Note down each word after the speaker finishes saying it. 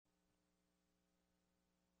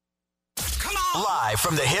Live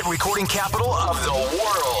from the hit recording capital of the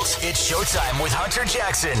world, it's showtime with Hunter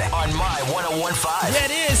Jackson on My 101.5. Yeah,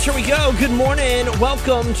 it is. Here we go. Good morning.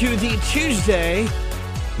 Welcome to the Tuesday,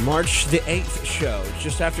 March the 8th show. It's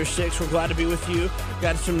just after 6. We're glad to be with you.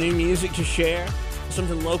 Got some new music to share,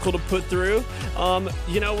 something local to put through.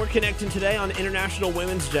 We're connecting today on International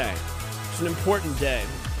Women's Day. It's an important day.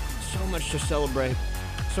 So much to celebrate.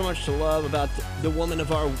 So much to love about the women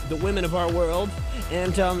of our world.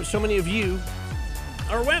 And so many of you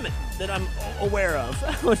are women that I'm aware of.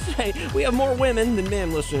 I would say we have more women than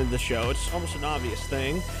men listening to the show. It's almost an obvious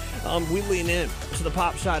thing. We lean in to the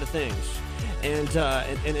pop side of things. And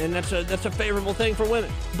that's a favorable thing for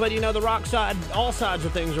women. But the rock side, all sides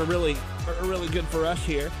of things are really good for us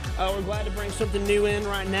here. We're glad to bring something new in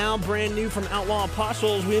right now, brand new from Outlaw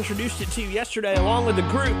Apostles. We introduced it to you yesterday along with the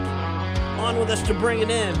group. On with us to bring it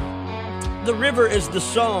in. The River is the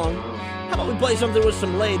song. How about we play something with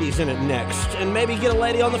some ladies in it next, and maybe get a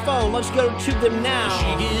lady on the phone. Let's go to them now.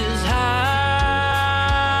 She gets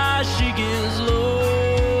high, she gets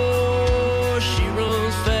low, she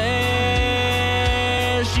runs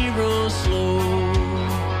fast, she runs slow.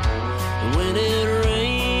 And when it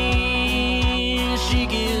rains, she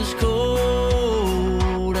gets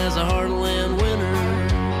cold as a heartland winter.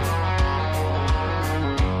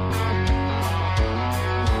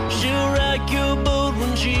 She'll rock your boat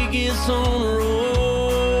when she gets on the road.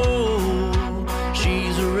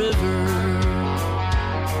 She's a river.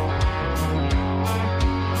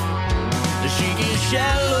 She gets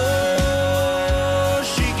shallow,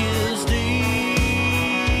 she gets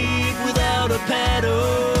deep. Without a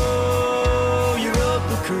paddle, you're up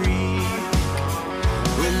a creek.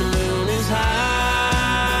 When the moon is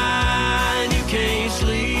high and you can't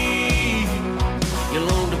sleep, you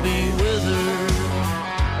long to be with her.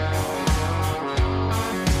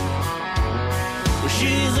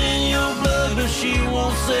 She's in your blood, but she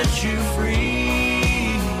won't set you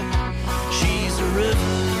free. She's a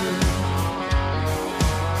river.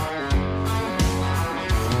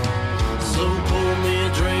 So pour me a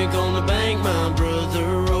drink on the bank, my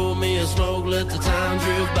brother. Roll me a smoke, let the time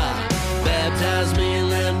drift by. Baptize me in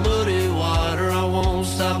that muddy water. I won't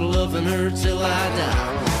stop loving her till I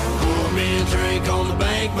die. Pour me a drink on the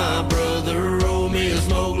bank, my brother. Roll me a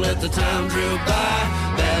smoke, let the time drift by.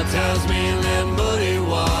 Baptize me in that muddy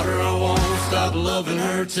water. I won't stop loving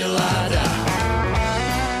her till I die.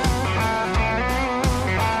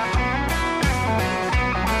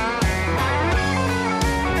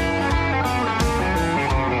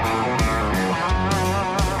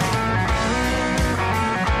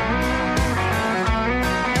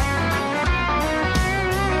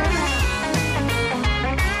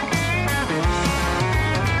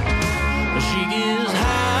 She gets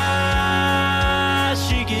high,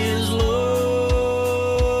 she gets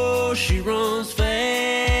low, she runs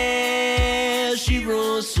fast, she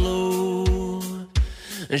runs slow,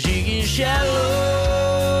 and she gets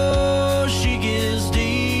shallow, she gets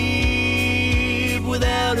deep.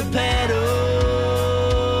 Without a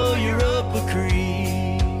paddle, you're up a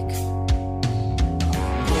creek.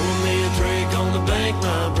 Pour me a drink on the bank,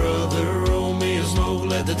 my brother. Roll me a smoke,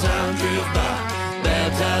 let the time drift by.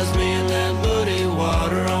 Baptize me in that muddy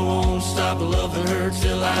water. I won't stop loving her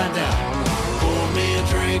till I die. Pour me a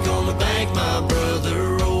drink on the bank, my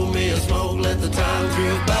brother. Roll me a smoke, let the time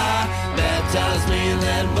drift by. Baptize me in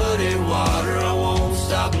that muddy water. I won't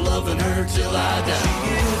stop loving her till I die.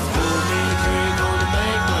 Pour me a drink on the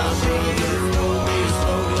bank, my brother. Roll me a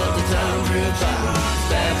smoke, let the time drift by.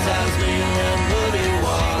 Baptize me in that muddy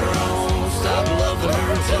water. I won't stop loving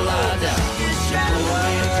her till I die. Pour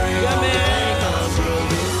me a drink on the bank, my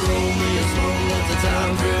brother. Roll me a smoke, let the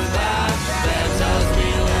time drift by. Baptize me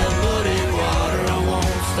in that muddy water. I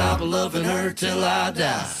won't stop loving her till I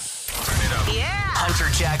die. Hunter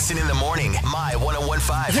Jackson in the morning, My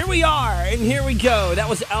 101.5. Here we are, and here we go. That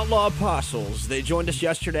was Outlaw Apostles. They joined us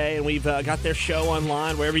yesterday, and we've got their show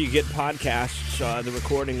online wherever you get podcasts. The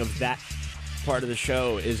recording of that part of the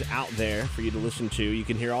show is out there for you to listen to. You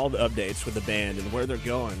can hear all the updates with the band and where they're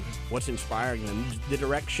going, what's inspiring them, the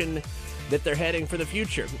direction that they're heading for the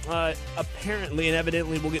future. Apparently and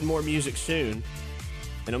evidently, we'll get more music soon,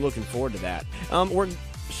 and I'm looking forward to that. We're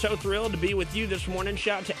so thrilled to be with you this morning.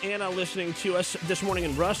 Shout out to Anna listening to us this morning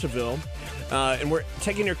in Russellville. And we're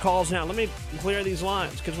taking your calls now. Let me clear these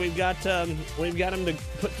lines because we've got them to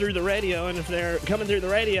put through the radio. And if they're coming through the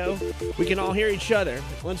radio, we can all hear each other.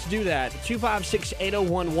 Let's do that.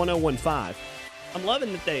 256-801-1015. I'm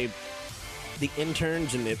loving that they the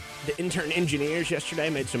interns and the intern engineers yesterday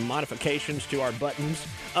made some modifications to our buttons.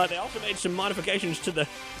 They also made some modifications to the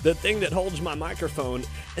thing that holds my microphone.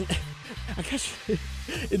 And I guess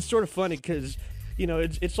it's sort of funny because, you know,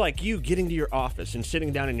 it's like you getting to your office and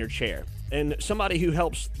sitting down in your chair. And somebody who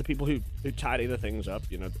helps the people who tidy the things up,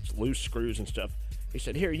 you know, loose screws and stuff, he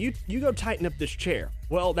said, here, you go tighten up this chair.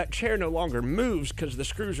 Well, that chair no longer moves because the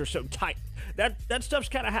screws are so tight. That stuff's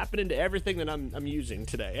kind of happening to everything that I'm using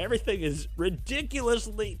today. Everything is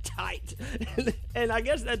ridiculously tight. And I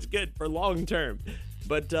guess that's good for long term.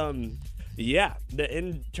 But, yeah, the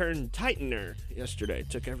intern tightener yesterday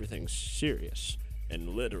took everything serious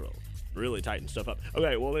and literal. Really tightened stuff up.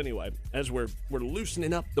 Okay, well, anyway, as we're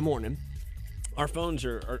loosening up the morning, our phones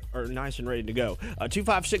are nice and ready to go.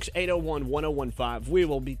 256-801-1015. We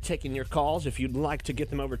will be taking your calls if you'd like to get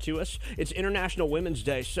them over to us. It's International Women's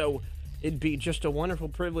Day, so it'd be just a wonderful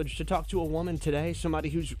privilege to talk to a woman today, somebody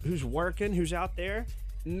who's working, who's out there.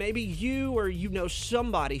 Maybe you or you know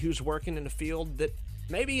somebody who's working in a field that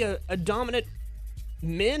maybe a dominant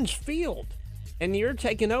men's field, and you're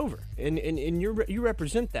taking over, and you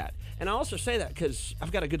represent that. And I also say that because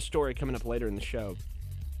I've got a good story coming up later in the show.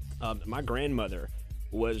 My grandmother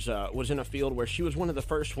was in a field where she was one of the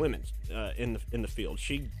first women in the field.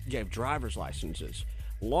 She gave driver's licenses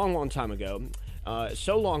long time ago,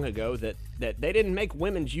 so long ago that they didn't make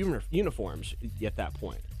women's uniforms at that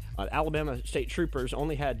point. Alabama state troopers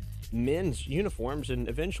only had men's uniforms, and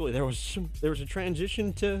eventually there was a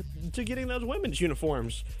transition to getting those women's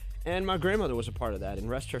uniforms. And my grandmother was a part of that, and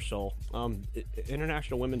rest her soul.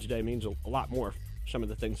 International Women's Day means a lot more. Some of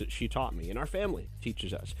the things that she taught me and our family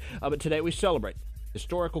teaches us. But today we celebrate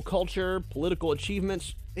historical culture, political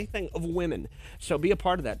achievements, anything of women. So be a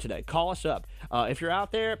part of that today. Call us up. If you're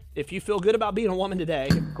out there, if you feel good about being a woman today,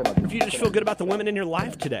 if you just feel good about the women in your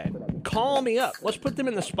life today, call me up. Let's put them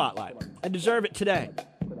in the spotlight. I deserve it today.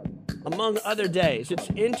 Among other days,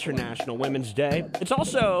 it's International Women's Day. It's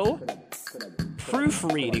also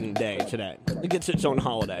Proofreading Day today. It gets its own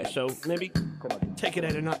holiday, so maybe take it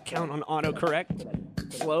and not count on autocorrect.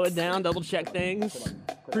 Slow it down, double check things,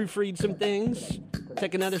 proofread some things,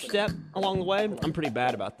 take another step along the way. I'm pretty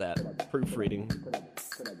bad about that, proofreading.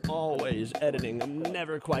 Always editing. I'm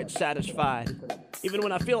never quite satisfied. Even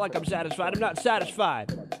when I feel like I'm satisfied, I'm not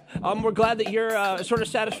satisfied. We're glad that you're sort of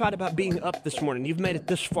satisfied about being up this morning. You've made it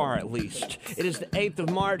this far, at least. It is the 8th of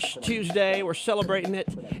March, Tuesday. We're celebrating it,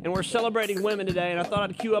 and we're celebrating women today, and I thought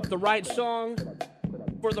I'd cue up the right song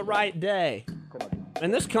for the right day.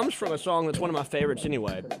 And this comes from a song that's one of my favorites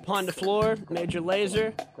anyway. Pon de Floor, Major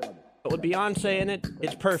Lazer. But with Beyonce in it,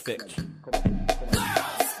 it's perfect.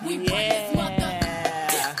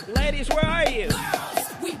 Yeah. Ladies, where are you?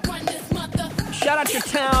 Shout out your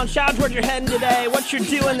town. Shout out where you're heading today. What you're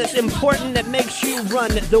doing that's important that makes you run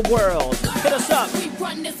the world. Hit us up.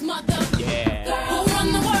 Yeah. Who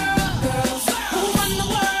run the world? Girls. Who run the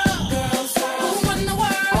world? Girls. Who run the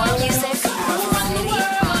world? More music. Who run the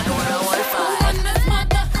world? On 101.5. Who run this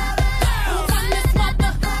mother? Who run this mother?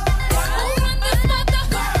 Who run this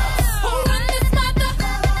mother? Who run this mother?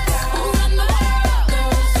 Who run the world?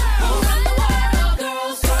 Girls. Who run the world?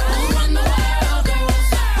 Girls. Who run the world? Girls.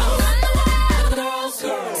 Who run the world? Girls.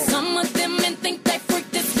 Some of them men think they freak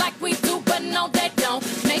this like we do, but no, they don't.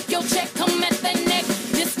 Make your check come at their neck.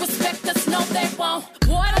 Disrespect us, no.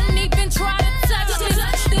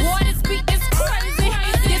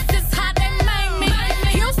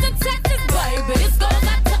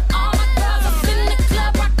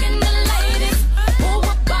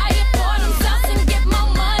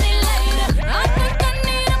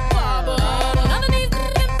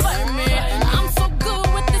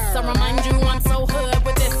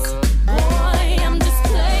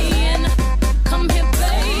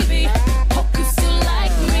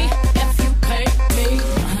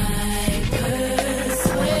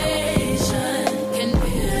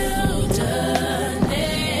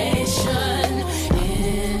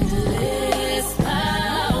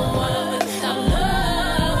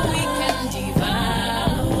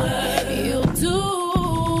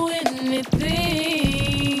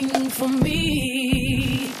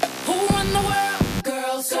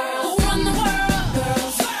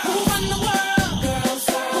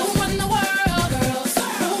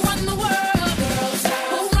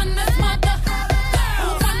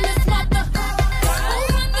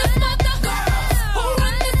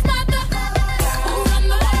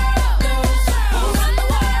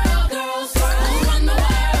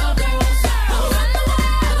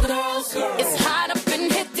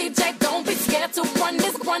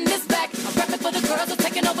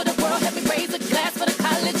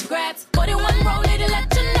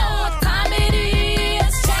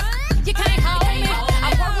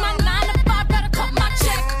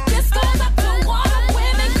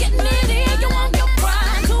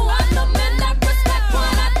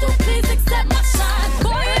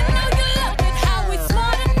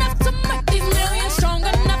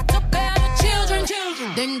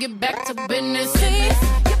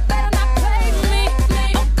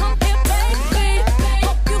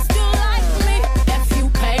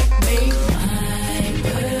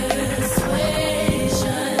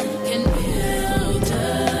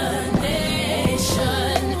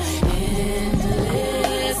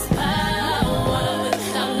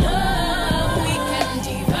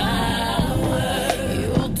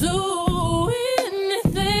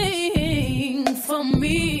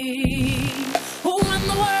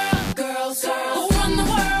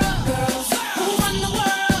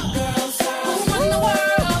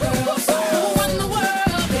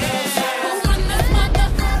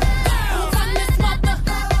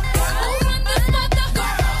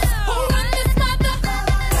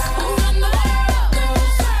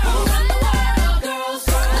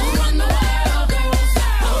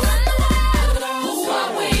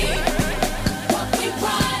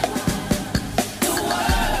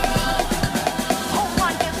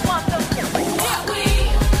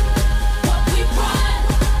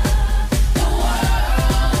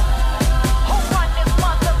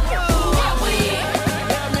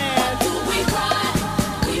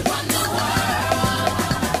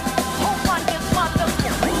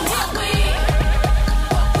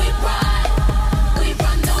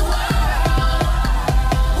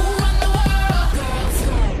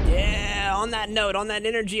 note, on that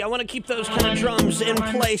energy, I want to keep those kind of drums in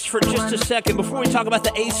place for just a second. Before we talk about the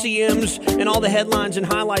ACMs and all the headlines and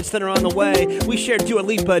highlights that are on the way, we shared Dua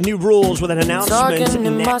Lipa new rules with an announcement Talking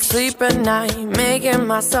in my next. sleep at night, making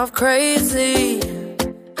myself crazy.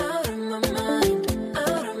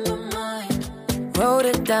 Wrote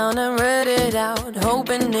it down and read it out,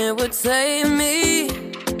 hoping it would save me.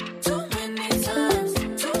 Too many times.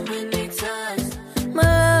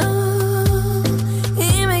 My love,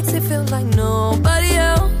 he makes it feel like nobody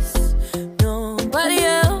else. But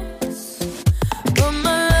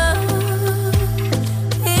my love,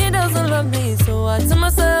 he doesn't love me, so I tell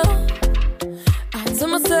myself,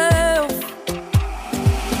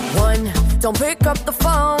 one, don't pick up the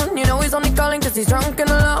phone, you know he's only calling cause he's drunk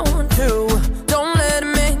and alone. Two, don't let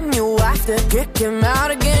him in, you have to kick him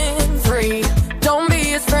out again. Three, don't be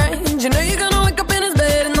his friend, you know you're gonna wake up in his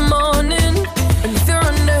bed in the morning. And if you're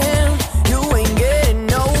under him, you ain't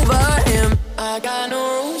getting over him. I got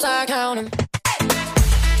no rules, I count him.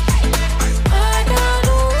 I got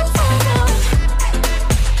no rules, I count him.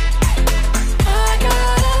 I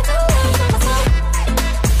gotta do it for myself.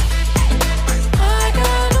 I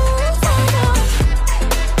got no rules, I count him.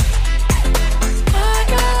 I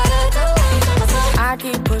gotta do it for myself. I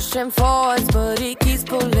keep pushing forwards, but he keeps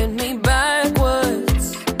pulling me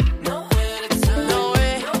backwards. Nowhere to turn,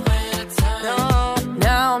 nowhere to turn. No.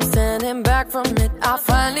 Now I'm standing back from it, I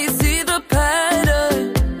finally see the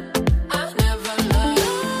pattern. I never learned.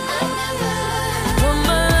 But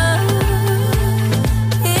my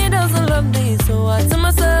love, he doesn't love me, so I tell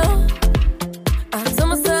myself,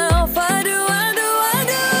 I do.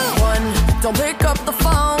 One, don't pick up the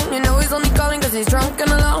phone, you know he's only calling cause he's drunk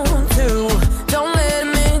and alone. Two, don't let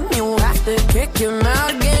him in, you have to kick him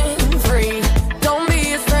out again. Three, don't be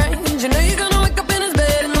his friend, you know you're gonna wake up in his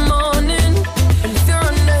bed in the morning. And if you're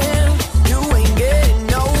under him, you ain't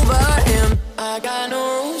getting over him. I got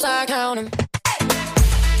no rules, I count him.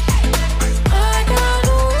 I got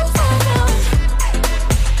no rules, I count him.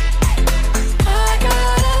 I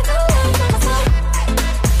gotta do it for myself.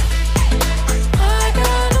 I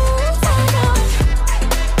got no rules, I count him.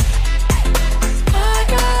 I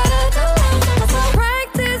gotta do it for myself.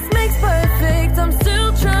 Practice makes perfect, I'm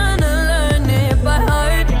still trying to learn it by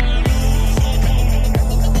heart.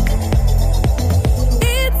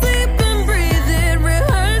 Eat, sleep and breathe it,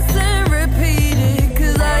 rehearse and repeat it,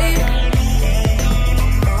 cause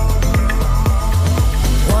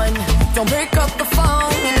one, don't pick up the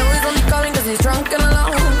phone, you know he's only calling cause he's drunk and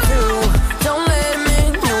alone. Two, don't let him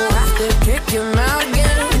in, you have to kick him out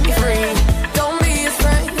again. Three, don't be his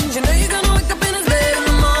friend, you know you're gonna wake up in his bed in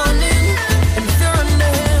the morning. And if you're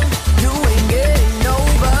under him, you ain't getting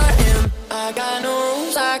over him. I got no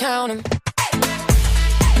rules, I count him.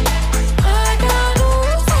 I got no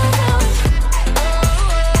rules, I count him.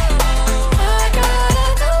 I gotta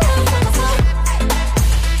do it for myself.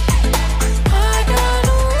 I got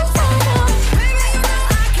no rules, I count him. Baby, you know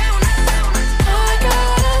I count him. I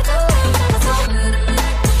gotta do it for myself.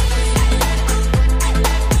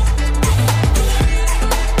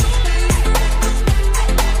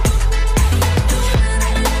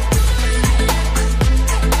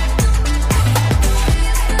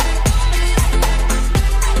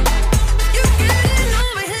 You getting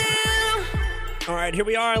over him. All right, here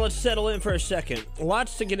we are. Let's settle in for a second.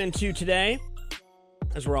 Lots to get into today,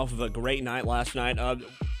 as we're off of a great night last night.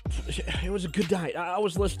 It was a good night. I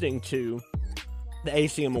was listening to the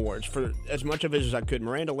ACM Awards for as much of it as I could.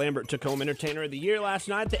 Miranda Lambert took home Entertainer of the Year last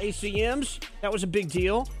night at the ACMs. That was a big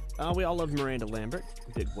deal. We all love Miranda Lambert.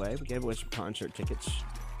 Big way. We gave away some concert tickets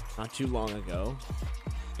not too long ago.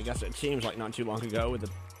 I guess it seems like not too long ago with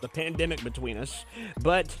the pandemic between us.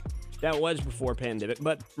 But that was before pandemic.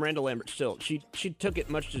 But Miranda Lambert still, she took it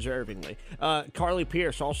much deservingly. Carly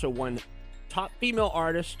Pearce also won Top Female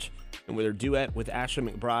Artist, and with her duet with Ashley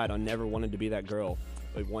McBryde on Never Wanted to Be That Girl,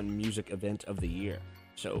 they won Music Event of the Year.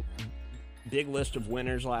 So, big list of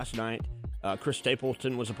winners last night. Chris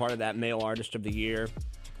Stapleton was a part of that, Male Artist of the Year.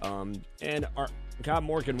 And our guy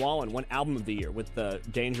Morgan Wallen won Album of the Year with the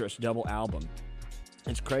Dangerous double album.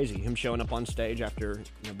 It's crazy, him showing up on stage after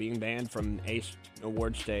being banned from ACE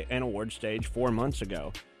award stage 4 months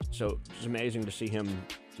ago. So it's amazing to see him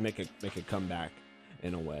make a comeback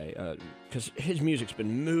in a way, because his music's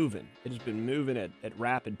been moving. It has been moving at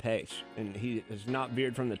rapid pace, and he has not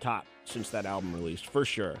veered from the top since that album released, for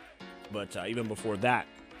sure. But even before that,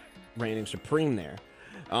 reigning supreme there.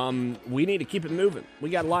 We need to keep it moving. We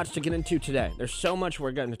got lots to get into today. There's so much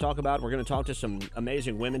we're going to talk about. We're going to talk to some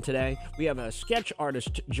amazing women today. We have a sketch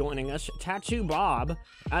artist joining us. Tattoo Bob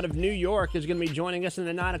out of New York is going to be joining us in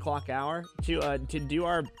the 9 o'clock hour to do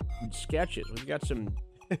our sketches. We've got some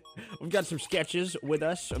We've got some sketches with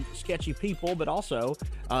us, some sketchy people, but also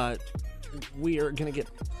we are going to get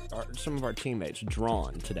some of our teammates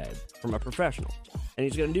drawn today from a professional. And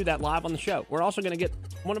he's going to do that live on the show. We're also going to get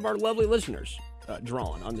one of our lovely listeners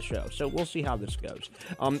drawn on the show. So we'll see how this goes.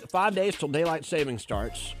 5 days till daylight saving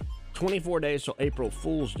starts. 24 days till April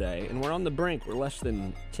Fool's Day, and we're on the brink. We're less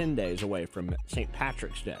than 10 days away from St.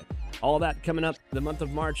 Patrick's Day. All that coming up. The month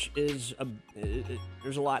of March is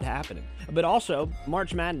there's a lot happening. But also,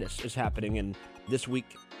 March Madness is happening, and this week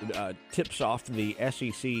tips off the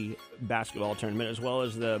SEC basketball tournament as well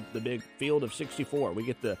as the big Field of 64. We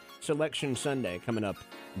get the Selection Sunday coming up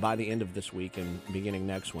by the end of this week and beginning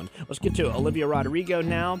next one. Let's get to Olivia Rodrigo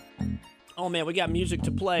now. Oh, man, we got music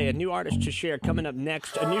to play, a new artist to share coming up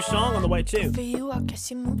next, a new song on the way, too. For you, I guess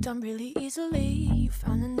you moved on really easily. You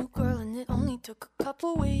found a new girl and it only took a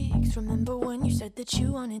couple weeks. Remember when you said that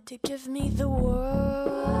you wanted to give me the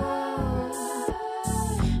world?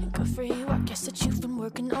 And good for you, I guess that you've been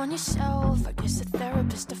working on yourself. I guess the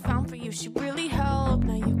therapist I found for you, she really helped.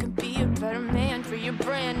 Now you can be a better man for your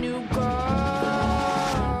brand new girl.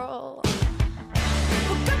 Well,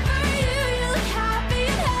 good for you, you look happy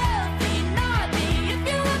and healthy. Not me, if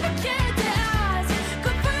you ever cared to ask.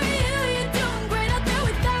 Good for you, you're doing great out there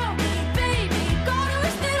without me, baby. God, I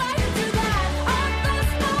wish that I could do that. I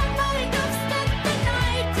lost my mind, I've spent the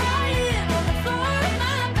night crying on the floor of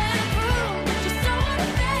my bedroom. But you're so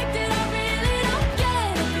unaffected, I really don't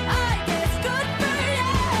get it. But I guess good for you.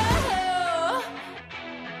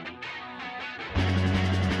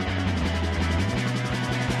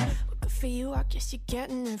 Good for you, I guess you're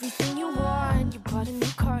getting everything you want. You bought a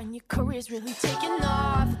new car and your career's really taking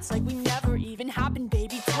off. It's like we never even happened,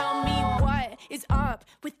 baby. Tell me what is up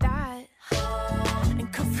with that.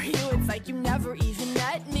 And good for you, it's like you never even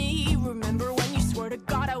met me. Remember when you swore to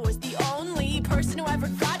God I was the only person who ever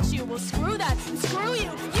got you? Well, screw that and screw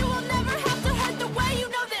you. You will never have to hurt the way you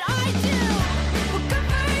know that I do. Well, good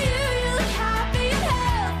for you, you look happy and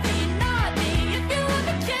healthy. Not me, if you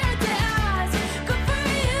ever cared to ask. Good for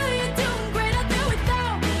you, you're doing great out there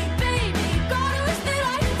without me, baby. God, I wish that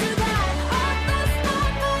I could do that. I lost my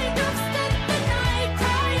mind, I've spent the night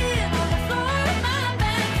crying on the floor of my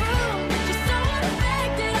bedroom. But you're so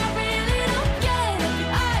unaffected, I really don't get it.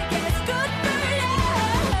 But I guess good for you.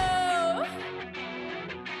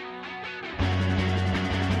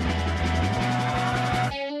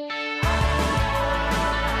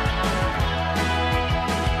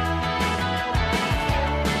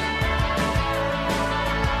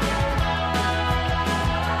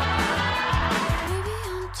 Maybe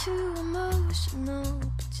I'm too emotional,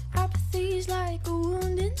 but your apathy's like a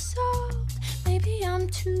wounded soul. Maybe I'm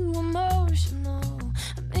too emotional,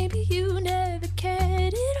 maybe you never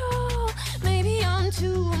cared at all. Maybe I'm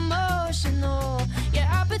too emotional, your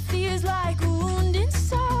apathy is like a wounded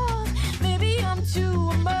soul. Maybe I'm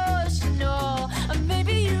too emotional,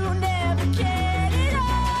 maybe you never cared at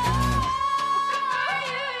all.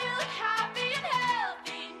 You look happy and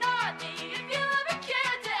healthy, not me, if you ever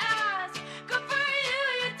cared to ask. Good for you,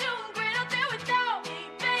 you're doing great out there without me,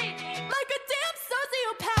 baby. Like a damn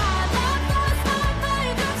sociopath, I've lost my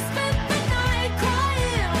mind, I've spent the night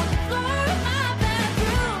crying on the floor of my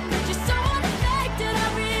bedroom. But you're so unaffected, I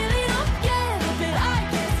really don't get it. But I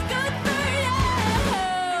guess good for you.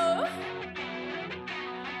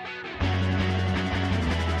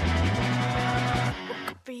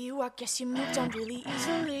 Good for you, I guess you moved on really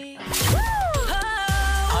easily.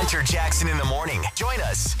 Hunter Jackson in the morning. Join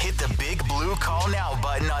us. Hit the big blue call now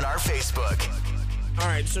button on our Facebook. All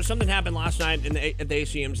right, so something happened last night at the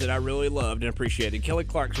ACMs that I really loved and appreciated. Kelly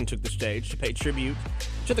Clarkson took the stage to pay tribute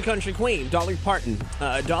to the country queen, Dolly Parton.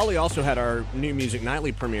 Dolly also had our new music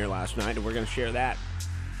nightly premiere last night, and we're going to share that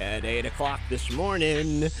at 8 o'clock this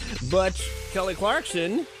morning. But Kelly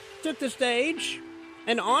Clarkson took the stage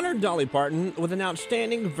and honored Dolly Parton with an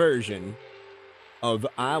outstanding version of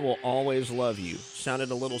I Will Always Love You.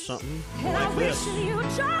 Sounded a little something like this. You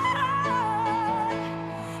joy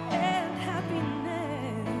and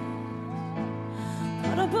happiness,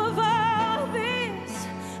 but above all this,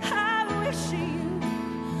 I wish you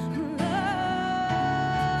love.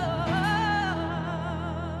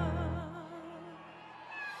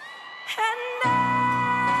 And I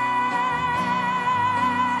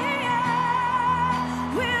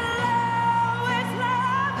will always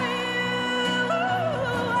love you.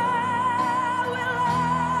 I will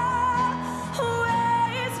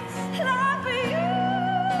always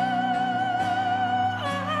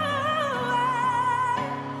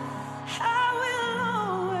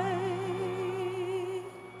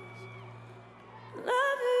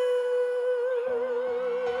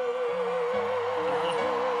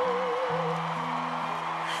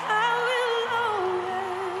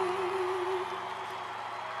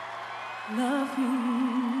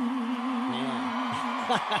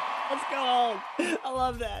I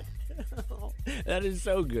love that. That is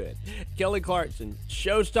so good. Kelly Clarkson,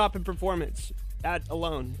 show-stopping performance. That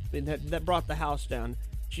alone, that brought the house down.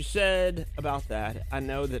 She said about that, I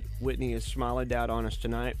know that Whitney is smiling down on us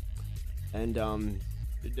tonight. And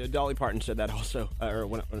Dolly Parton said that also.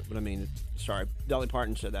 Dolly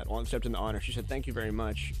Parton said that while accepting the honor. She said, thank you very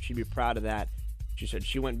much. She'd be proud of that. She said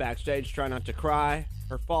she went backstage trying not to cry.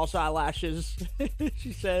 Her false eyelashes,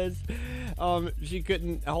 she says, she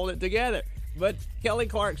couldn't hold it together. But Kelly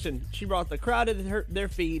Clarkson, she brought the crowd to their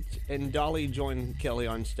feet, and Dolly joined Kelly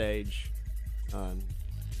on stage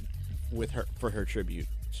with her for her tribute.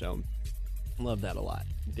 So, love that a lot.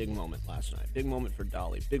 Big moment last night. Big moment for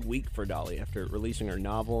Dolly. Big week for Dolly after releasing her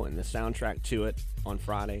novel and the soundtrack to it on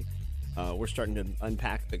Friday. We're starting to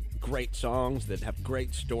unpack the great songs that have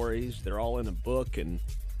great stories. They're all in a book, and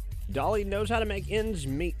Dolly knows how to make ends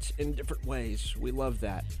meet in different ways. We love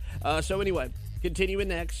that. So anyway, continuing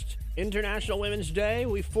next. International Women's Day.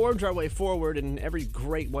 We forge our way forward in every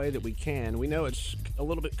great way that we can. We know it's a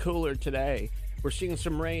little bit cooler today. We're seeing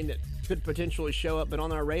some rain that could potentially show up, but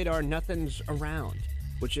on our radar, nothing's around,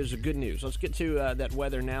 which is good news. Let's get to that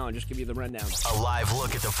weather now and just give you the rundown. A live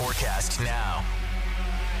look at the forecast now.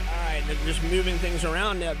 All right, just moving things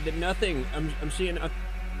around. Nothing. I'm seeing.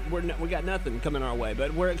 We got nothing coming our way,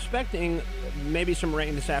 but we're expecting maybe some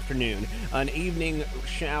rain this afternoon. An evening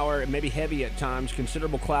shower, maybe heavy at times,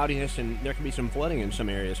 considerable cloudiness, and there can be some flooding in some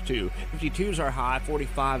areas too. 52 is our high,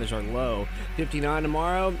 45 is our low. 59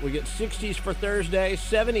 tomorrow. We get 60s for Thursday,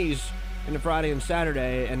 70s into Friday and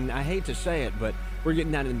Saturday, and I hate to say it, but we're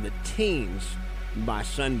getting down in the teens by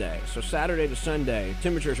Sunday. So Saturday to Sunday,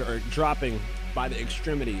 temperatures are dropping by the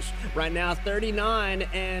extremities. Right now, 39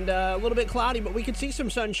 and a little bit cloudy, but we can see some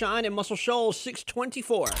sunshine in Muscle Shoals,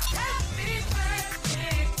 624.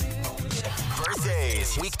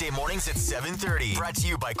 Birthdays. Weekday mornings at 7:30. Brought to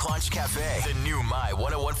you by Clonch Cafe. The new My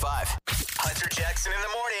 1015. Hunter Jackson in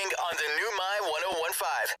the morning on the new My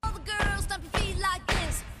 1015. All the girls stomp your feet like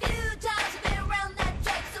this. Few times you've been around that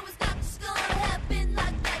track, so it's not just gonna happen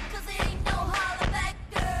like that. 'Cause it ain't no holler back,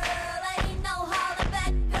 girl. Ain't no holler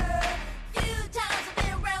back, girl. Few times you've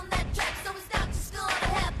been around that track, so it's not just gonna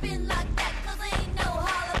happen like that. 'Cause it ain't no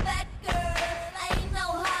holler back, girl. Ain't no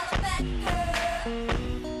holler back, girl.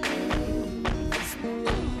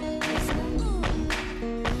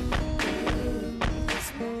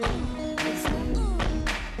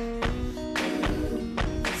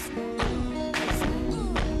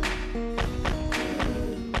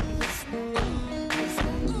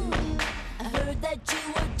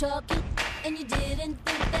 Talking, and you didn't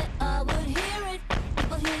think that I would hear it.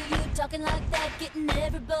 People hear you talking like that, getting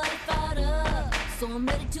everybody fired up. So I'm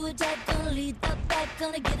ready to attack, gonna lead the back,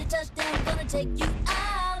 gonna get a touchdown, gonna take you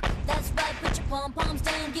out. That's right, put your pom-poms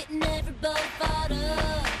down, getting everybody fired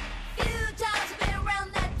up. Few times I've been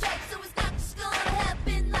around that track, so it's not just gonna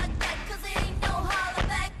happen like that. 'Cause it ain't no holler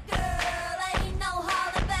back, girl. Ain't no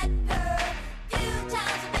holler back, girl. Few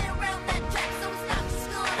times I've been around that track, so it's not just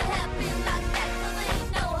gonna happen like that. 'Cause it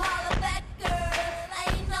ain't no holler back, girl.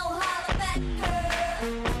 Ain't no holler back,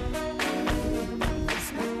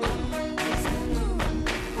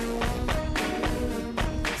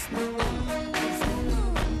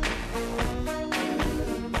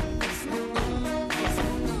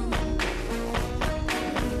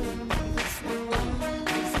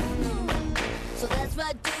 So that's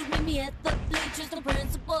right, dude, meet me at the bleachers. No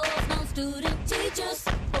principals, no student teachers.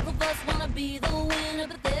 Both of us wanna be the winner,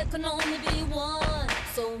 but there can only be one.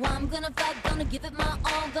 So I'm gonna fight, gonna give it my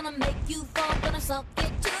all, gonna make you fall, gonna suck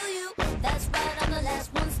it to you. That's right, I'm the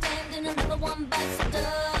last one standing, another one bites the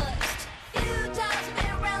dust. Few times I've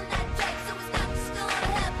been around that track, so it's not just gonna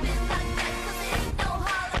happen like that. 'Cause it ain't no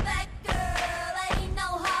holler back, girl. Ain't no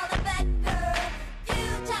holler back, girl.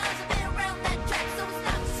 Few times I've been around that track, so it's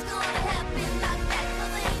not just gonna happen like that.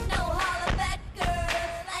 'Cause it ain't no holler back,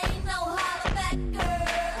 girl. Ain't no holler back, girl.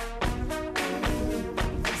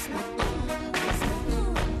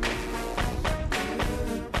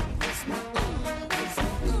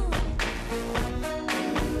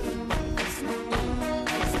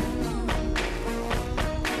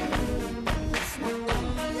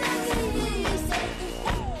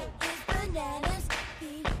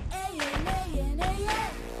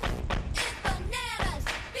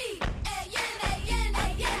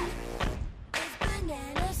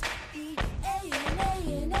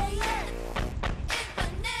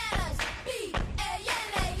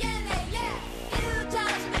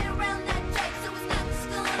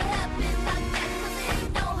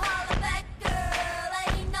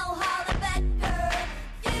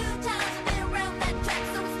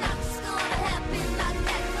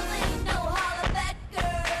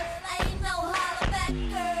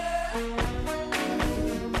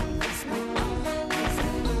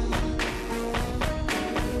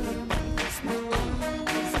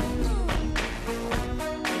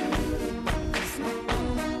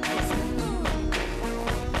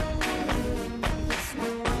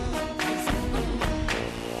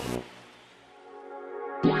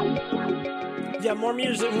 Yeah, more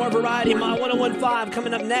music, more variety. My 1015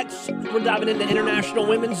 coming up next. We're diving into International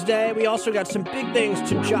Women's Day. We also got some big things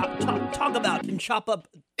to talk about and chop up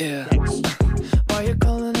next. Why you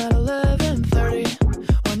calling at 11:30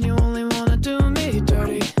 when you only wanna do me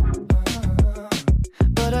dirty?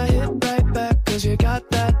 But I hit right back 'cause you got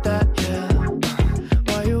that, yeah.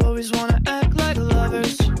 Why you always wanna act like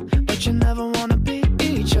lovers, but you never wanna be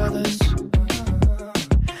each other's?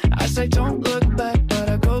 I say don't look back, but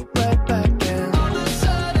I go right back and all of a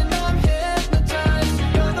sudden I'm hypnotized.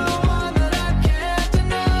 You're the one that I can't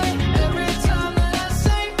deny. Every time that I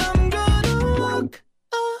say I'm gonna walk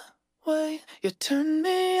away, you turn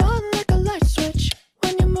me on like a light switch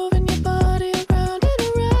when you're moving your body around and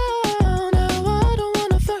around. Now I don't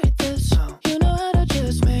wanna fight this. You know how to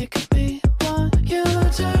just make me want you.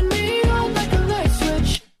 Turn me on like a light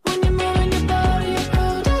switch when you're moving your body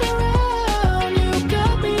around and around. You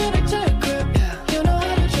got me in a tight grip. You know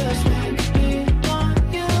how to just make me want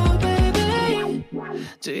you, baby.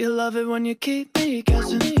 Do you love it when you keep me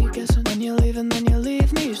guessing? When you leave and then you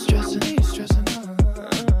leave me stressing.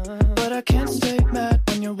 But I can't stay mad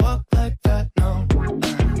when you walk like that, no.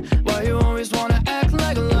 Why you always wanna act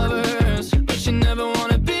like lovers, but you never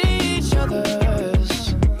wanna be each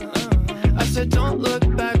other's? I said don't look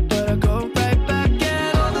back, but I go right back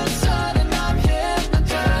and all of a sudden I'm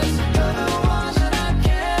hypnotized. You're the one that I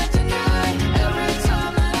can't deny. Every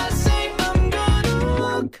time that I say I'm gonna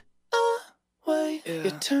walk away,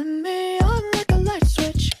 you turn me on like a light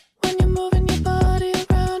switch when you're moving your body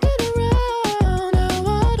around and around. Now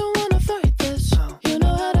I don't wanna fight this. You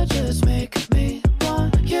know how to just make me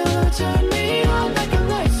want you. Turn me on like a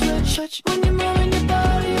light switch when you're moving your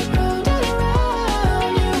body around and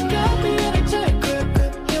around. You got me in a tight grip.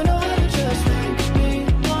 You know how to just make me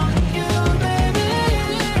want you, baby.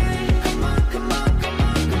 Come on, come on, come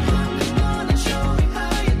on, come on, come on and show me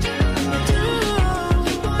how you do. You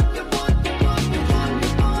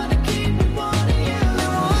want to keep me wanting you.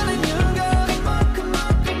 Wanting you, girl. Come on, come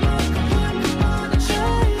on, come on, come on, come on and show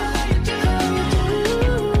me how you do.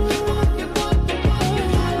 You want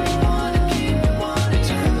to keep me wanting.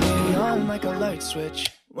 Turn me on like a light switch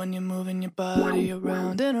when you're moving your body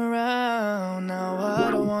around and around. Now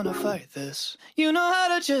I don't wanna fight this. You know how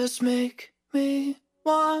to just make me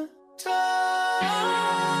want to.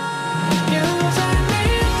 You turn me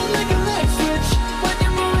on like a light switch when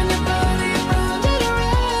you're moving your body around and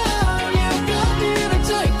around. You got me in a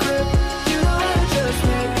tight grip. You know how to just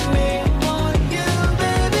make me want you,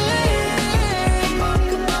 baby. Come on,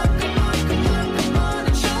 come on, come on, come on, come on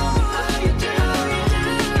and show me how you do.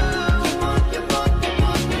 You want to keep me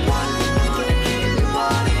wanting you.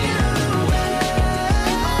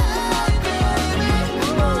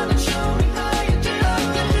 Come on and show me how you do.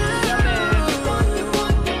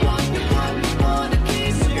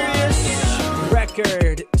 Serious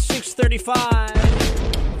record 635.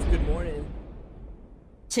 Good morning.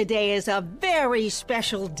 Today is a very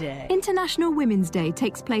special day. International Women's Day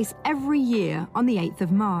takes place every year on the 8th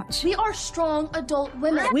of March. We are strong adult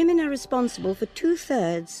women. Women are responsible for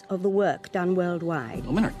 2/3 of the work done worldwide.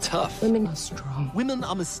 Women are tough. Women are strong. Women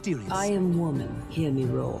are mysterious. I am woman. Hear me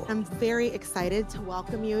roar. I'm very excited to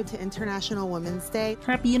welcome you to International Women's Day.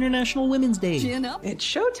 Happy International Women's Day. It's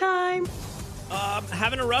showtime.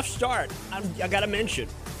 Having a rough start. I gotta mention,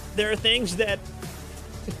 there are things that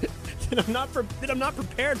that I'm not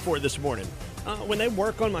prepared for this morning. When they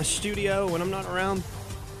work on my studio, when I'm not around,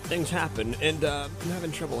 things happen, and I'm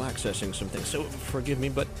having trouble accessing some things. So forgive me,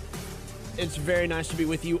 but it's very nice to be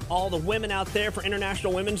with you, all the women out there for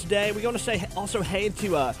International Women's Day. We're going to say also hey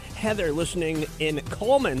to Heather listening in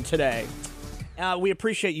Coleman today. We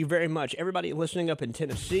appreciate you very much. Everybody listening up in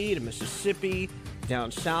Tennessee, to Mississippi, down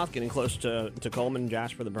south, getting close to Coleman,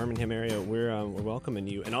 Jasper, the Birmingham area, we're welcoming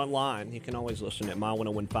you. And online, you can always listen at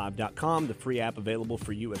my1015.com, the free app available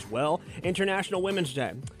for you as well. International Women's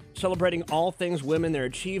Day, celebrating all things women, their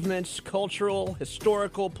achievements, cultural,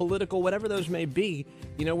 historical, political, whatever those may be.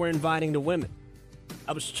 You know, we're inviting to women.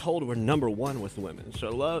 I was told we're number one with women, so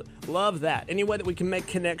love that. Any way that we can make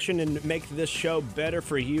connection and make this show better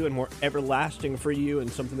for you and more everlasting for you and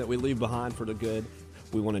something that we leave behind for the good,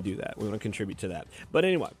 we want to do that. We want to contribute to that. But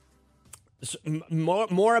anyway,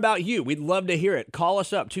 more about you. We'd love to hear it. Call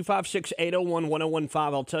us up, 256-801-1015.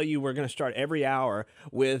 I'll tell you, we're going to start every hour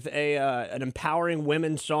with an empowering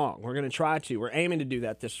women's song. We're going to try to. We're aiming to do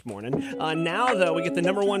that this morning. Now, though, we get the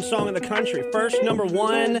number one song in the country. First, number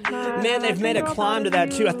one. Man, they've made a climb to that,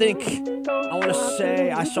 too. I think, I want to say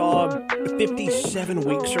I saw 57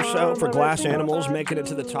 weeks or so for Glass Animals making it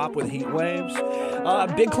to the top with Heat Waves.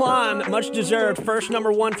 Big climb, much deserved. First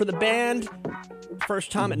number one for the band.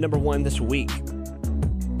 First time at number one this week.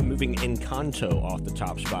 Moving moving Encanto off the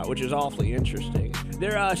top spot, which is awfully interesting.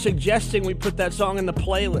 They're suggesting we put that song in the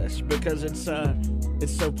playlist because it's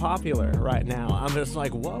so popular right now. I'm just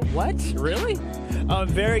like, what? Really?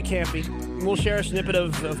 Very campy. We'll share a snippet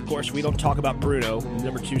of course, We Don't Talk About Bruno,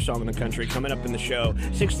 number 2 song in the country, coming up in the show.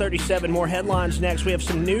 6:37, more headlines next. We have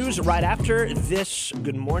some news right after this.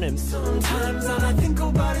 Good morning. Sometimes all I think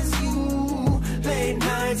about is you. Late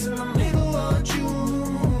nights in the middle of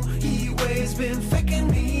June. He always been faking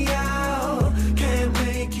me out. Can't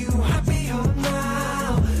make you happier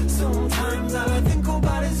now. Sometimes all I think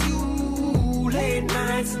about is you. Late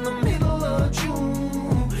nights in the middle of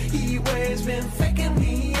June. He always been faking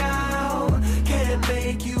me out. Can't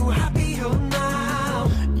make you happier now.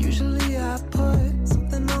 Usually I put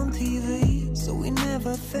something on TV, so we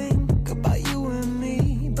never think about you and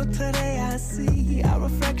me. But today I see our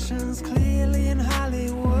reflections clearly in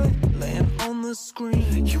Hollywood, laying on the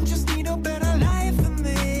screen. You just need a better life than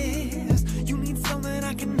this. You need something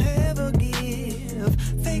I can never give.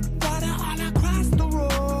 Fake water all across the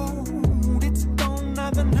road. It's gone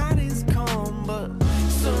now, the night is come. But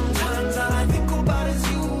sometimes all I think about is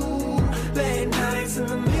you. Late nights in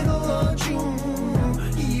the middle of June.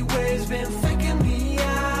 He always been faking me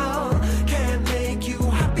out. Can't make you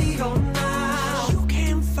happier now. You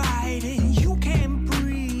can't fight it, you can't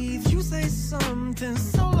breathe. You say something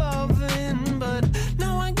so loving, but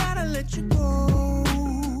now I gotta let you go.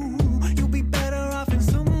 You'll be better off in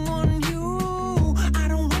someone new. I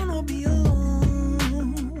don't wanna be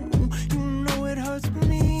alone. You know it hurts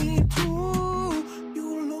me too. You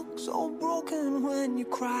look so broken when you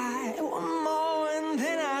cry. One more and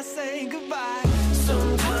then I say goodbye.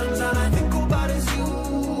 Sometimes all I think about is you.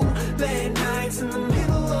 Late nights in the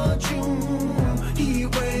middle of June. He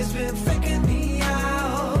always been faking me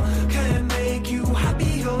out. Can't make you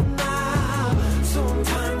happier now.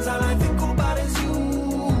 Sometimes all I think about is you.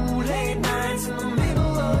 Late nights in the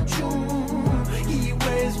middle of June. He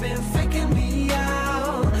always been faking me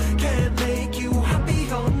out. Can't make you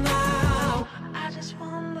happier now. I just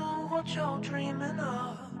wonder what you're dreaming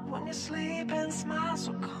of when you sleep and smile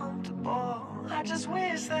so comfortable. I just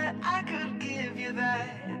wish that I could give you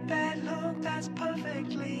that look that's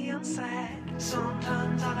perfectly unsaid.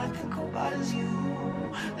 Sometimes all I think about is you.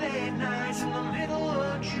 Late nights in the middle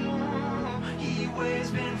of June. He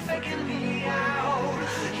always been faking me out.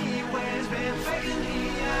 He always been faking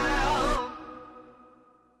me out.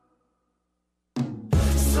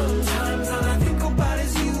 Sometimes all I think about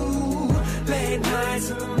is you. Late nights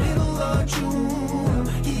in the middle of June.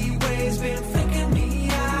 He always been faking me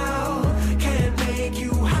out. Can't make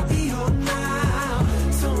you happier now.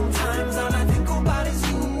 Sometimes all I think about is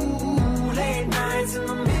you. Late nights in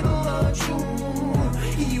the middle of June.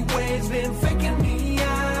 He always been faking me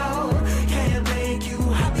out. Can't make you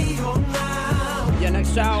happier now. Yeah,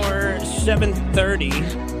 next hour, 7:30.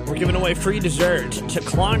 We're giving away free dessert to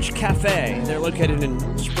Clanch Cafe. They're located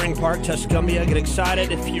in Spring Park, Tuscumbia. Get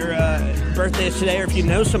excited if your birthday is today or if you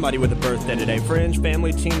know somebody with a birthday today. Friends,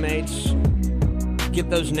 family, teammates. Get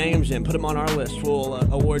those names in. Put them on our list. We'll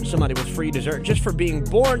award somebody with free dessert just for being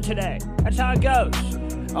born today. That's how it goes.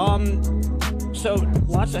 So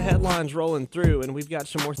lots of headlines rolling through, and we've got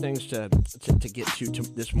some more things to get to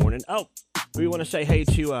this morning. Oh, we want to say hey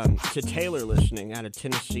to Taylor listening out of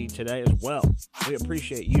Tennessee today as well. We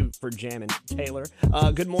appreciate you for jamming, Taylor.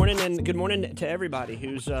 Good morning, and good morning to everybody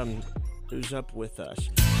who's up with us.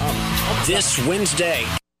 This Wednesday.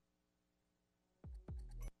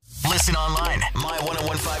 Listen online,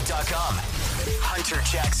 my1015.com. Hunter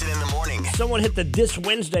Jackson in the morning. Someone hit the This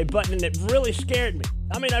Wednesday button, and it really scared me.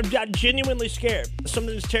 I mean, I got genuinely scared.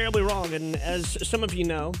 Something's terribly wrong, and as some of you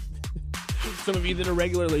know, some of you that are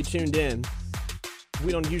regularly tuned in,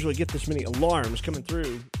 we don't usually get this many alarms coming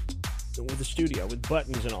through with the studio, with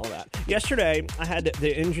buttons and all that. Yesterday, I had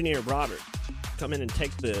the engineer, Robert, come in and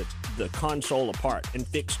take the console apart and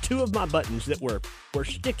fix 2 of my buttons that were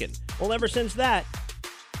sticking. Well, ever since that,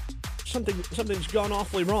 something's gone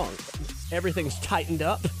awfully wrong. Everything's tightened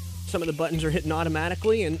up. Some of the buttons are hitting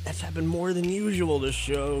automatically, and that's happened more than usual this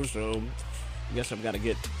show, so I guess I've got to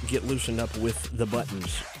get loosened up with the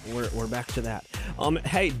buttons. We're back to that.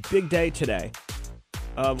 Hey, big day today.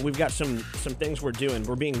 We've got some things we're doing.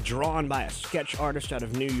 We're being drawn by a sketch artist out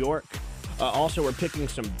of New York. Also, we're picking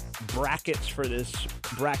some brackets for this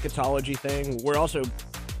bracketology thing. We're also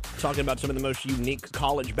talking about some of the most unique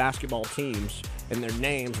college basketball teams and their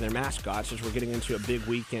names and their mascots as we're getting into a big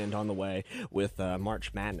weekend on the way with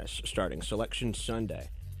March Madness starting. Selection Sunday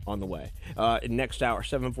on the way. Next hour,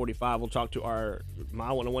 7:45, we'll talk to our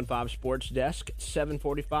My 1015 Sports Desk.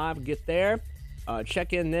 7:45, get there.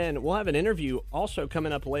 Check in then. We'll have an interview also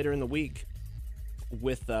coming up later in the week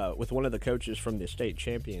with one of the coaches from the state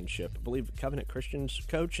championship. I believe Covenant Christian's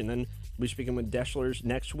coach, and then we'll be speaking with Deschler's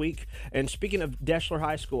next week. And speaking of Deschler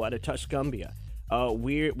High School out of Tuscumbia,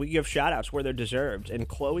 we give shout-outs where they're deserved. And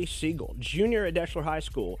Chloe Siegel, junior at Deschler High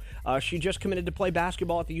School, she just committed to play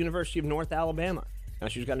basketball at the University of North Alabama. Now,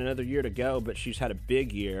 she's got another year to go, but she's had a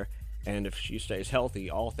big year, and if she stays healthy,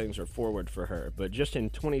 all things are forward for her. But just in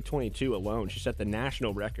 2022 alone, she set the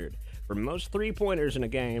national record for most three-pointers in a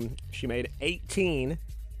game. She made 18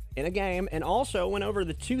 in a game, and also went over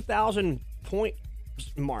the 2,000-point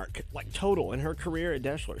mark, like total, in her career at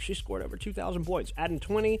Deschler. She scored over 2,000 points, adding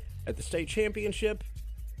 20 at the state championship.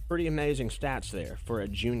 Pretty amazing stats there for a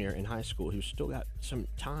junior in high school who's still got some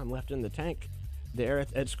time left in the tank there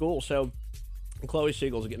at school. So Chloe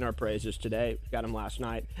Siegel's getting our praises today. Got him last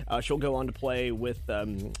night. She'll go on to play with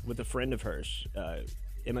a friend of hers,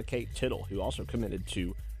 Emma Kate Tittle, who also committed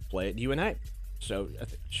to play at UNA. So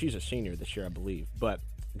she's a senior this year, I believe. But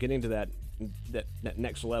getting to that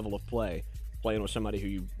next level of play, playing with somebody who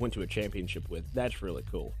you went to a championship with, that's really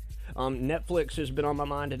cool. Netflix has been on my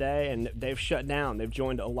mind today, and they've shut down. They've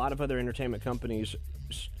joined a lot of other entertainment companies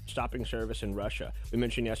stopping service in Russia. We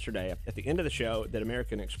mentioned yesterday at the end of the show that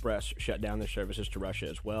American Express shut down their services to Russia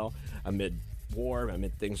as well, amid war,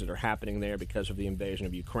 amid things that are happening there because of the invasion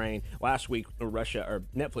of Ukraine. Last week,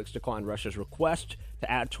 Netflix declined Russia's request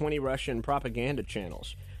to add 20 Russian propaganda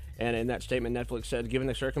channels. And in that statement, Netflix said, given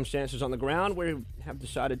the circumstances on the ground, we have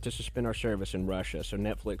decided to suspend our service in Russia. So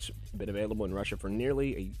Netflix has been available in Russia for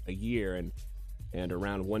nearly a year, and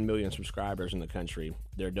around 1 million subscribers in the country.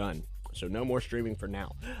 They're done. So no more streaming for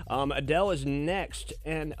now. Adele is next,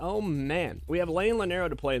 and oh man, we have Lane Lanero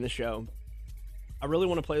to play in the show. I really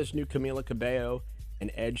want to play this new Camila Cabello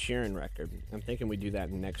and Ed Sheeran record. I'm thinking we do that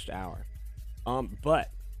in the next hour. But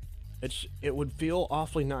it would feel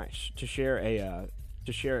awfully nice to share a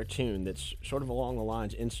tune that's sort of along the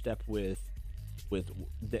lines in step with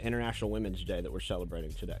the International Women's Day that we're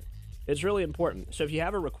celebrating today. It's really important. So if you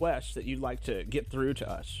have a request that you'd like to get through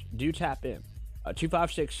to us, do tap in.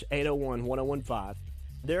 256-801-1015.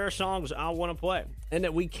 There are songs I want to play and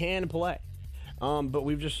that we can play. But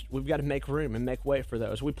we've got to make room and make way for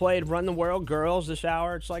those. We played Run the World Girls this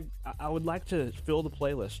hour. It's like I would like to fill the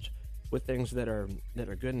playlist with things that are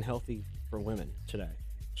good and healthy for women today.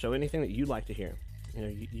 So anything that you'd like to hear,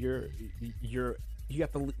 you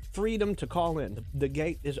got the freedom to call in. The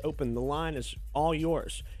gate is open. The line is all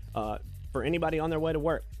yours. For anybody on their way to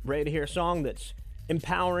work, ready to hear a song that's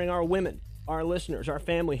empowering our women, our listeners, our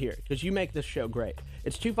family here, because you make this show great.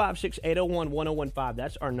 It's 256-801-1015.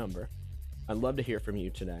 That's our number. I'd love to hear from you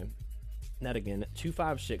today. That again,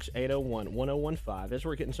 256-801-1015. As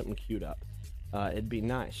we're getting something queued up, it'd be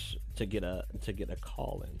nice to get a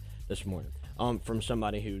call in this morning from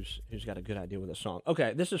somebody who's got a good idea with a song.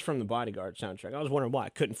 Okay, this is from the Bodyguard soundtrack. I was wondering why I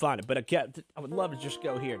couldn't find it, but I would love to just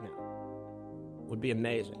go here now. Would be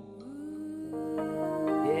amazing.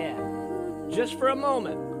 Yeah, just for a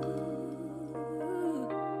moment.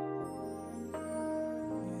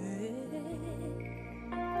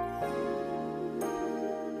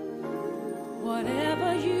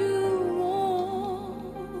 Whatever you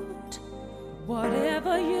want,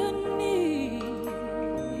 whatever you need,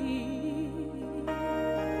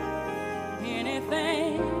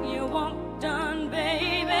 anything you want done,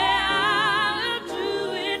 baby, I'll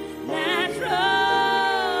do it naturally.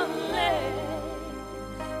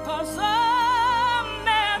 'Cause I'm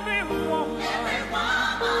every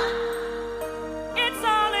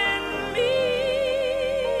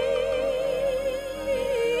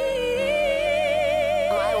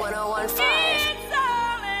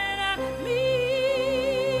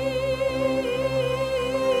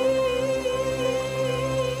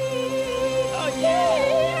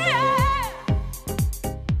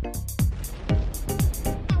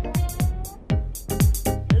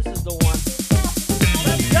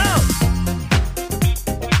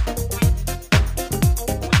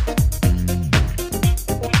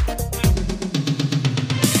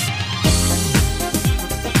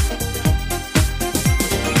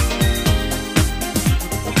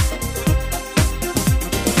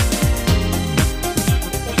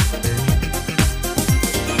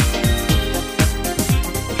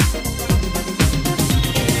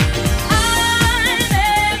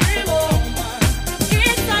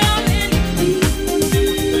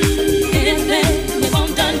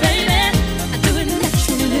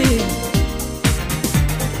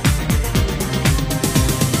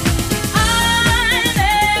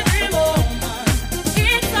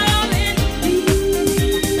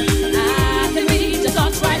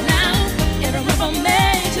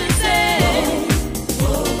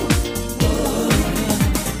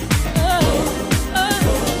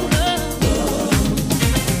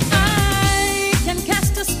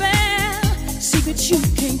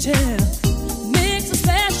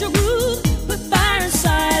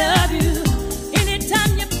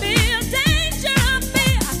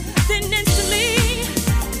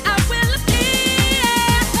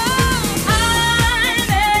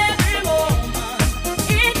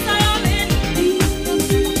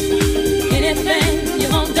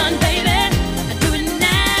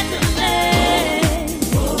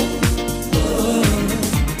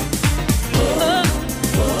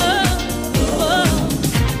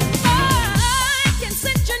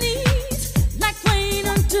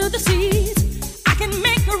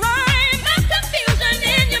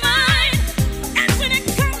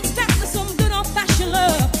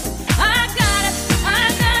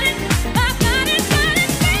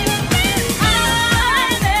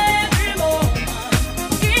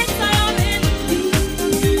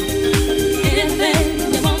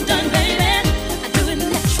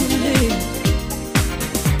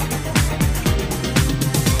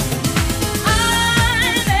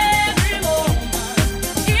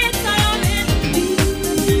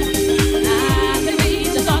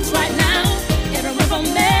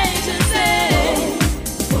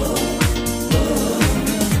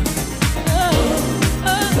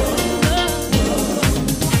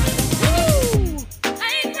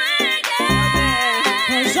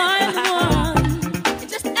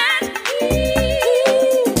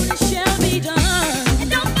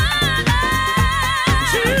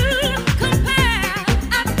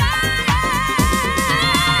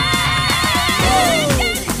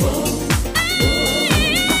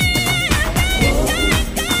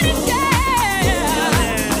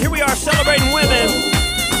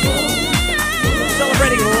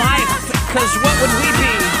is What Would We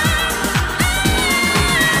Be?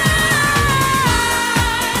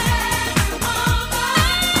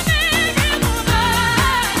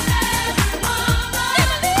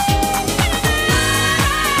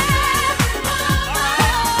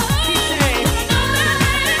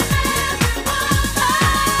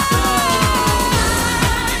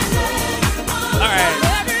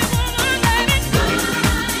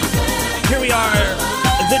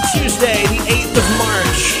 Tuesday, the 8th of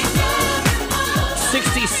March,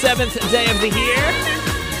 67th day of the year.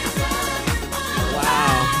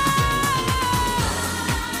 Wow.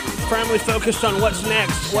 Firmly focused on what's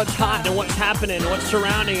next, what's hot, and what's happening, what's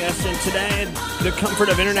surrounding us. And today, the comfort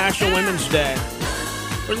of International Women's Day.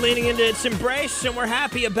 We're leaning into its embrace, and we're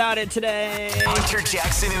happy about it today. Hunter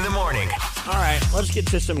Jackson in the morning. All right, let's get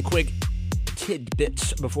to some quick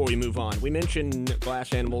tidbits before we move on. We mentioned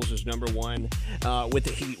Glass Animals is number one with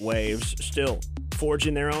the heat waves, still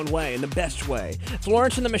forging their own way in the best way.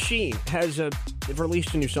 Florence and the Machine has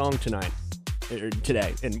released a new song today,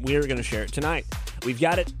 and we're going to share it tonight. We've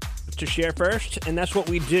got it to share first, and that's what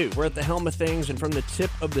we do. We're at the helm of things, and from the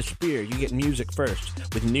tip of the spear, you get music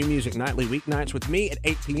first with New Music Nightly weeknights with me at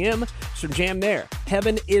 8 p.m. So jam there.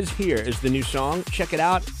 Heaven is Here is the new song. Check it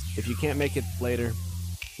out. If you can't make it later,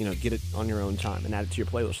 get it on your own time and add it to your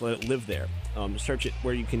playlist. Let it live there. Search it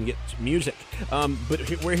where you can get music.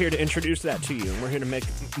 But we're here to introduce that to you, and we're here to make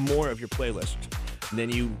more of your playlist than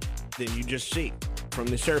you just see from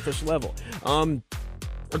the surface level.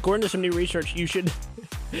 According to some new research, you should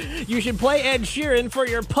play Ed Sheeran for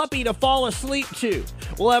your puppy to fall asleep to.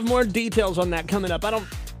 We'll have more details on that coming up. I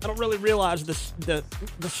don't really realize the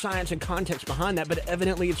science and context behind that, but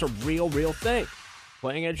evidently it's a real thing.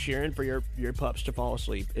 Playing Ed Sheeran for your pups to fall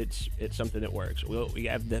asleep. It's something that works. We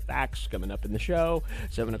have the facts coming up in the show,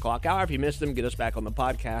 7 o'clock hour. If you missed them, get us back on the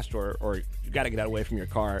podcast, or you got to get out away from your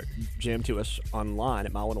car. Jam to us online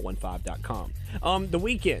at my1015.com. The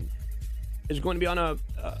Weeknd is going to be on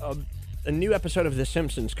a new episode of The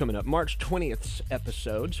Simpsons coming up, March 20th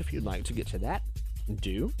episode. So if you'd like to get to that,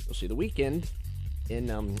 you'll see The Weeknd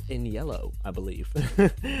in yellow, I believe.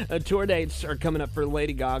 Tour dates are coming up for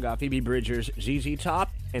Lady Gaga, Phoebe Bridgers, ZZ Top,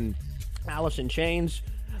 and Alice in Chains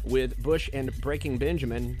with Bush and Breaking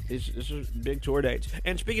Benjamin. This is big tour dates.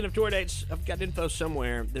 And speaking of tour dates, I've got info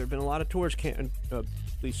somewhere. There have been a lot of tours, at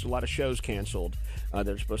least a lot of shows canceled that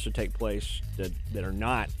are supposed to take place that are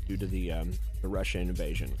not due to the Russian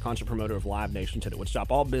invasion. Concert promoter of Live Nation said it would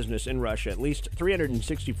stop all business in Russia. At least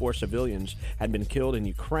 364 civilians had been killed in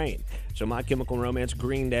Ukraine. So My Chemical Romance,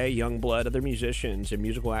 Green Day, Youngblood, other musicians and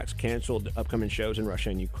musical acts canceled upcoming shows in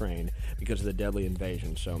Russia and Ukraine because of the deadly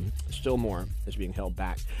invasion. So still more is being held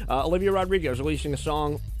back. Olivia Rodrigo is releasing a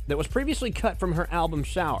song that was previously cut from her album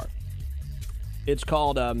Sour. It's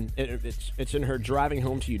called, it's in her Driving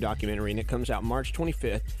Home to You documentary, and it comes out March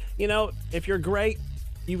 25th. If you're great,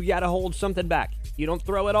 you got to hold something back. You don't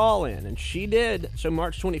throw it all in, and she did. So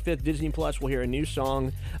March 25th, Disney Plus will hear a new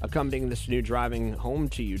song accompanying this new Driving Home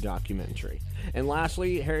to You documentary. And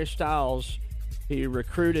lastly, Harry Styles, he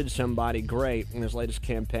recruited somebody great in his latest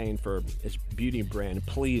campaign for his beauty brand,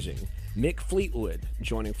 Pleasing. Mick Fleetwood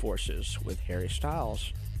joining forces with Harry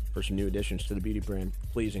Styles for some new additions to the beauty brand,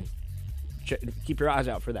 Pleasing. Keep your eyes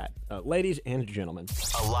out for that. Ladies and gentlemen.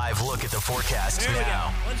 A live look at the forecast there now.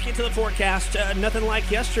 We go. Let's get to the forecast. Nothing like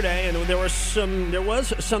yesterday, and there was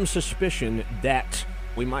some suspicion that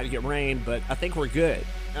we might get rain, but I think we're good.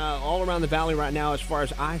 All around the valley right now, as far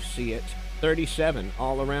as I see it, 37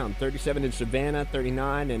 all around. 37 in Savannah,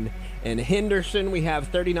 39 in Henderson. We have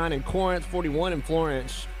 39 in Corinth, 41 in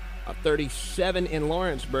Florence, 37 in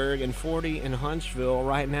Lawrenceburg, and 40 in Huntsville.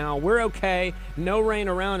 Right now, we're okay. No rain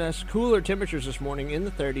around us. Cooler temperatures this morning in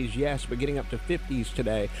the 30s, yes, but getting up to 50s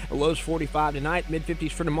today. The lows 45 tonight,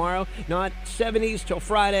 mid-50s for tomorrow. Not 70s till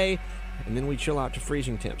Friday, and then we chill out to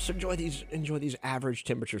freezing temps. So enjoy these average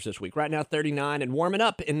temperatures this week. Right now, 39 and warming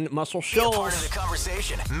up in Muscle Shoals. Be a part of the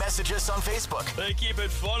conversation. Message us on Facebook. They keep it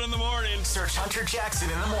fun in the morning. Search Hunter Jackson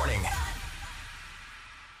in the morning.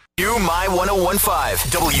 New My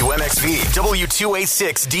 1015, WMXV,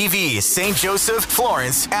 W286, DV, St. Joseph,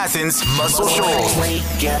 Florence, Athens, Muscle Shoals. Wake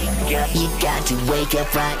up, you got to wake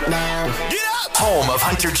up right now. Home of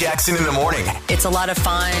Hunter Jackson in the morning. It's a lot of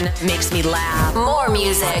fun, makes me laugh. More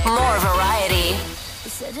music, more variety.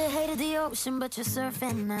 You said you hated the ocean, but you're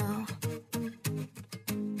surfing now.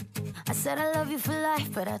 I said I love you for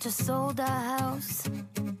life, but I just sold our house.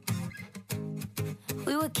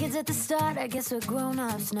 We were kids at the start, I guess we're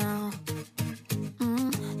grown-ups now.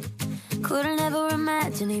 Couldn't ever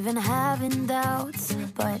imagine even having doubts,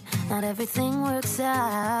 but not everything works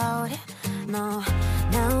out. No,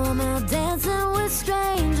 now I'm out dancing with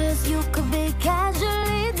strangers. You could be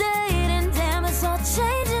casually dating. Damn, it's all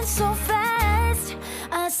changing so fast.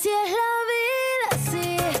 Así es la vida,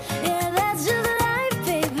 sí. Yeah, that's just life,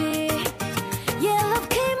 baby. Yeah, love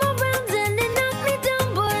came around and it knocked me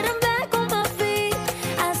down, but I'm back on my feet.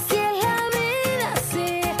 Así es la vida,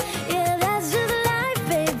 sí. Yeah, that's just life,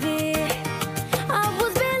 baby. I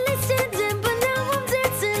was barely standing, but now I'm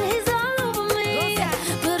dancing. He's all over me.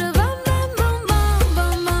 Ba-da-bum, bum, bum, bum,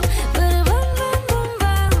 bum, bum. Ba-da-bum, bum, bum,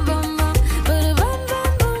 bum, bum, bum. Ba-da-bum, bum,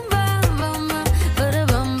 bum, bum, bum, bum.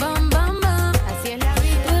 Ba-da-bum, bum, bum, bum. Así es la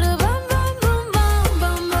vida. Ba-da-bum, bum, bum, bum,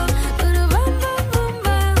 bum, bum. Ba-da-bum, bum, bum,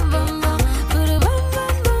 bum, bum, bum. Ba-da-bum,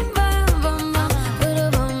 bum, bum, bum, bum, bum.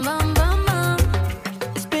 Ba-da-bum, bum, bum, bum.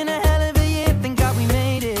 It's been a hell of a year, thank God we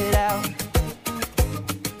made it out.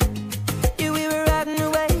 Yeah, we were riding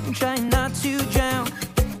away and trying not to drown.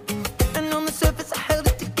 And on the surface I held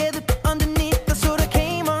it together, but underneath I sort of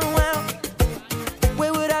came unwound.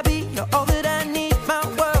 Where would I be? You're all that I need. My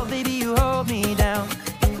world, baby, you hold me down.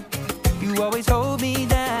 You always hold me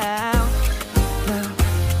down. Now,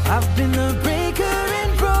 I've been the breaker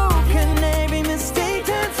and broken. Every mistake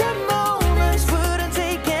turns to moments. Wouldn't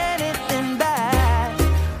take anything back.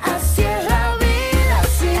 Así es la vida,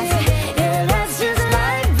 sí. Yeah, that's just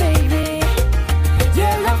life, baby.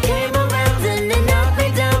 Yeah, love came around and it knocked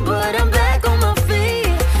me down, but I'm back on my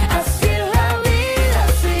feet. Así es la vida,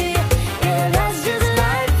 sí. Yeah, that's just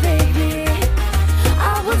life, baby.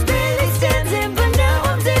 I was barely standing, but now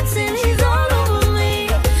I'm dancing. He's all over me.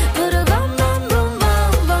 Ba-da-bum, bum, bum,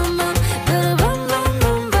 bum, bum, bum. Ba-da-bum, bum,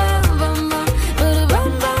 bum, bum, bum, bum.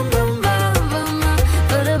 Ba-da-bum, bum, bum, bum, bum, bum.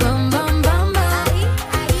 Ba-da-bum, bum, bum, bum.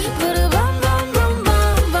 Ba-da-bum, bum, bum, bum,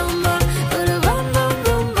 bum, bum. Ba-da-bum, bum, bum,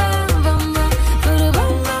 bum, bum, bum.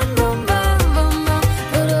 Ba-da-bum, bum, bum, bum, bum, bum.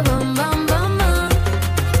 Ba-da-bum, bum, bum, bum.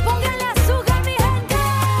 Póngale azúcar, mi gente.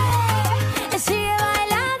 Sigue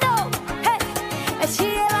bailando. Hey.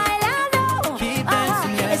 Sigue bailando. Keep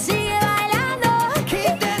dancing, yeah. Sigue bailando.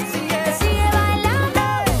 Keep dancing, yeah. Sigue bailando.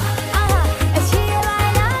 Sigue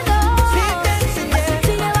bailando. Keep dancing, yeah.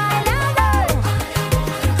 Sigue bailando.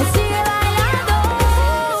 Sigue bailando.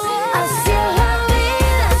 Así es la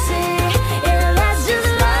vida, sí. Yeah, that's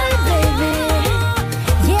just life, baby.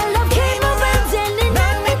 Yeah, love came around and it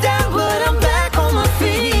knocked me down, but I'm back on my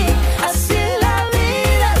feet. Así es la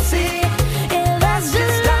vida, sí. Yeah, that's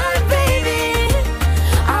just life, baby.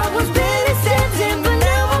 I was barely standing, but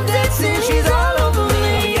now I'm dancing. She's all over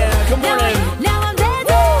me. Yeah, good morning. Now I'm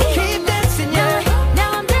dancing. Keep dancing, yeah.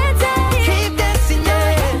 Now I'm dancing. Keep dancing,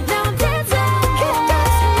 yeah. Now I'm dancing. Keep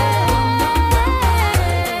dancing.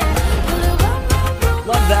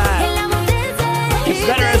 Love that. It's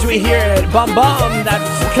better as we hear it. Bum Bum.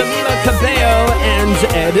 That's Camila Cabello and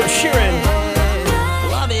Ed Sheeran.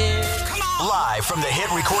 Love it. Live from the hit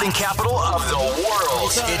recording capital of the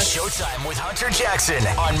world, it's showtime with Hunter Jackson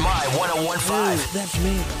on My 101.5. That's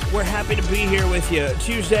me. We're happy to be here with you.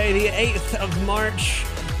 Tuesday, the 8th of March,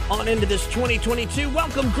 on into this 2022.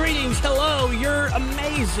 Welcome, greetings, hello, you're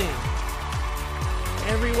amazing.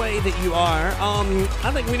 Every way that you are.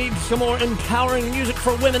 I think we need some more empowering music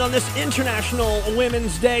for women on this International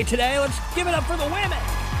Women's Day today. Let's give it up for the women.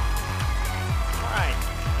 All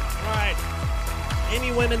right.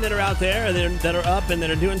 Any women that are out there that are up and that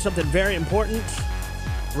are doing something very important,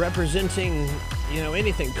 representing,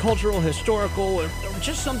 anything cultural, historical, or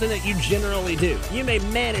just something that you generally do. You may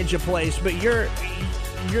manage a place, but you're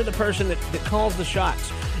the person that calls the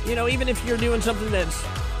shots. Even if you're doing something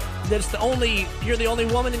you're the only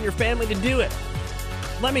woman in your family to do it.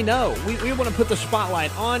 Let me know. We want to put the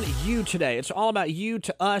spotlight on you today. It's all about you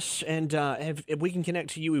to us, and if we can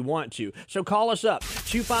connect to you, we want to. So call us up,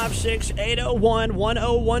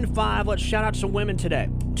 256-801-1015. Let's shout out some women today.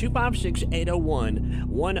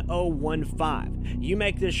 256-801-1015. You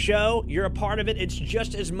make this show. You're a part of it. It's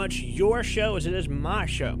just as much your show as it is my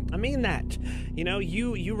show. I mean that.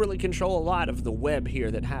 You really control a lot of the web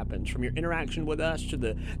here that happens, from your interaction with us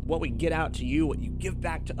to what we get out to you, what you give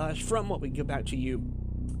back to us, from what we give back to you.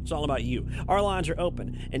 It's all about you. Our lines are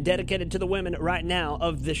open and dedicated to the women right now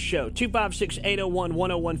of this show.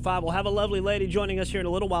 256-801-1015. We'll have a lovely lady joining us here in a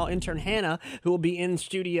little while, intern Hannah, who will be in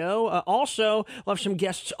studio. Also, we'll have some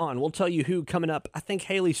guests on. We'll tell you who coming up. I think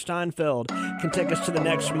Haley Steinfeld can take us to the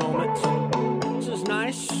next moment. This is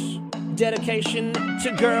nice. Dedication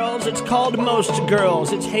to girls. It's called Most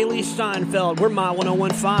Girls. It's Haley Steinfeld. We're My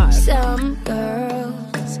 101.5. Some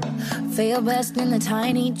girls feel best in the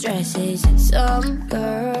tiny dresses. Some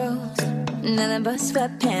girls, nothing but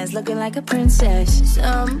sweatpants, looking like a princess.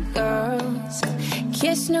 Some girls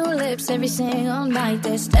kiss new lips every single night.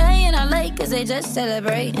 They're staying out late cause they just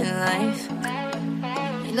celebrating life.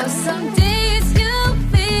 You know some days you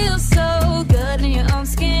feel so good in your own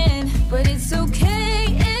skin, but it's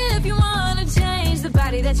okay if you wanna change the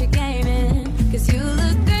body that you're gaming. Cause you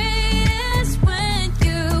look greatest when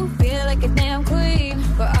you feel like a damn queen.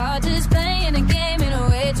 We're all just playing a game in a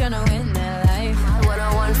way, trying to win that life.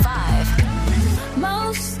 1015.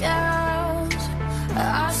 Most girls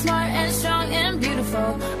are smart and strong and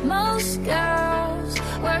beautiful. Most girls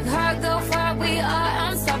work hard, go far, we are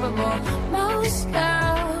unstoppable. Most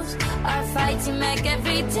girls are fighting back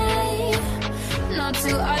every day. No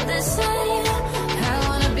two are the same. I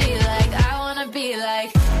wanna be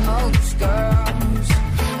like most girls.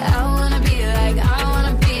 I wanna be like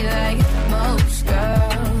most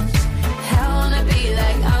girls. I wanna be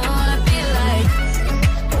like I wanna be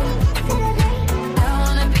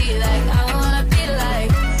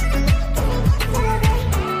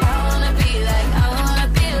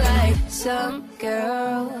like some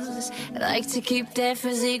girls like to keep their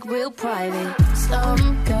physique real private.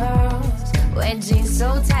 Some girls wear jeans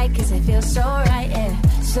so tight cause they feel so right, yeah.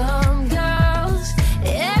 Some girls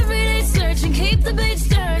every day searching, keep the beach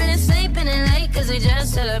stirring and sleeping in late cause they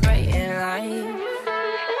just celebrating life.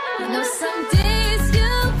 You know some days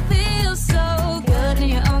you feel so good in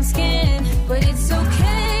your own skin, but it's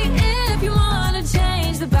okay if you wanna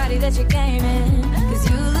change the body that you're gaming. Cause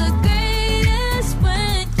you look greatest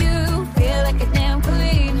when you feel like a damn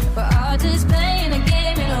queen. We're all just playing a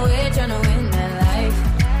game in a way, trying to win that life.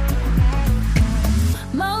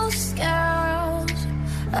 Most girls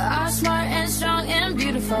are smart and strong and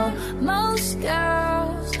beautiful. Most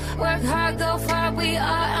girls work hard, go far, we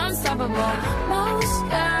are unstoppable. Most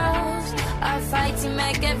girls are fighting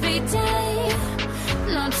back every day.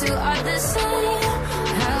 No two are the same.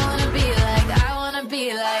 I wanna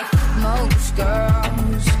be like most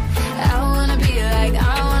girls. I wanna be like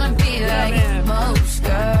most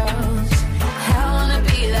girls. I wanna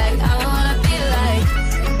be like I wanna be like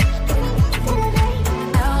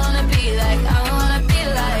most girls.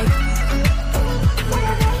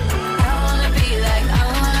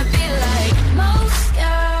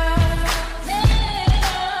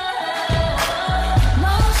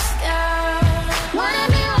 Most girls wanna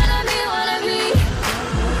be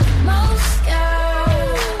most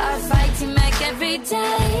girls are fighting back every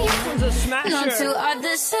day. No two are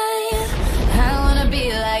the same. I wanna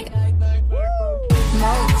be like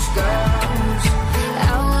most girls.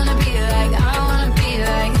 I wanna be like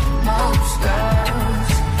most girls.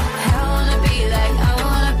 I wanna be like I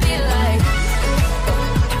wanna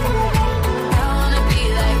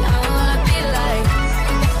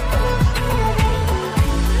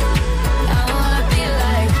be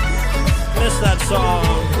like Miss that song.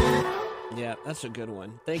 Yeah, that's a good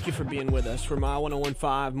one. Thank you for being with us for My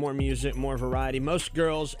 1015. More music, more variety. Most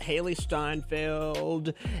girls, Haley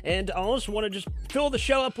Steinfeld. And I also want to just fill the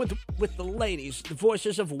show up with the ladies, the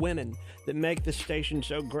voices of women that make this station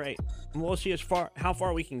so great. And we'll see how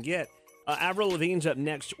far we can get. Avril Lavigne's up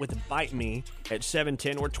next with Bite Me at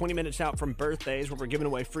 7:10. We're 20 minutes out from birthdays where we're giving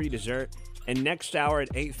away free dessert. And next hour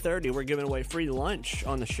at 8:30, we're giving away free lunch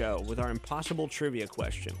on the show with our impossible trivia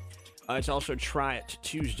question. It's also Try It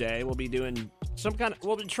Tuesday. We'll be doing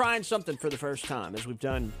we'll be trying something for the first time, as we've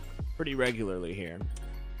done pretty regularly here.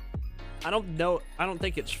 I don't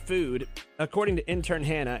think it's food. According to intern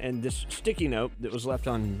Hannah and this sticky note that was left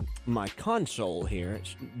on my console here,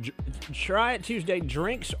 it's Try It Tuesday,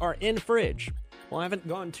 drinks are in fridge. Well, I haven't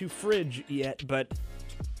gone to fridge yet, but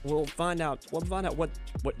we'll find out. We'll find out what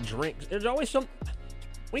drinks. There's always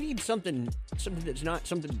we need something that's not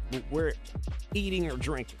something we're eating or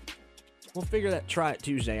drinking. We'll figure that Try It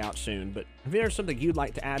Tuesday out soon, but if there's something you'd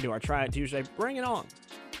like to add to our Try It Tuesday, bring it on.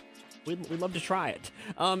 We'd love to try it.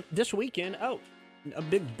 This weekend, a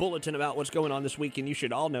big bulletin about what's going on this weekend. You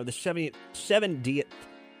should all know the 70th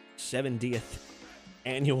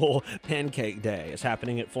annual Pancake Day is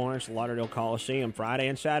happening at Florence Lauderdale Coliseum Friday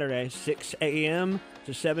and Saturday, 6 a.m.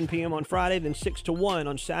 to 7 p.m. on Friday, then 6 to 1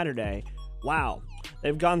 on Saturday. Wow.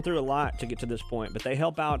 They've gone through a lot to get to this point, but they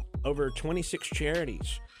help out over 26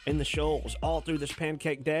 charities in the Shoals all through this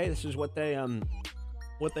Pancake Day. This is what they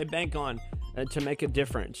bank on to make a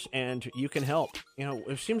difference, and you can help. You know,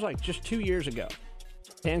 it seems like just 2 years ago,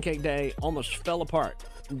 Pancake Day almost fell apart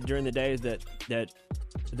during the days that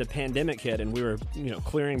the pandemic hit, and we were,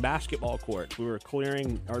 clearing basketball courts, we were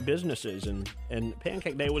clearing our businesses, and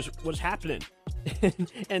Pancake Day was happening.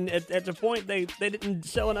 And at the point, they didn't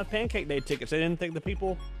sell enough Pancake Day tickets. They didn't think the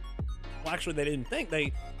people. Well, actually, they didn't think.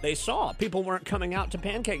 They saw people weren't coming out to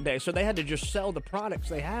Pancake Day, so they had to just sell the products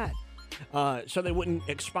they had. so they wouldn't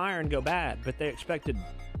expire and go bad. But they expected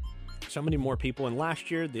so many more people. And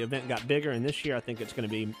last year, the event got bigger. And this year, I think it's going to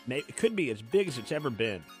be, it could be as big as it's ever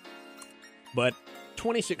been. But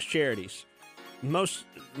 26 charities.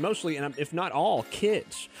 Mostly, and if not all,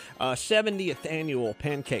 kids. 70th annual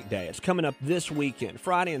Pancake Day. It's coming up this weekend.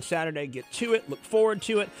 Friday and Saturday. Get to it. Look forward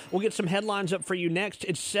to it. We'll get some headlines up for you next.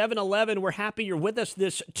 It's 7-11. We're happy you're with us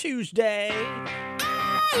this Tuesday.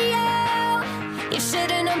 You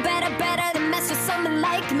should've known better than mess with someone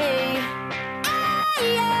like me.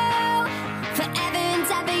 Forever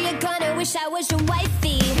and ever you're gonna wish I was your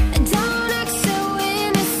wifey. Don't act so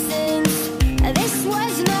innocent. This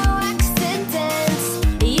was no accident.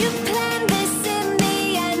 You planned this in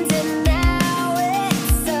the end and now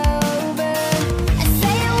it's over.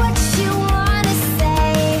 Say what you wanna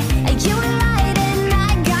say. You lied and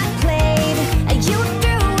I got played. You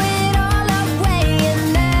threw it all away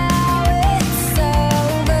and now it's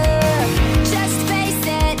over. Just face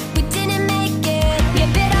it, we didn't make it. You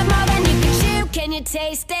bit off more than you could chew, can you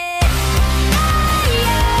taste it?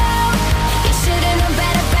 You should've known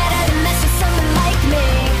better than mess with someone like me.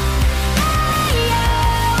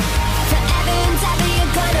 Forever and ever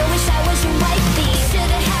you're gonna wish I was your wifey.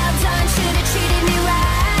 Should've held on, should've treated me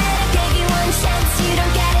right. I gave you one chance, you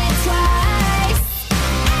don't get it twice.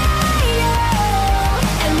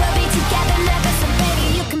 And we'll be together never, so baby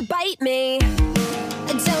you can bite me.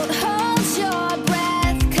 Don't hold your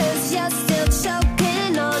breath, 'cause you're still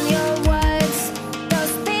choking on your words.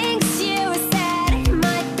 Those things you said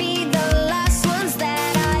might be the last ones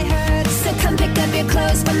that I heard. So come pick up your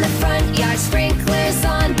clothes from the front yard. Sprinklers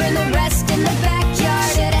on, burn the rest in the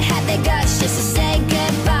backyard. Should've had the guts just to say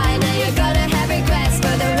goodbye. Now you're gonna have regrets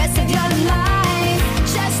for the rest of your life.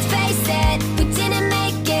 Just face it, we didn't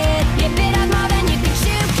make it. You bit off more than you could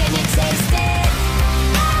chew, can you taste it?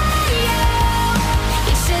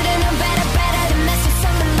 You should've known better than mess with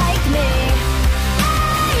someone like me.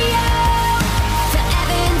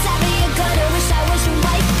 Forever and ever you're gonna wish I was your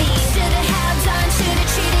wifey. Should've held on, should've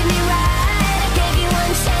treated me right. I gave you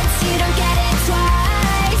one chance, you don't get it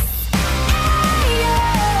twice.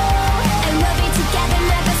 And we'll be together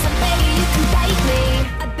never, so baby you can bite me.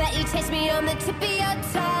 I bet you taste me on the tip of your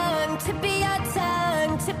tongue, tip of your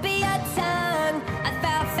tongue, tip of your tongue. I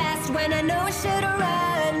fell fast when I know I should've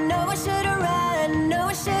run, know I should've run, know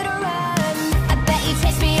I should've run. I bet you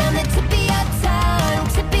taste me on the tip of your tongue,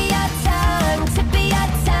 tip of your tongue, tip of your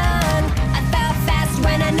tongue. I fell fast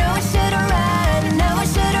when I know I should've run, know I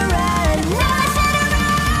should've run, know I should've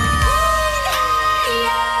run.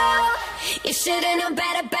 You should've known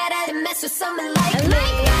better than mess with someone like me.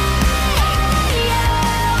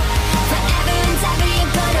 Forever and ever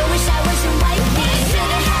you're gonna wish I was your wifey.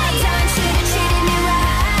 Should've held on, should've treated me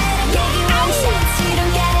right. I gave you one chance, you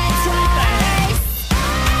don't get it twice.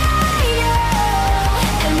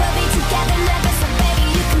 And we'll be together never, so baby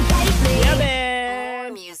you can bite me.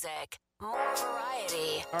 More music, more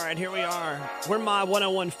variety. All right, here we are. We're My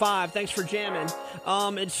 101.5. Thanks for jamming.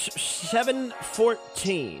 It's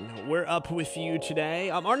 7:14. We're up with you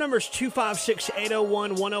today. Our number is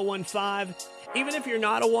 256-801-1015. Even if you're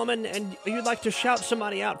not a woman and you'd like to shout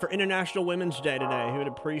somebody out for International Women's Day today, who would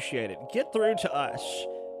appreciate it, get through to us.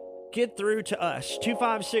 Get through to us.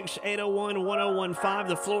 256-801-1015.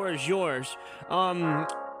 The floor is yours.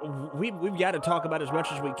 We've got to talk about as much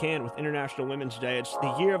as we can with International Women's Day. It's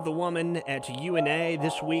the Year of the Woman at UNA.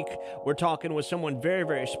 This week, we're talking with someone very,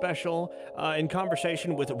 very special in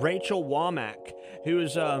conversation with Rachel Womack, who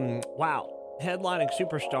is, headlining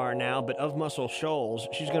superstar now, but of Muscle Shoals.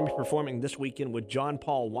 She's going to be performing this weekend with John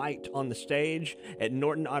Paul White on the stage at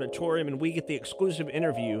Norton Auditorium, and we get the exclusive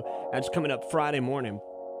interview that's coming up Friday morning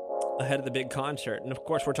ahead of the big concert. And of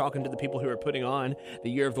course, we're talking to the people who are putting on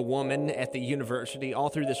the Year of the Woman at the university all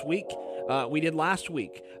through this week. We did last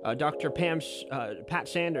week, Dr. Pat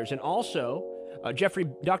Sanders, and also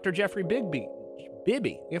Dr. Jeffrey Bibby.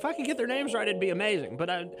 If I could get their names right, it'd be amazing. But,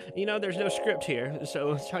 there's no script here,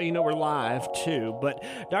 so that's how you know we're live, too. But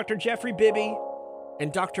Dr. Jeffrey Bibby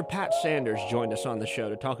and Dr. Pat Sanders joined us on the show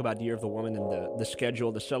to talk about the Year of the Woman and the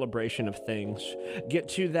schedule, the celebration of things. Get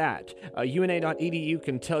to that. UNA.edu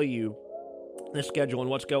can tell you the schedule and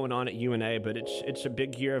what's going on at UNA, but it's a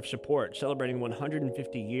big year of support, celebrating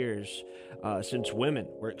 150 years since women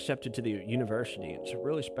were accepted to the university. It's a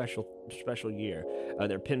really special year.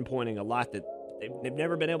 They're pinpointing a lot that they've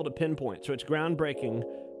never been able to pinpoint, so it's groundbreaking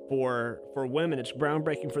for women. It's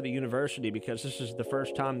groundbreaking for the university because this is the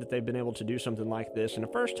first time that they've been able to do something like this, and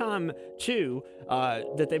the first time, too,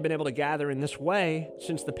 that they've been able to gather in this way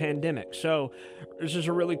since the pandemic. So this is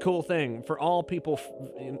a really cool thing for all people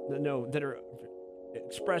that are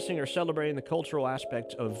expressing or celebrating the cultural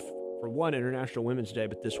aspect of for one, International Women's Day,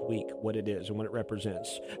 but this week, what it is and what it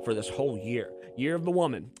represents for this whole year. Year of the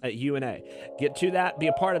Woman at UNA. Get to that, be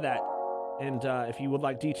a part of that. And if you would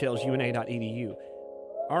like details, una.edu.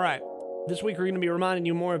 All right. This week, we're going to be reminding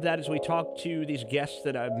you more of that as we talk to these guests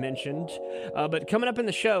that I've mentioned. But coming up in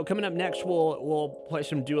the show, coming up next, we'll play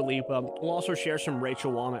some Dua Lipa. We'll also share some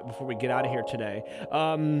Rachel Womack before we get out of here today.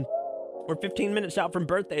 We're 15 minutes out from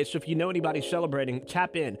birthdays, so if you know anybody celebrating,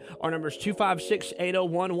 tap in. Our number is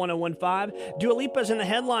 256-801-1015. Dua Lipa's in the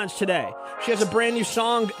headlines today. She has a brand new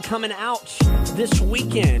song coming out this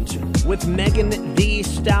weekend with Megan Thee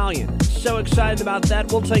Stallion. So excited about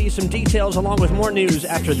that. We'll tell you some details along with more news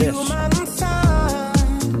after this.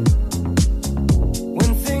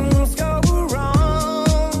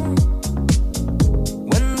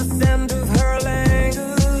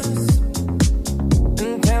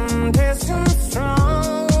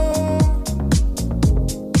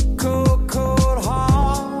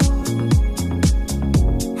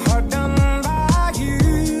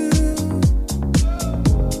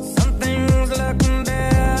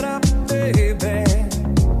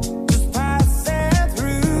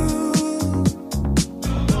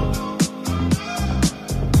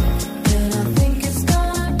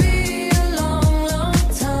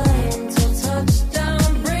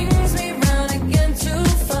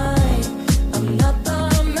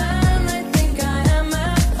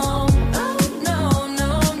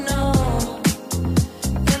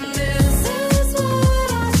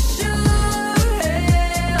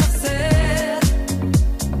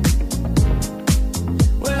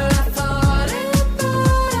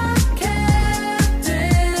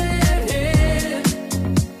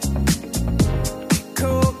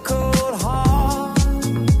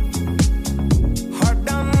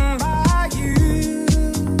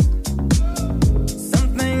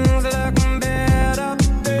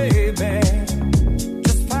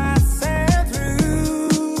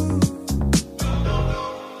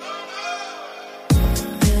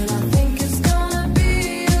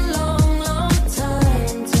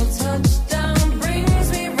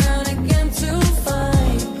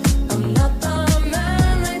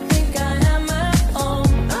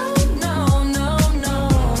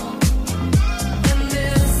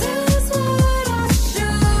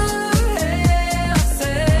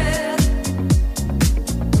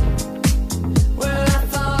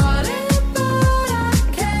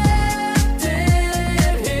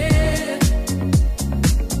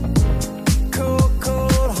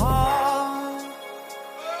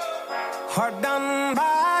 Hard done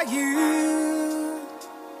by you.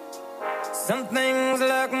 Some things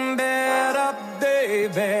look better,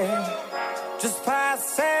 baby, just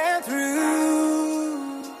passing through.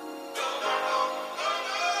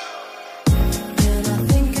 And I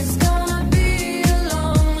think it's gonna be a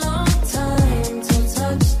long, long time till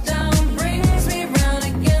touchdown brings me round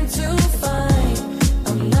again to find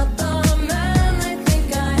I'm not the man they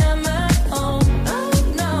think I am at home. Oh,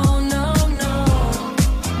 no, no, no.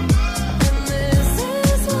 And this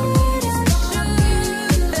is what I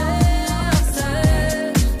should have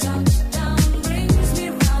said. Touchdown brings me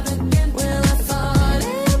round again. Well, I thought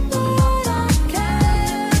it, but I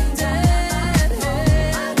kept it.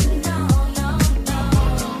 No, no, no.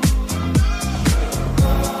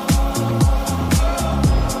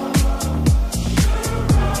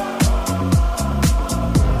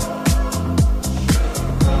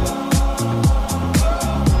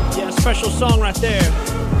 Yeah, special song right there.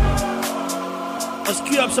 Let's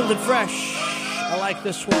cue up something fresh. I like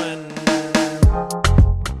this one.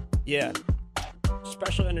 Yeah.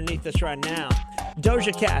 Special underneath this right now.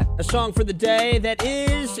 Doja Cat, a song for the day that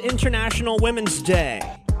is International Women's Day.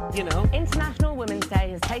 You know, International Women's Day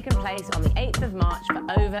has taken place on the 8th of March for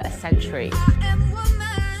over a century.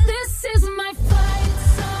 This is my fight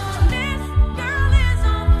song. This girl is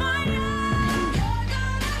on fire.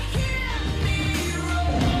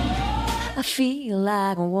 I feel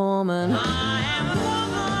like a woman.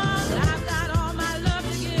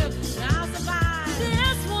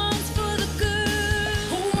 This one's for the girls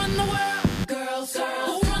who run the world. Girls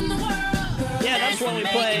who run the world. Yeah, that's what we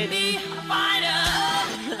played. Me a fighter.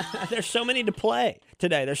 There's so many to play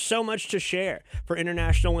today. There's so much to share for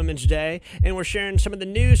International Women's Day. And we're sharing some of the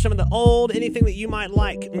new, some of the old, anything that you might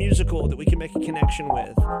like musical that we can make a connection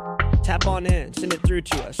with. Tap on in. Send it through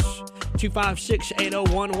to us.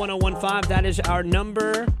 256-801-1015. That is our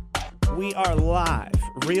number. We are live,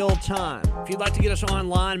 real time. If you'd like to get us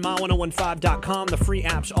online, my1015.com. The free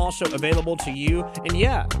app's also available to you. And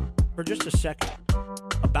yeah, for just a second,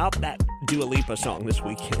 about that Dua Lipa song this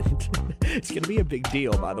weekend. It's going to be a big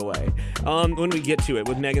deal, by the way, when we get to it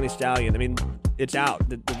with Megan Thee Stallion. I mean, It's out.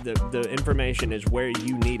 The information is where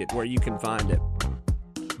you need it, where you can find it.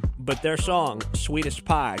 But their song, Sweetest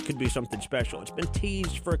Pie, could be something special. It's been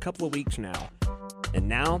teased for a couple of weeks now. And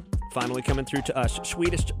now, finally coming through to us,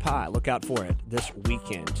 Sweetest Pie. Look out for it this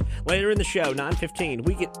weekend. Later in the show, 9:15,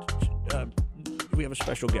 we have a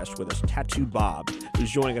special guest with us, Tattoo Bob, who's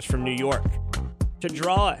joining us from New York to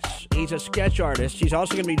draw us. He's a sketch artist. He's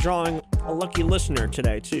also going to be drawing a lucky listener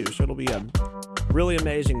today, too. So it'll be a really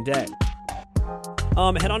amazing day.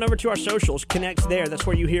 Head on over to our socials, connect there. That's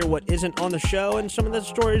where you hear what isn't on the show and some of the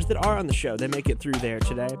stories that are on the show. They make it through there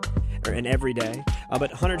today, and every day.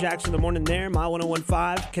 But Hunter Jackson in the morning there, My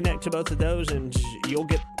 101.5, connect to both of those, and you'll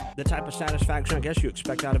get the type of satisfaction I guess you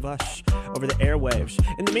expect out of us over the airwaves.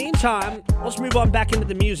 In the meantime, let's move on back into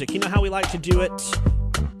the music. You know how we like to do it,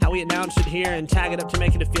 how we announce it here and tag it up to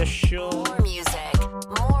make it official. More music,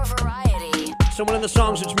 more variety. So one of the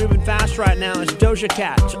songs that's moving fast right now is Doja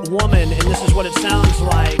Cat, Woman, and this is what it sounds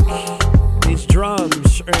like. These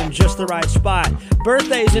drums are in just the right spot.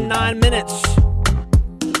 Birthday's in 9 minutes.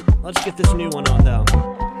 Let's get this new one on, though.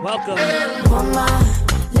 Welcome. Woman,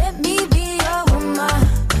 let me be your woman.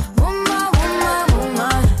 Woman, woman,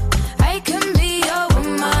 woman. I can be your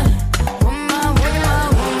woman. Woman, woman,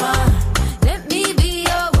 woman. Let me be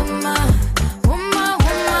your woman. Woman,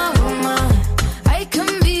 woman, woman. I can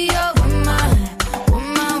be your woman.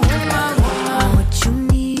 Woman, woman, woman. What you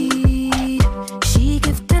need, she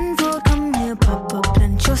give tenfold. Come here, Papa,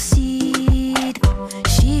 plant your seed.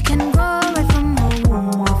 She can grow right from her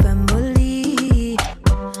womb or family.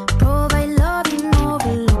 Provide love and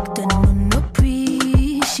overlooked and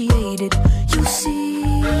unappreciated. You see,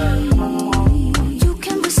 you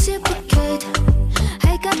can reciprocate.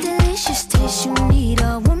 I got delicious taste. You need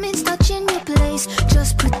a woman's touch in your place.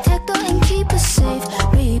 Just protect her and keep her safe.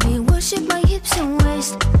 Baby, worship my hips and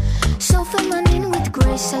waist. So feminine with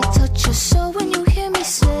grace. I touch your soul when you hear me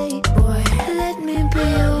say, boy, let me be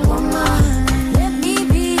your woman. Let me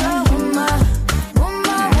be your woman.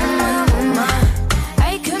 Woman, woman, woman.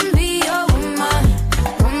 I can be your woman.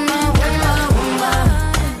 Woman, woman, woman.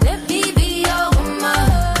 Let me be your woman.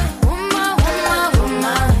 Woman, woman,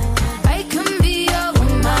 woman. I can be your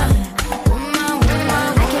woman. Woman, woman.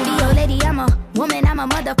 I can be your lady. I'm a woman. I'm a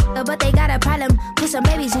motherfucker, but they got a problem. Put some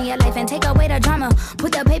babies in your life and take away the drama.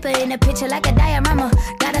 Put the paper in the picture like a diorama.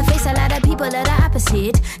 Gotta face a lot of people that are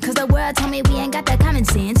opposite. Cause the world told me we ain't got that common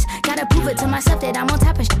sense. Gotta prove it to myself that I'm on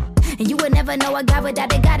top of shit. And you would never know a guy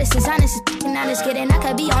without a goddess. Is honest and honest kidding. I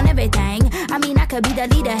could be on everything. I mean, I could be the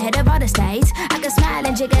leader, head of all the states. I could smile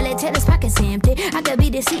and jiggle it till his pockets empty. I could be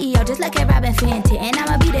the CEO just like a Robin Fenty. And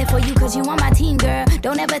I'ma be there for you cause you on my team, girl.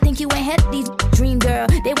 Don't ever think you ain't had these dream, girl.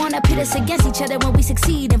 They wanna pit us against each other when we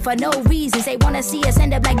succeed. And for no reasons, they wanna see us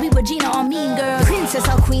end up like we were Gina or Mean Girl. Princess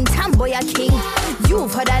or queen, tomboy or king.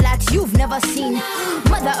 You've heard a lot you've never seen.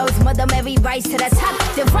 Mother Earth, Mother Mary, rise to the top.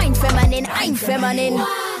 Divine feminine, I'm feminine.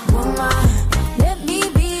 Woman, let me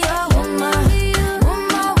be your woman.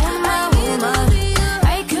 Woman, woman, woman.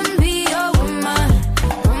 I can be your woman.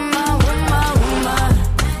 Woman, woman, woman.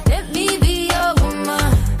 Let me be your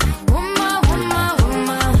woman. Woman, woman,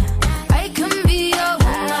 woman. I can be your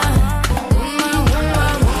woman. Woman,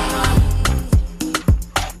 woman,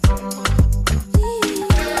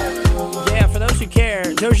 woman. Yeah, for those who care,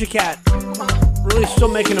 Doja Cat really still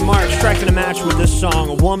making a mark, striking a match with this song,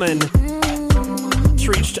 A Woman. It's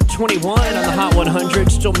reached 21 on the Hot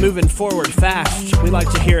 100, still moving forward fast. We like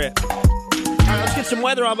to hear it. All right, let's get some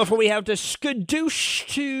weather on before we have to skadoosh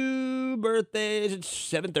to birthdays. It's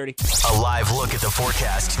 7:30. A live look at the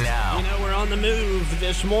forecast now. You know, we're on the move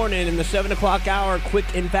this morning in the 7 o'clock hour.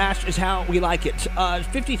 Quick and fast is how we like it.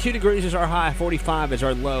 52 degrees is our high, 45 is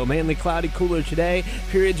our low. Mainly cloudy, cooler today.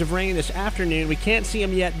 Periods of rain this afternoon. We can't see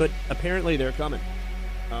them yet, but apparently they're coming.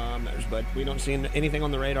 But we don't see anything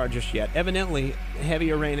on the radar just yet. Evidently,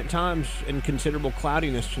 heavier rain at times and considerable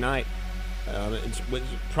cloudiness tonight. It's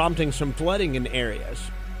prompting some flooding in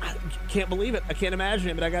areas. I can't believe it. I can't imagine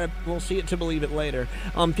it, but we'll see it to believe it later.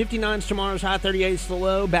 59's tomorrow's high, 38's the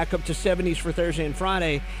low, back up to 70s for Thursday and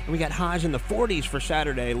Friday, and we got highs in the 40s for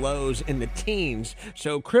Saturday, lows in the teens.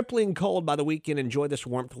 So crippling cold by the weekend. Enjoy this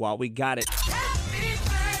warmth while we got it.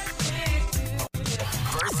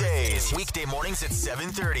 Birthdays, weekday mornings at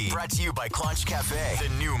 7:30. Brought to you by Clonch Cafe, the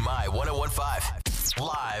new My 101.5.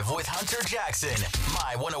 Live with Hunter Jackson,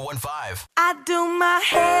 My 101.5. I do my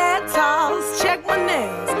hair toss, check my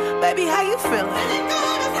nails. Baby, how you feeling?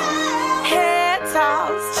 Hair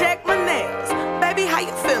toss, check my nails. Baby, how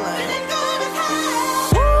you feeling?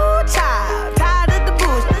 Woo, child, tired of the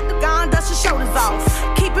bullshit. Gone, dust your shoulders off.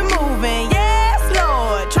 Keep it moving, yes,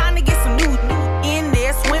 Lord. Trying to get some new in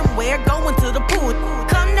there, swimwear, going to the pool.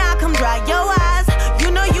 Come now, come dry your eyes.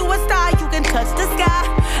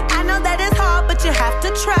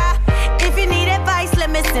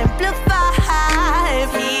 simplify.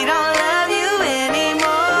 If he don't love you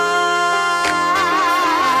anymore,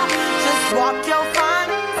 just walk your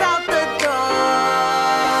findings out the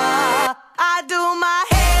door. I do my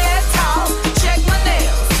head talk, check my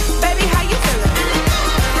nails. Baby, how you feeling?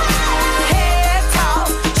 Head talk,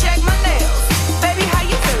 check my nails. Baby, how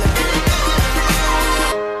you feeling?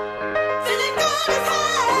 Feeling good as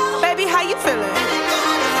hell. Baby, how you feeling?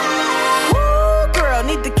 Woo, girl,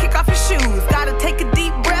 need to kick off your shoes. Gotta take a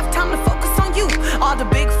deep breath, time to focus on you. All the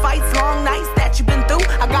big fights, long nights that you've been through.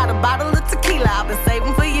 I got a bottle of tequila I've been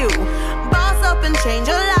saving for you. Boss up and change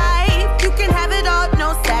your life. You can have it all,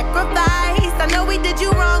 no sacrifice. I know we did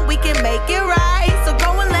you wrong, we can make it right. So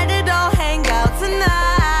go and let it all hang out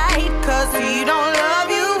tonight. Cause he don't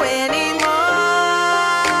love you anymore.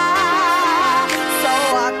 So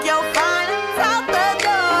walk your findings out the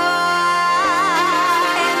door.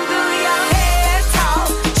 And do your head talk,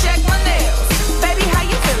 check my nails. Baby, how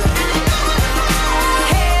you feeling?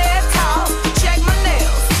 Head talk, check my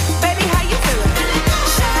nails. Baby, how you feeling?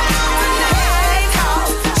 Head talk,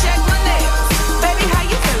 check my nails. Baby, how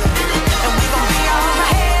you feeling? And we gon' be all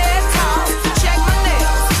right. Head talk, check my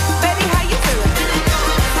nails. Baby, how you feeling?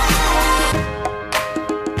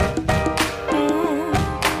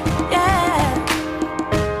 Yeah.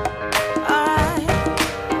 Alright.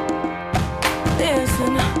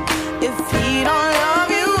 Listen, if he don't love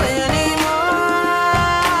you anymore,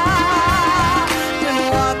 then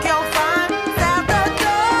walk your findings out the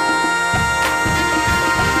door.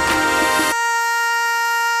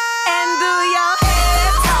 And do your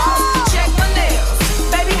head talk, check my nails.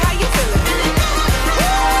 Baby, how you feeling?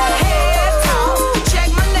 Head talk, check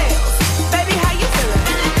my nails. Baby, how you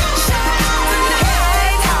feeling? Head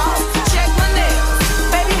talk, check my nails.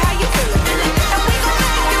 Baby, how you feeling? And we gon'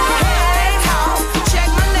 make it right. Head talk, check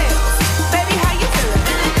my nails. Baby, how you feeling?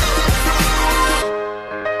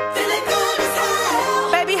 Feeling good as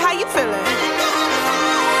hell. Baby, how you feeling?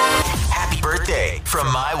 Happy birthday from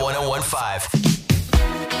My 1015.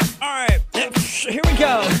 All right, here we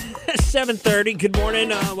go. 7:30. Good morning.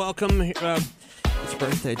 Welcome. It's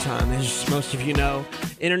birthday time, as most of you know.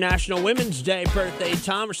 International Women's Day birthday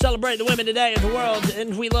time. We're celebrating the women today in the world,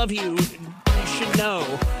 and we love you. You should know.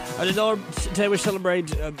 Today we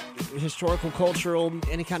celebrate historical, cultural,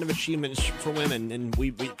 any kind of achievements for women, and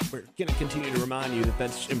we're going to continue to remind you that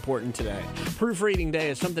that's important today. Proofreading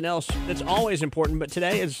Day is something else that's always important, but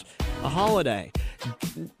today is a holiday.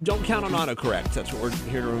 Don't count on autocorrect. That's what we're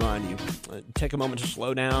here to remind you. Take a moment to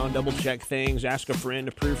slow down, double check things, ask a friend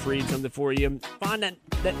to proofread something for you. Find that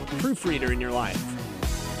proofreader in your life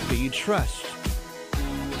that you trust.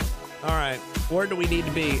 All right, where do we need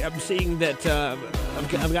to be? I'm seeing that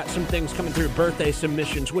I've got some things coming through, birthday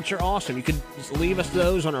submissions, which are awesome. You could just leave us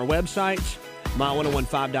those on our website.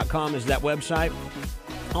 My1015.com is that website.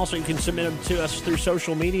 Also, you can submit them to us through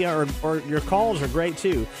social media, or your calls are great,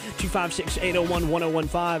 too.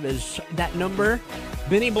 256-801-1015 is that number.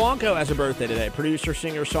 Benny Blanco has a birthday today. Producer,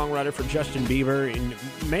 singer, songwriter for Justin Bieber, and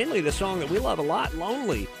mainly the song that we love a lot,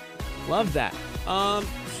 Lonely. Love that. Let's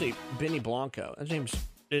see, Benny Blanco. His name's...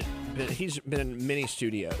 He's been in many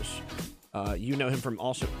studios. You know him from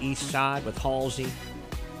also East Side with Halsey.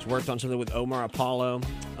 He's worked on something with Omar Apollo.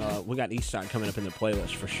 We got East Side coming up in the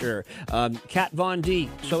playlist for sure. Kat Von D,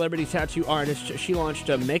 celebrity tattoo artist. She launched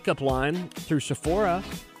a makeup line through Sephora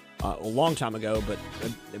a long time ago, but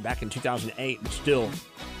back in 2008, but still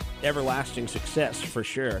everlasting success for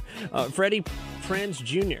sure. Freddie Prinze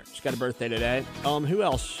Jr. has got a birthday today. Who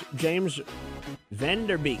else? James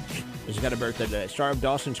Vanderbeek has got a birthday today. Star of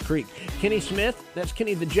Dawson's Creek. Kenny Smith, that's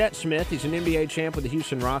Kenny the Jet Smith. He's an NBA champ with the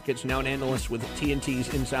Houston Rockets, now an analyst with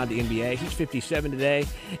TNT's Inside the NBA. He's 57 today.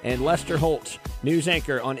 And Lester Holt, news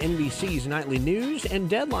anchor on NBC's Nightly News and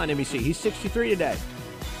Deadline NBC. He's 63 today.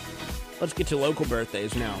 Let's get to local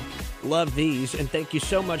birthdays now. Love these, and thank you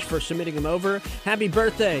so much for submitting them over. Happy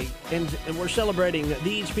birthday, and we're celebrating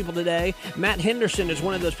these people today. Matt Henderson is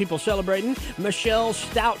one of those people celebrating. Michelle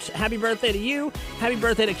Stout, happy birthday to you. Happy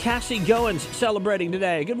birthday to Cassie Goins, celebrating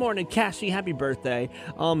today. Good morning, Cassie, happy birthday.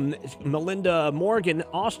 Melinda Morgan,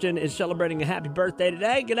 Austin, is celebrating a happy birthday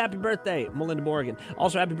today. Good happy birthday, Melinda Morgan.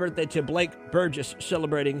 Also, happy birthday to Blake Burgess,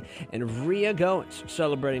 celebrating, and Rhea Goins,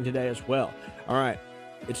 celebrating today as well. All right.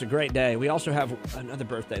 It's a great day. We also have another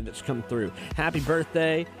birthday that's come through. Happy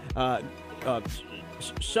birthday.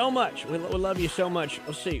 So much. We love you so much.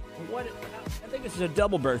 Let's see. I think this is a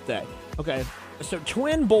double birthday. Okay. So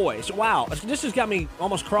twin boys. Wow. This has got me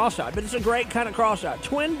almost cross-eyed, but it's a great kind of cross-eyed.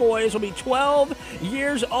 Twin boys will be 12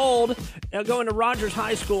 years old, going to Rogers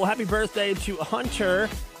High School. Happy birthday to Hunter.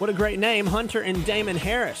 What a great name. Hunter and Damon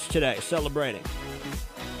Harris today celebrating.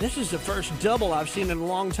 This is the first double I've seen in a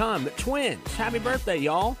long time. The twins. Happy birthday,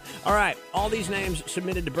 y'all. All right, all these names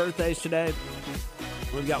submitted to birthdays today.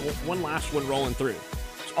 We've got one last one rolling through.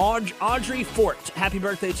 It's Audrey Fort. Happy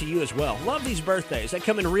birthday to you as well. Love these birthdays. They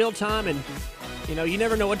come in real time, and you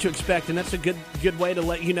never know what to expect, and that's a good way to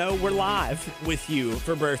let you know we're live with you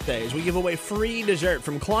for birthdays. We give away free dessert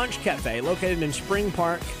from Clonch Cafe, located in Spring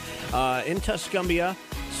Park in Tuscumbia.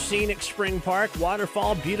 Scenic Spring Park,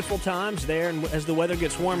 waterfall, beautiful times there, and as the weather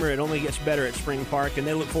gets warmer, it only gets better at Spring Park, and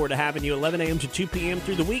they look forward to having you 11 a.m. to 2 p.m.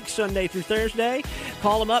 through the week, Sunday through Thursday.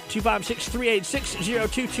 Call them up,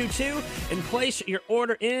 256-386-0222, and place your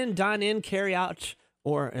order in, dine in, carry out,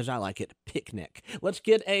 or as I like it, picnic. Let's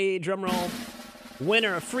get a drum roll.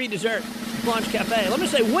 Winner of free dessert, Clonch Cafe. Let me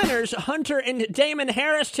say winners, Hunter and Damon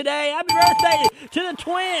Harris today. Happy birthday to the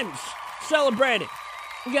twins. Celebrating.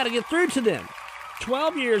 We got to get through to them.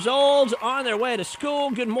 12 years old, on their way to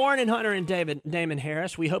school. Good morning, Hunter and Damon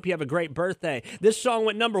Harris. We hope you have a great birthday. This song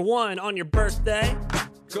went number 1 on your birthday.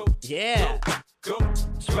 Yeah.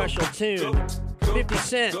 Special tune. 50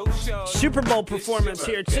 Cent. Super Bowl performance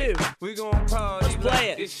here, too. Let's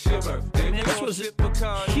play it. Man, this was a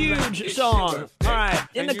huge song. All right,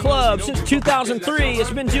 in the club since 2003.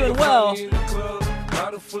 It's been doing well.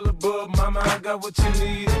 Bottle full of bub, mama, I got what you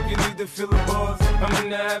need. If you need to feel the buzz, I'm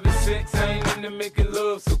into having sex, I ain't into making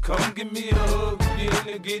love. So come give me a hug, if you're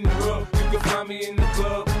into getting rough, you can find me in the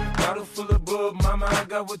club. Bottle full of bub, mama, I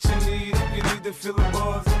got what you need. If you need to feel the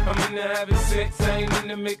buzz, I'm into having sex, I ain't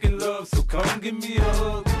into making love. So come give me a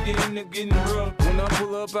hug, if you're into getting rough. When I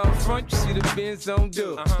pull up out front, you see the Benz on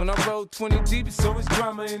dub. When I roll 20 deep, it's always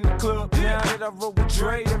drama in the club. Now that I roll with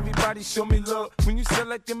Dre, everybody show me love. When you sell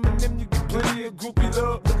like Eminem, you get plenty of groupie love.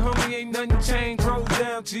 Look, homie, ain't nothing changed. Roll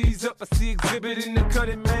down, G's up. I see exhibit in the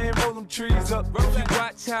cutting, man. Roll them trees up. If you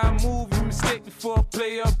watch how I move, you mistake before I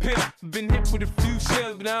play up here. Been hit with a few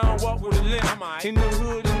shells, but I don't walk with a limp. In the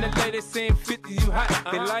hood, in the LA, they saying 50, you hot.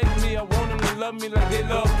 They like me, I want them to love me like they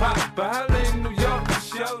love pop. But holla in New York, for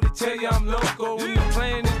sure, they tell you I'm local. And the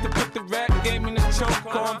plan is to put the rap game in the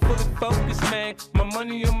choke. I'm fully focused, man. My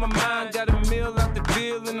money on my mind. Got a meal out the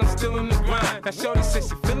deal, and I'm still in the grind. Now, shorty says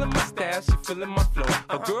she feeling my style, she feeling my flow.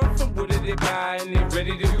 A girl from Wooded, they buy and they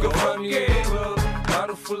ready to go. Find me in the club,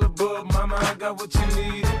 bottle full of bub. Mama, I got what you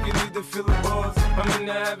need. If you need to feel the buzz, I'm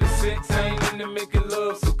into having sex, I ain't into making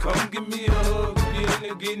love. So come give me a hug, if you're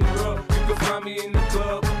into getting rough, you can find me in the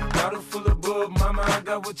club. Bottle full of bub, mama, I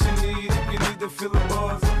got what you need. If you need to feel the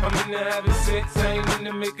buzz, I'm into having sex, I ain't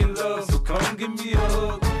into making love. So come give me a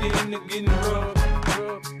hug, if you're into getting rough.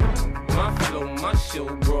 My flow, my show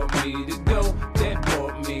brought me to go. That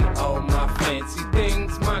brought me all my fancy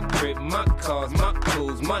things. My crib, my cars, my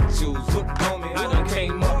clothes, my jewels. Look, homie, I done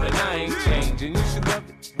came up and I ain't changing. You should love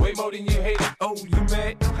it way more than you hate it. Oh, you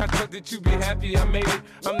mad? I thought that you be happy I made it.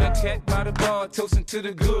 I'm that cat by the bar, toasting to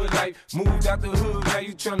the good life. Moved out the hood, now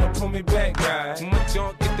you tryna pull me back, right? When my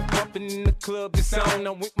junk get the bumping in the club, it's on.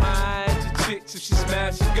 I'm with my eyes to chicks, if she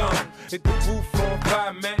smash, she gone. Hit the roof on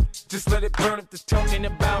fire, man. Just let it burn. If the talking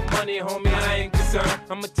about money, homie, I ain't concerned.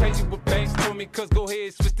 I'ma tell you what banks told me, cause go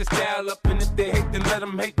ahead, switch the style up. And if they hate, then let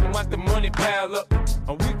them hate, then watch the money pile up.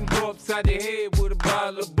 Or we can go upside the head with a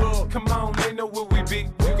bottle of bug. Come on, they know where we be.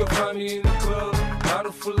 You can find me in the club,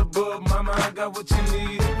 bottle full of bub. Mama, I got what you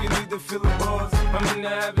need. If you need to feel the buzz, I'm into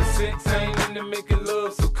having sex, I ain't into making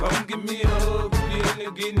love. So come give me a hug, if you're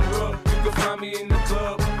into getting rough, you can find me in the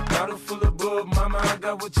club, bottle full of bub. Mama, I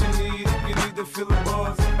got what you need. If you need to feel the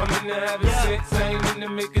buzz, I'm into having sex, I ain't into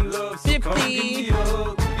making love. So 50. come give me a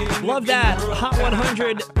hug. Love that. Hot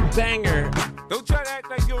 100 banger. Don't try to act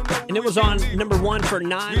like you don't know. And it was on number 1 for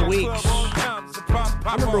 9 weeks.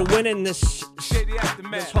 I remember winning this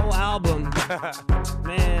whole album.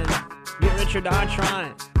 Man, Get Rich or Die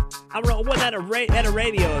Trying. I won at a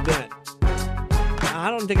radio event. I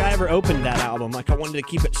don't think I ever opened that album. Like, I wanted to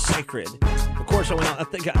keep it sacred. Of course, I went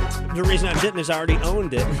out. The reason I didn't is I already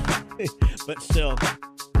owned it. But still,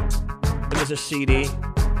 it was a CD.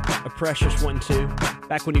 A precious one, too.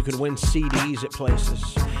 Back when you could win CDs at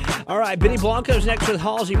places. All right, Benny Blanco's next with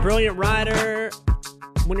Halsey. Brilliant writer.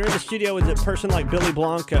 When you're in the studio with a person like Benny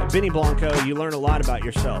Blanco, you learn a lot about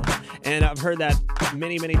yourself. And I've heard that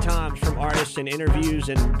many, many times from artists in interviews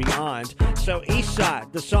and beyond. So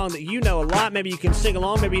Eastside, the song that you know a lot, maybe you can sing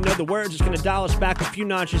along, maybe you know the words. It's going to dial us back a few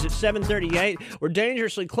notches at 7:38. We're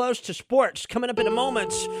dangerously close to sports. Coming up in a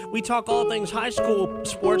moment, we talk all things high school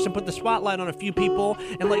sports and put the spotlight on a few people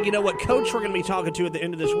and let you know what coach we're going to be talking to at the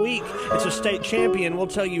end of this week. It's a state champion. We'll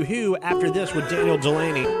tell you who after this with Daniel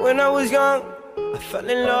Delaney. When I was young, I fell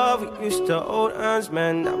in love, we used to hold hands,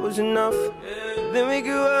 man, that was enough. Then we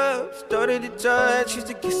grew up, started to touch, used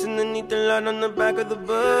to kiss underneath the light on the back of the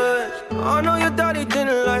bus. I know your daddy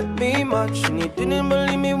didn't like me much, and he didn't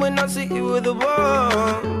believe me when I said you were the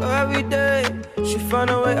one. Every day, she found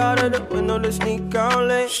a way out of the window to sneak out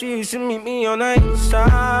late. She used to meet me on the east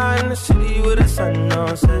side, in the city with the sun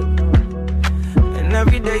on set. And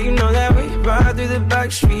every day, you know that we ride through the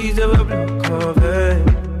back streets of a blue Corvette.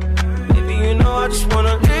 Baby, you know I just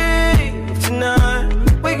wanna leave tonight.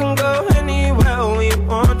 We can go anywhere we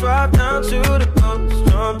want, drive down to the coast,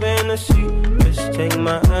 jump in the sea. Just take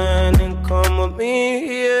my hand and come with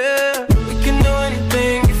me, yeah. We can do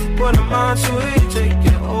anything if you put a mind to it. Take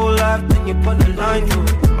your whole life, then you put a line through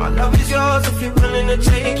it. My love is yours if you're willing to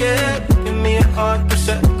take it. Give me a heart, but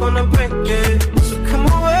I'm gonna break it. So come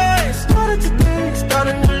away, started today,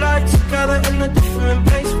 starting a life together in a different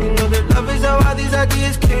place. We know that love is how all these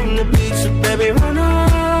ideas came to be. So baby, run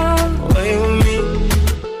away with me.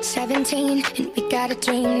 17, and we got a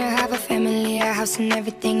dream to have a family, a house and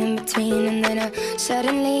everything in between. And then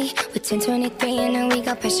suddenly, we're 10, 23, and now we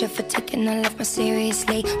got pressure for taking our life more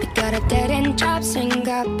seriously. We got a dead-end jobs and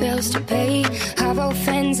got bills to pay. Our old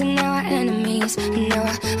friends and now our enemies. And now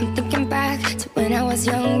I'm thinking back to when I was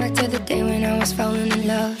young, back to the day when I was falling in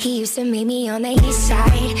love. He used to meet me on the east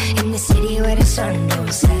side, in the city where the sun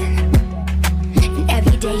don't set. And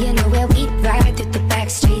every day, you know where we ride through the back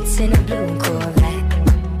streets in a blue Corvette.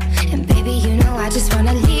 And baby, you know I just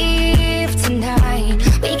wanna leave tonight.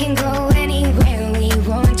 We can go anywhere we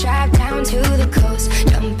want, drive down to the coast,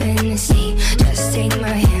 jump in the sea. Just take my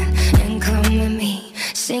hand and come with me,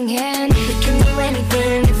 singing. We can do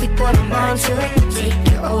anything if we put a mind to it.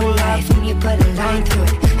 Take your whole life and you put a line through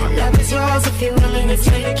it. My love is yours if you're willing to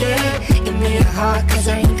take it. Give me a heart, cause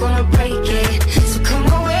I ain't gonna break it. So come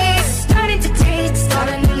away, starting to date, start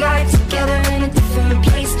a new life together in a different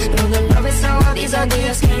place. Know that love is how all these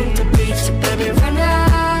ideas came to be. So baby, run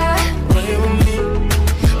away with me.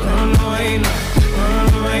 Run away now, run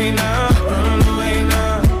away now, run away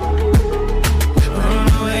now. Run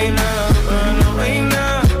away now, run away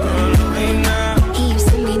now, run away now. He used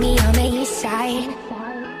to meet me on the east side.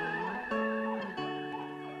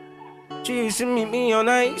 She used to meet me on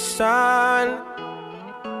the east side.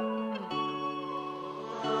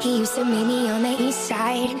 He used to meet me on the east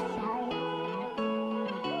side.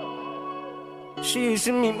 She used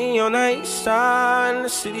to meet me on the east side, in the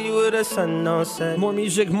city with the sun don't set. More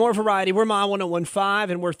music, more variety. We're My 101.5,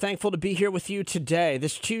 and we're thankful to be here with you today.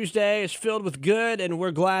 This Tuesday is filled with good, and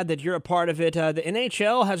we're glad that you're a part of it. The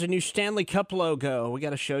NHL has a new Stanley Cup logo. We got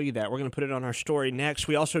to show you that. We're going to put it on our story next.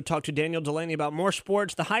 We also talked to Daniel Delaney about more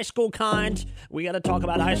sports, the high school kind. We got to talk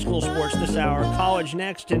about high school sports this hour. College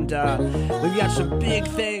next, and we've got some big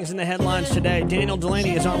things in the headlines today. Daniel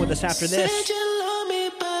Delaney is on with us after this. Said you love me,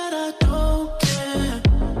 but I don't care.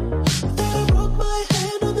 That I broke my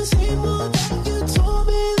hand on the same one that you told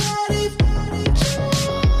me that if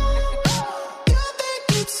you think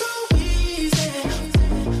it's so easy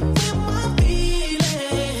with my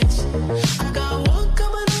feelings. I got one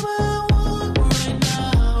coming up and one right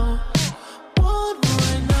now. One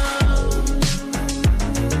right now.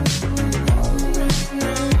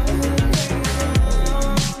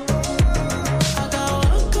 I got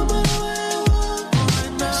one coming up and one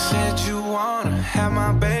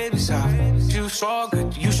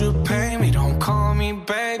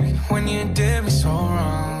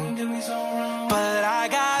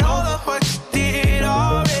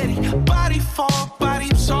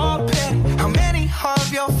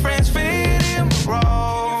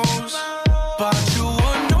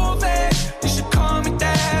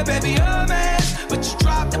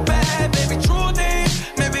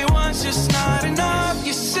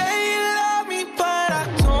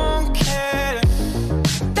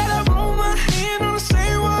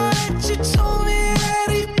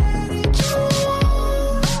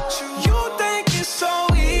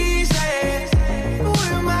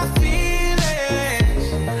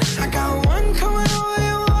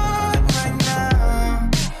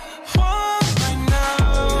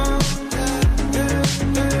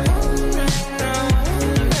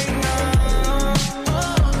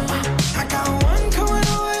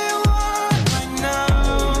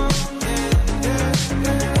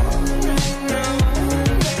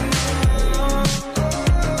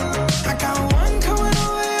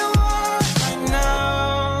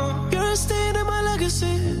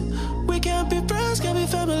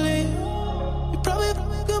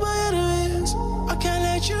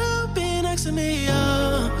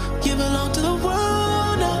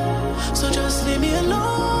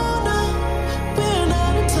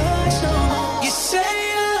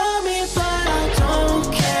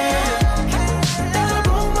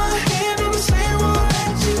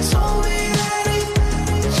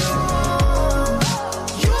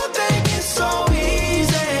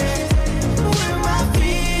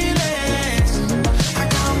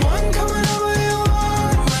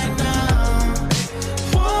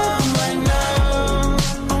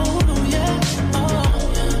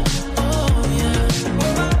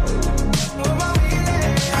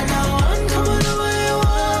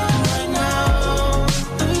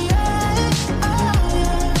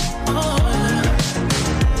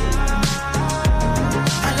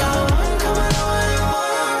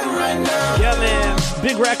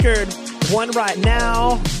Big record, one right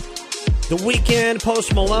now. The Weeknd,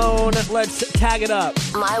 Post Malone. Let's tag it up.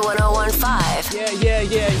 My 1015.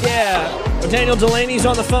 Yeah. Well, Daniel Delaney's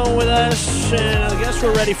on the phone with us, and I guess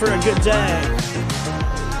we're ready for a good day.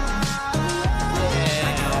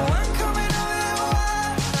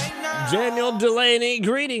 Daniel Delaney,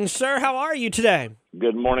 greetings, sir. How are you today?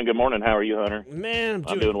 Good morning. How are you, Hunter? Man,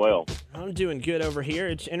 I'm doing well. I'm doing good over here.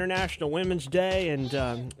 It's International Women's Day,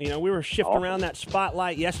 and we were shifting around that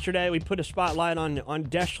spotlight yesterday. We put a spotlight on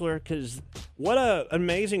Deschler because what an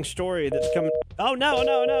amazing story that's coming. Oh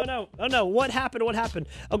no! What happened?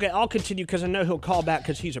 Okay, I'll continue because I know he'll call back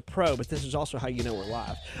because he's a pro. But this is also how you know we're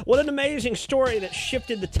live. What an amazing story that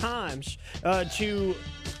shifted the times to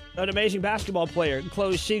an amazing basketball player,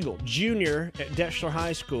 Chloe Siegel, junior at Deschler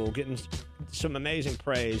High School, getting some amazing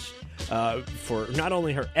praise for not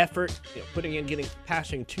only her effort,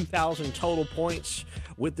 passing 2,000 total points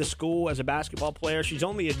with the school as a basketball player. She's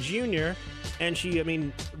only a junior, and she,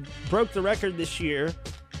 broke the record this year,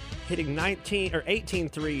 hitting 18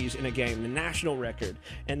 threes in a game, the national record.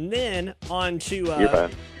 And then on to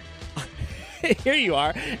here you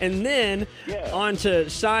are, and then on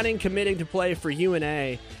to committing to play for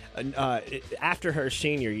UNA. After her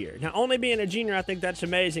senior year. Now, only being a junior, I think that's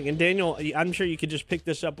amazing. And Daniel, I'm sure you could just pick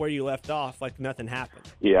this up where you left off, like nothing happened.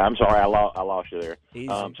 Yeah, I'm sorry, I lost you there.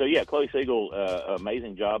 Easy. Chloe Siegel,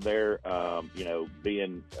 amazing job there.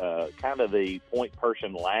 Being kind of the point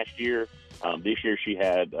person last year. This year, she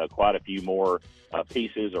had quite a few more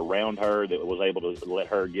pieces around her that was able to let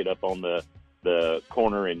her get up on the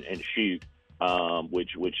corner and shoot,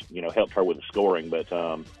 which helped her with the scoring. But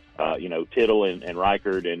Tittle and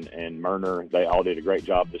Reichard and Murner, they all did a great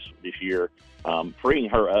job this year, freeing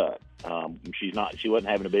her up. She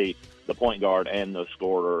wasn't having to be the point guard and the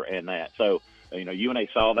scorer and that. So, UNA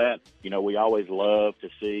saw that. We always love to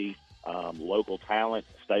see local talent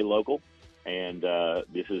stay local, and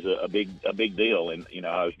this is a big deal. And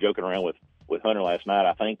I was joking around with Hunter last night.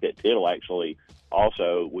 I think that Tittle actually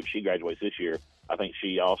also, which she graduates this year, I think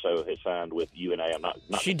she also has signed with UNA. I'm not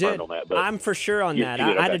she confirmed did. On that. But I'm for sure on that.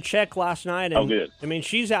 I had to check last night. And, good.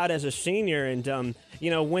 She's out as a senior, and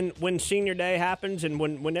when senior day happens and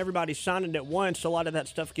when everybody's signing at once, a lot of that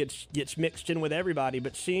stuff gets mixed in with everybody.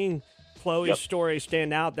 But seeing Chloe's story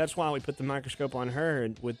stand out, that's why we put the microscope on her,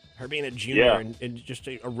 and with her being a junior and just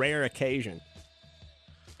a rare occasion.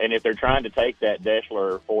 And if they're trying to take that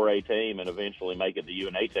Deschler 4A team and eventually make it the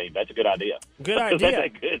UNA team, that's a good idea. Good idea.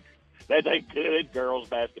 That's a good girls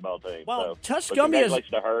basketball team. Well, so, Tuscumbia, congratulations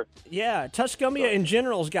to her. Yeah, Tuscumbia in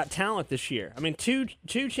general has got talent this year. Two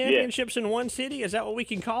championships in one city. Is that what we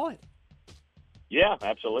can call it? Yeah,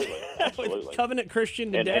 absolutely. With Covenant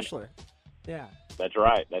Christian to Deschler. Yeah, that's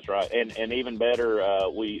right. And even better,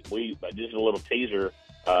 we just a little teaser.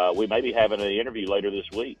 We may be having an interview later this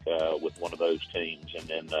week with one of those teams, and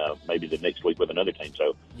then maybe the next week with another team.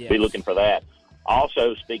 So be looking for that.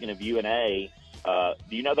 Also, speaking of UNA.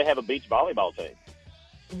 Do you know they have a beach volleyball team?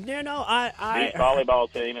 No, beach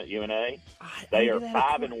volleyball team at UNA. They are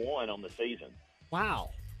 5-1 on the season. Wow.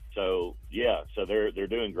 So they're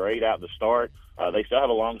doing great out at the start. They still have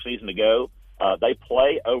a long season to go. They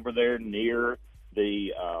play over there near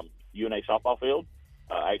the UNA softball field.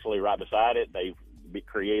 Actually, right beside it, they've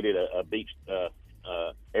created a beach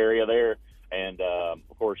area there. And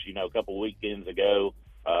of course, a couple weekends ago,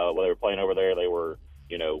 while they were playing over there, they were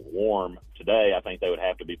warm. Today, I think they would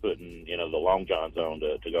have to be putting, the long johns on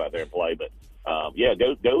to go out there and play. But,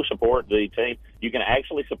 go support the team. You can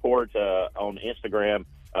actually support on Instagram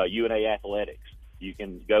UNA Athletics. You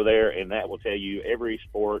can go there, and that will tell you every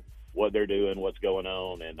sport, what they're doing, what's going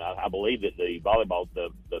on. And I believe that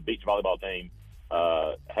the beach volleyball team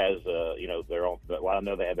has, their own. Well, I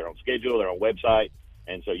know they have their own schedule, their own website.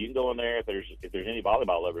 And so you can go in there if there's any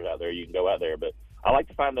volleyball lovers out there, you can go out there. But I like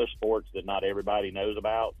to find those sports that not everybody knows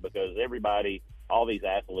about, because all these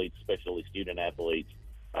athletes, especially student athletes,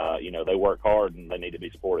 they work hard and they need to be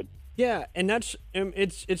supported. Yeah, and that's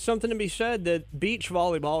it's something to be said that beach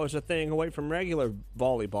volleyball is a thing away from regular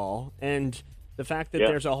volleyball, and the fact that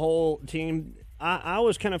there's a whole team. I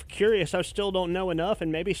was kind of curious. I still don't know enough,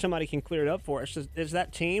 and maybe somebody can clear it up for us. Is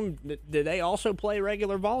that team, do they also play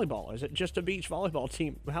regular volleyball? Is it just a beach volleyball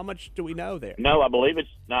team? How much do we know there? No, I believe it's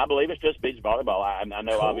just beach volleyball. I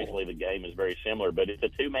know obviously the game is very similar, but it's a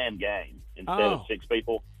two-man game instead of 6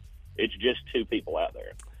 people. It's just 2 people out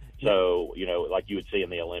there. So, like you would see in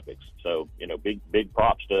the Olympics. So, big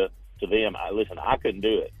props to them. Listen, I couldn't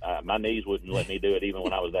do it. My knees wouldn't let me do it even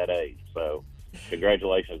when I was that age. So,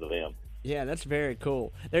 congratulations to them. Yeah, that's very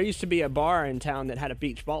cool. There used to be a bar in town that had a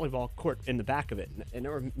beach volleyball court in the back of it, and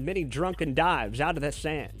there were many drunken dives out of that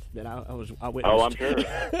sand that I witnessed. Oh, I'm sure.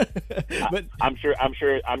 But I'm sure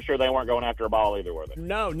they weren't going after a ball either, were they?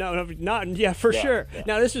 No, not yeah, for sure. Yeah.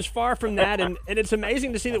 Now this is far from that, and it's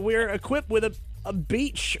amazing to see that we're equipped with a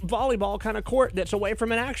beach volleyball kind of court that's away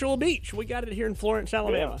from an actual beach. We got it here in Florence,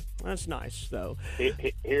 Alabama. Yeah. That's nice, though.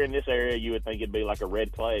 Here in this area, you would think it'd be like a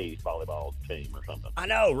red clay volleyball team or something. I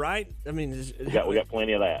know, right? I mean, we got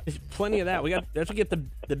plenty of that. Plenty of that. We have to get the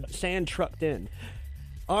sand trucked in.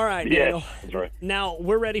 All right, yeah, Daniel. That's right. Now,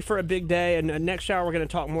 we're ready for a big day, and next hour we're going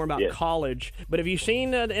to talk more about college. But have you seen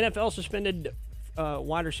the NFL suspended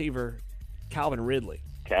wide receiver Calvin Ridley?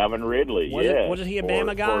 Calvin Ridley, yeah. Wasn't he a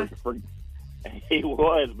Bama guy? He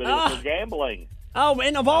was, but it was for gambling. Oh,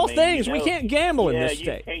 and of all things, we can't gamble in this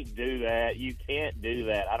state. You can't do that. You can't do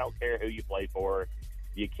that. I don't care who you play for.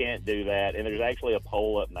 You can't do that. And there's actually a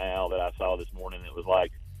poll up now that I saw this morning that was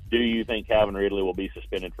like, do you think Calvin Ridley will be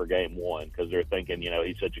suspended for game one? Because they're thinking,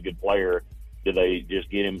 he's such a good player. Do they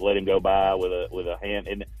just let him go by with a hand?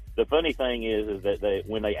 And the funny thing is that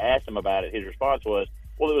when they asked him about it, his response was,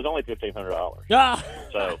 well, it was only $1,500. Oh.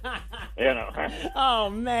 So, Oh,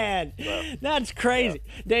 man. So, that's crazy.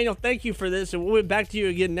 Yeah. Daniel, thank you for this, and we'll be back to you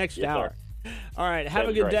again next hour. Sir. All right, have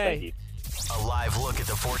a good day. A live look at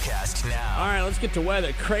the forecast now. All right, let's get to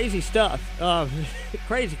weather. Crazy stuff.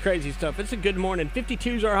 Crazy stuff. It's a good morning.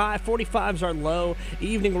 52s are high, 45s are low.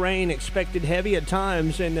 Evening rain expected heavy at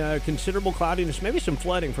times, and considerable cloudiness, maybe some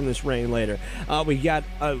flooding from this rain later. We got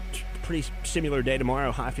a pretty similar day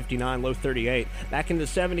tomorrow, high 59, low 38. Back in the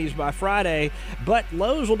 70s by Friday, but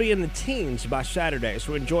lows will be in the teens by Saturday,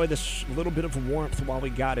 so enjoy this little bit of warmth while we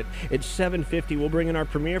got it. It's 7:50. We'll bring in our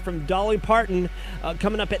premiere from Dolly Parton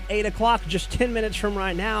coming up at 8 o'clock, just 10 minutes from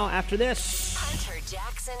right now after this. Hunter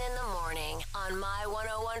Jackson in the morning on My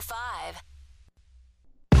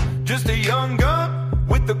 101.5. Just a young gun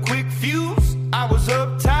with a quick fuse. I was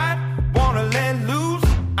uptight, wanna let loose.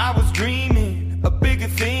 I was dreaming of bigger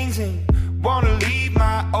things and wanna leave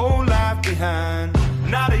my old life behind.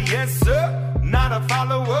 Not a yes sir, not a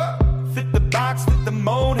follower. Fit the box, fit the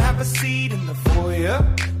mold, have a seat in the foyer.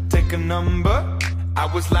 Take a number. I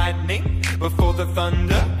was lightning before the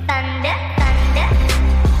thunder. Thunder, thunder,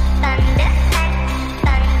 thunder, thunder,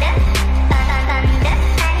 thunder,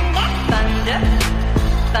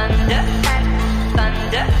 thunder,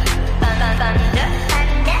 thunder, thunder, thunder,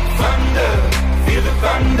 thunder, feel the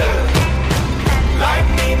thunder.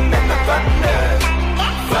 Lightning and the thunder.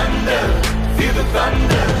 Thunder, feel the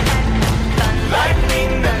thunder.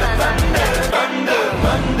 Lightning and the thunder. Thunder,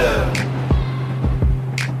 thunder,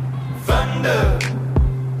 thunder.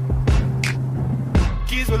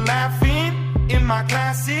 Kids were laughing in my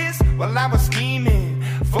classes while I was scheming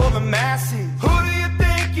for the masses. Who do you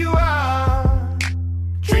think you are?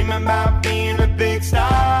 Dreaming about being a big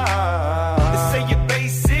star. They say you're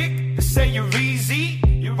basic, they say you're easy.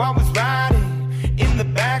 You're always riding in the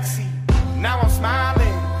backseat. Now I'm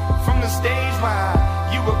smiling from the stage while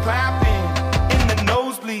you were clapping in the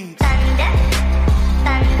nosebleeds. Thunder,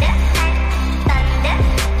 thunder, thunder,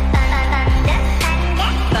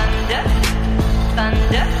 thunder, thunder,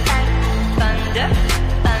 thunder,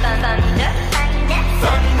 thunder, thunder,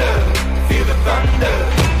 thunder, feel the thunder.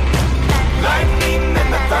 Lightning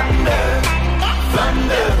and the thunder.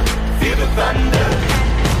 Thunder, feel the thunder.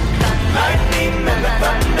 Lightning and the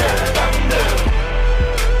thunder. Thunder.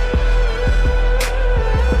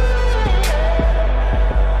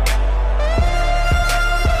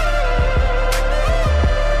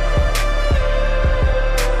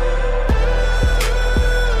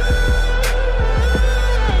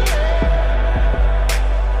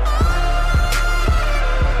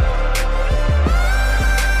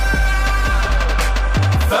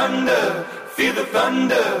 Thunder, feel the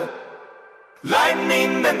thunder.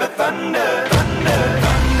 Lightning and the thunder. Thunder,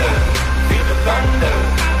 thunder.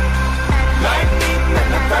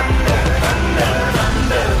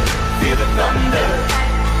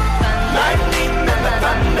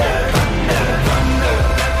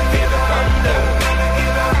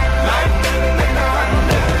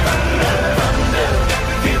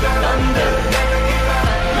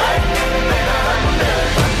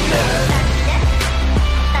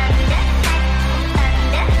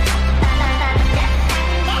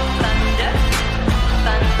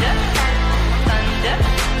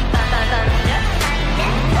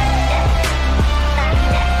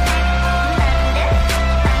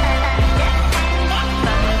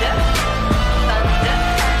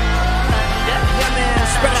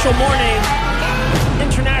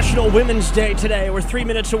 International Women's Day today. We're 3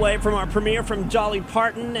 minutes away from our premiere from Dolly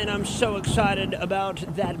Parton, and I'm so excited about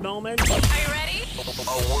that moment. Are you ready?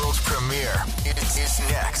 A world premiere is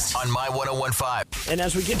next on My 101.5. And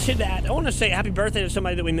as we get to that, I want to say happy birthday to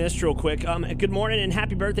somebody that we missed real quick. Good morning and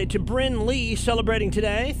happy birthday to Bryn Lee, celebrating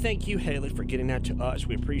today. Thank you, Haley, for getting that to us.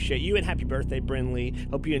 We appreciate you, and happy birthday, Bryn Lee.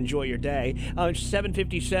 Hope you enjoy your day.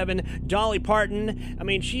 7:57, Dolly Parton. I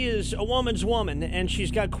mean, she is a woman's woman, and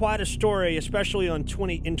she's got quite a story, especially in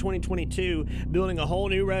 2022, building a whole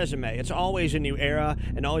new resume. It's always a new era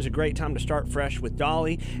and always a great time to start fresh with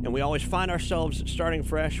Dolly, and we always find ourselves starting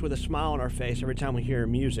fresh with a smile on our face every time we hear her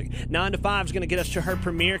music. 9 to 5 is going to get us to her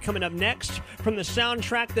premiere coming up next from the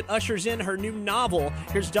soundtrack that ushers in her new novel.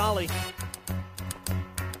 Here's Dolly.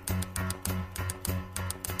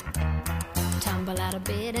 Tumble out of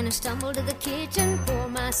bed and I stumble to the kitchen, pour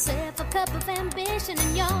myself a cup of ambition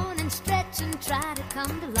and yawn and stretch and try to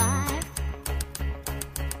come to life.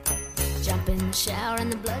 Jump in the shower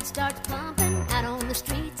and the blood starts pumping. Out on the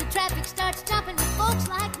streets the traffic starts jumping with folks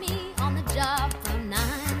like me on the job from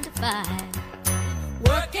 9 to 5.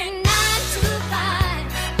 Working 9 to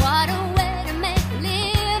 5, what a way to make a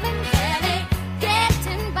living. Barely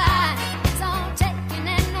getting by, it's all taking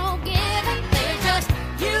and no giving. They just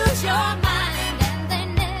use your mind and they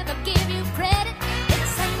never give you credit.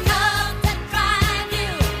 It's enough to drive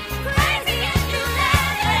you crazy if you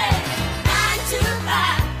let it. 9 to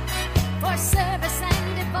 5, for service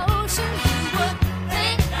and devotion. You would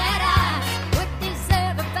think that I would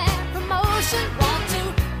deserve a fair promotion. Want to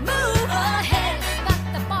move ahead, but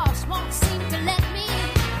the boss won't seem to let me.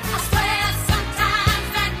 I swear sometimes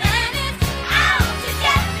that man is out to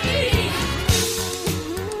get me.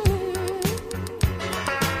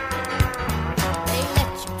 They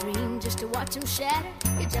let you dream just to watch him shatter.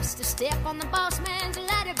 You're just a step on the boss man's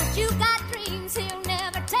ladder, but you got dreams he'll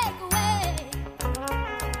never take away.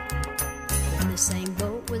 In the same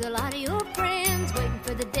boat with a lot of your friends, waiting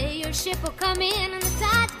for the day your ship will come in and the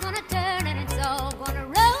tide's gonna turn and it's all gonna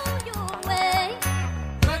roll your way.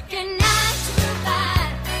 Working 9 to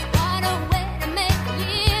 5, what a way to make a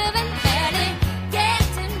living. Barely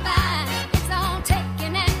getting by, it's all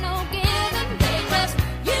taking and no giving. They just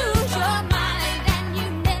use your mind and you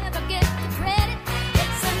never get the credit.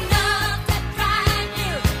 It's enough to drive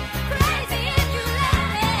you crazy if you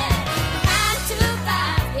let it. 9 to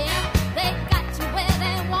 5, yeah, they got you where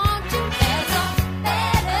they want you. There's a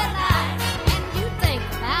better life, and you think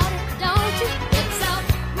about it, don't you? It's a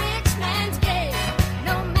rich man's game,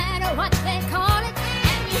 no matter what they call it.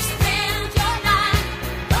 And you spend your life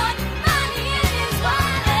putting money in his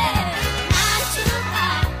wallet. 9 to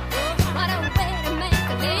 5, what a way to make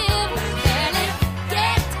a living. Barely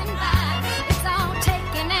getting by, it's all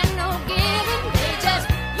taking and no giving. They just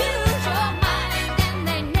use your mind and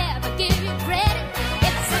they never give you credit.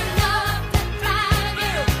 It's enough to drive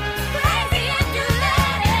you crazy if you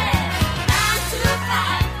let it. 9 to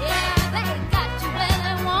 5, yeah, they got you where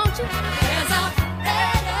they want you. There's a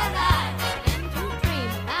better life, and you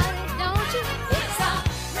dream about it, don't you? It's a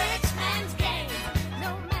rich man's game,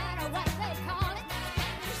 no matter what they call it.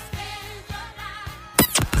 And you spend your life.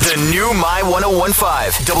 The new My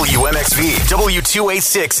 101.5, WMXV,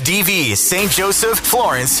 W286 DV, St. Joseph,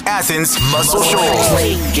 Florence, Athens, Muscle Shoals.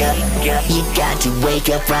 Wake up, you got to wake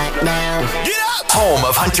up right now. Home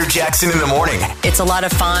of Hunter Jackson in the morning. It's a lot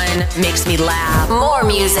of fun, makes me laugh. More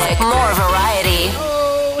music, more variety.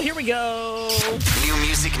 Oh, here we go. New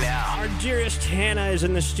music now. Our dearest Hannah is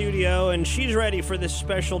in the studio, and she's ready for this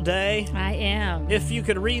special day. I am. If you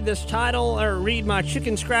could read this title or read my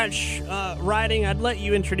chicken scratch writing, I'd let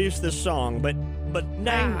you introduce this song, but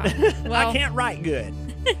dang, well, I can't write good.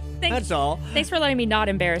 That's all. Thanks for letting me not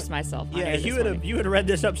embarrass myself. Yeah, you would have read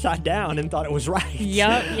this upside down and thought it was right.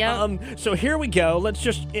 Yep. So here we go. Let's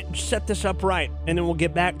just set this up right, and then we'll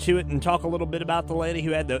get back to it and talk a little bit about the lady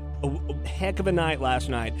who had a heck of a night last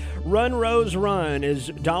night. Run, Rose, Run is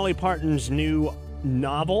Dolly Parton's new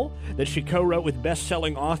novel that she co-wrote with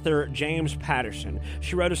best-selling author James Patterson.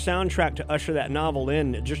 She wrote a soundtrack to usher that novel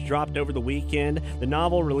in. It just dropped over the weekend. The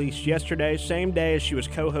novel released yesterday, same day as she was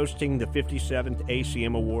co-hosting the 57th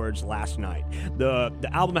ACM Awards last night. The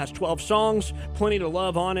album has 12 songs, plenty to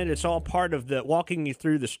love on it. It's all part of the walking you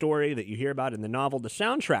through the story that you hear about in the novel, the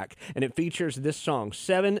soundtrack, and it features this song,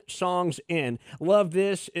 7 songs in. Love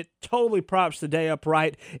this. It totally props the day up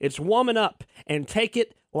right. It's Woman Up and Take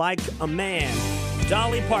It Like a Man.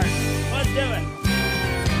 Dolly Parton. Let's do it.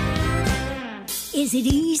 Is it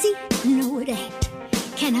easy? No, it ain't.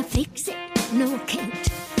 Can I fix it? No, I can't.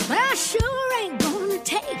 But I sure ain't gonna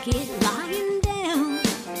take it lying down.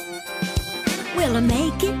 Will I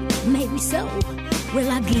make it? Maybe so. Will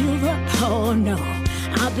I give up? Oh, no.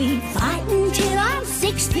 I'll be fighting till I'm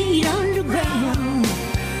 6 feet underground.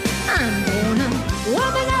 I'm gonna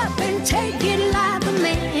woman up and take it like a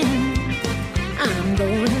man. I'm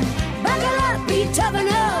gonna buckle up, be tough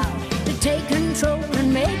enough to take control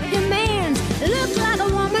and make demands. Look like a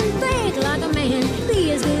woman, think like a man,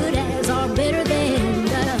 be as good as or better than.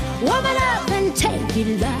 Gotta woman up and take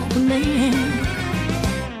it like a man.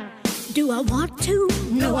 Do I want to?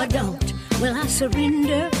 No, I don't. Will I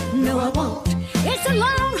surrender? No, I won't. It's a long,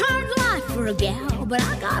 hard life for a gal, but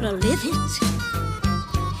I gotta live it.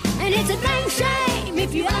 And it's a dang shame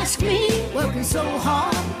if you ask me, working so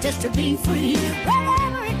hard just to be free.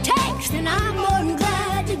 Whatever it takes, then I'm more than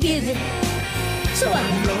glad to give it. So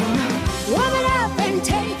I'm gonna woman up and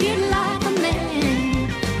take it like a man.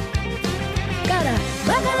 Gotta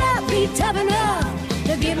buckle up, be tough enough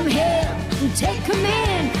to give him hell and take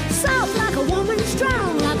command. Soft like a woman,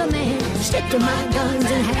 strong like a man. Stick to my guns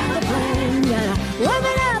and have a plan. Gotta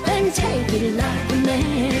woman up and take it like a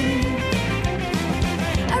man.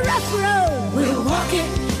 A rough road, we'll walk it.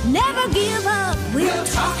 Never give up, we'll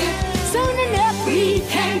talk it. Soon enough we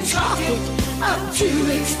can chalk it up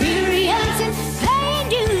to experience and paying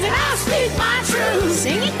dues. And I'll speak my truth.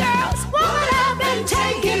 Sing it, girls. Woman up and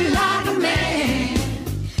take it like a man.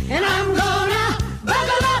 And I'm gonna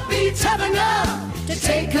buckle up, be tough enough to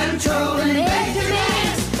take control and make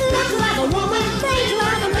demands. Look like a woman, think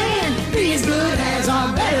like a man, be as good as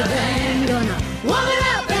or better than. Gonna woman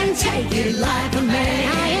up and take it like a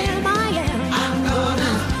man. I am. I'm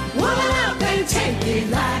gonna woman up and take it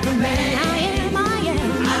like a man. I am.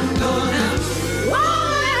 I'm gonna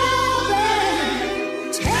woman up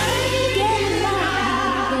and take it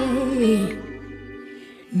like a man.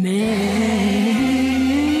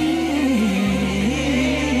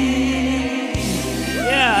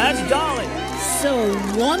 Dolly. So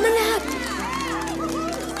woman up.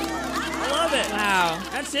 I love it. Wow.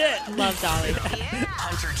 That's it. Love Dolly.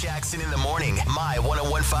 Hunter Jackson in the morning. My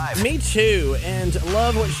 101.5. Me too. And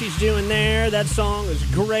love what she's doing there. That song is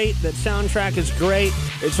great. That soundtrack is great.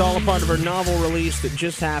 It's all a part of her novel release that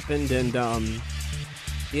just happened. And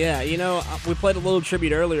yeah, you know, we played a little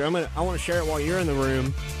tribute earlier. I want to share it while you're in the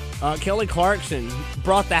room. Kelly Clarkson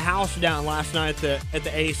brought the house down last night at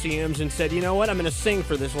the ACMs and said, you know what, I'm going to sing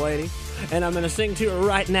for this lady, and I'm going to sing to her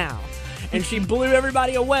right now. And she blew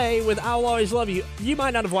everybody away with I'll Always Love You. You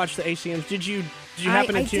might not have watched the ACMs. Did you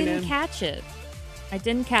happen to tune in? I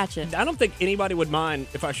didn't catch it. I don't think anybody would mind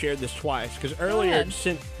if I shared this twice, because earlier it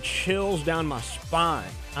sent chills down my spine.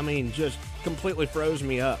 I mean, just completely froze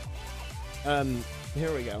me up.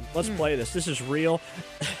 Here we go. Let's play this. This is real.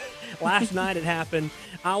 Last night it happened.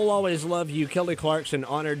 I Will Always Love You. Kelly Clarkson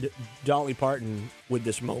honored Dolly Parton with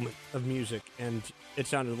this moment of music, and it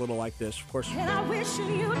sounded a little like this. Of course. And I wish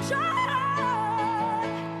you joy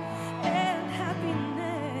and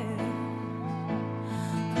happiness.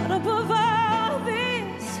 But above all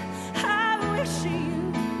this, I wish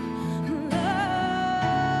you love.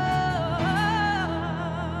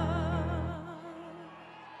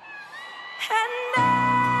 And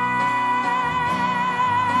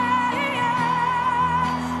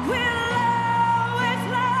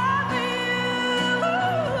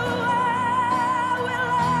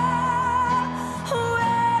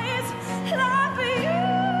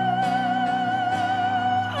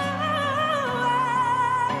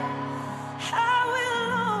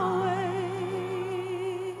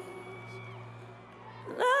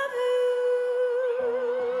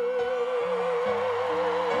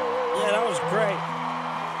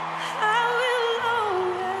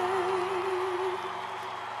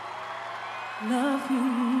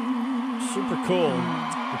cool.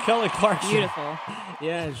 Kelly Clarkson. Beautiful.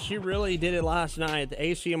 Yeah, she really did it last night. The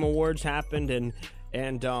ACM Awards happened,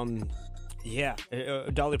 and Dolly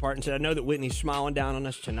Parton said, I know that Whitney's smiling down on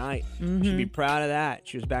us tonight. Mm-hmm. She'd be proud of that.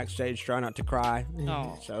 She was backstage trying not to cry.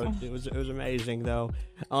 Oh. So it was amazing, though.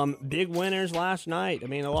 Big winners last night. I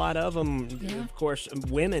mean, a lot of them, of course,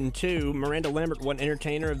 women, too. Miranda Lambert won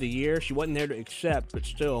Entertainer of the Year. She wasn't there to accept, but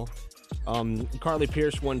still. Carly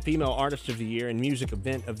Pearce won Female Artist of the Year and Music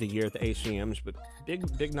Event of the Year at the ACMs, but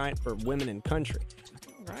big night for women in country.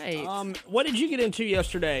 Right. What did you get into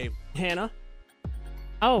yesterday, Hannah?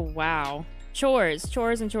 Oh, wow. Chores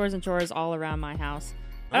all around my house.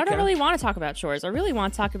 But I don't really want to talk about chores. I really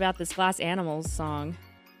want to talk about this Glass Animals song.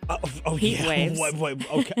 Heat Waves.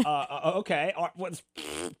 Wait, okay. Okay. What's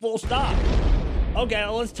full stop? Okay,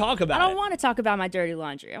 well, let's talk about it. I don't want to talk about my dirty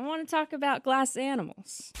laundry. I want to talk about Glass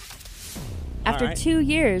Animals. After 2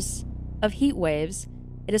 years of Heat Waves,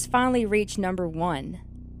 it has finally reached number 1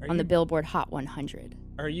 on the Billboard Hot 100.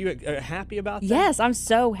 Are you happy about that? Yes, I'm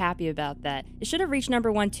so happy about that. It should have reached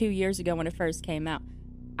number 1 2 years ago when it first came out.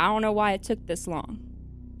 I don't know why it took this long.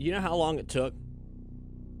 You know how long it took?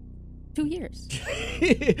 2 years.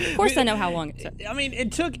 Of course I know how long it took. I mean,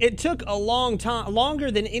 it took a long time,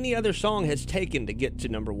 longer than any other song has taken to get to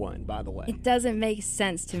number one, by the way. It doesn't make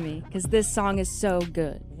sense to me because this song is so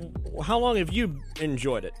good. How long have you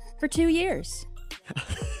enjoyed it? For 2 years.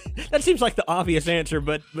 That seems like the obvious answer,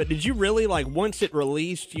 but did you really, like, once it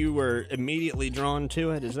released, you were immediately drawn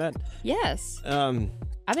to it? Is that? Yes.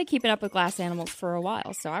 I've been keeping up with Glass Animals for a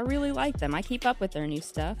while, so I really like them. I keep up with their new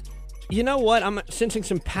stuff. You know what? I'm sensing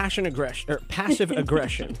some passive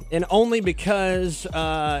aggression, and only because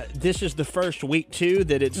this is the first week, too,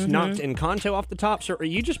 that it's knocked Encanto off the top. So are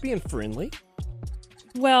you just being friendly?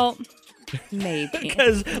 Well, maybe.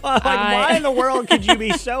 Because, why in the world could you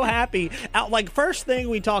be so happy? First thing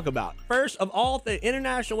we talk about, first of all, the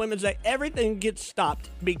International Women's Day, everything gets stopped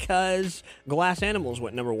because Glass Animals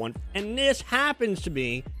went number one. And this happens to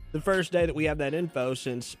be the first day that we have that info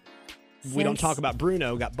since we don't talk about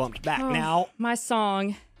Bruno got bumped back. Now, my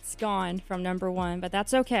song is gone from number one, but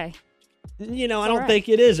that's okay. You know, I don't think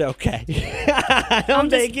it is okay. I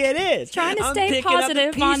don't think it is. Trying to stay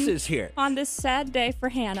positive on this sad day for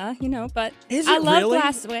Hannah, you know, but I love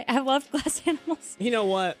Glass Animals. You know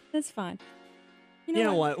what? That's fine. You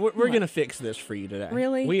know what? We're going to fix this for you today.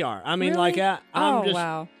 Really? We are. I mean, really?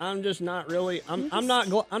 I'm just not really I'm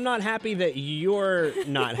not happy that you're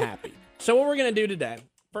not happy. So what we're going to do today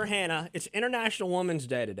for Hannah, it's International Women's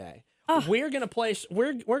Day today. Oh. We're going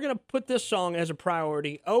to put this song as a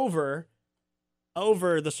priority over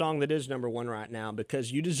the song that is number one right now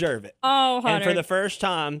because you deserve it. Oh, Hunter. And for the first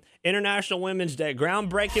time, International Women's Day,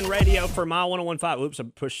 groundbreaking radio for My 101.5. Oops, I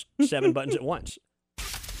pushed 7 buttons at once.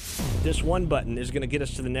 This one button is going to get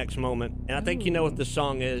us to the next moment. And I think you know what this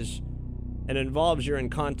song is. And it involves your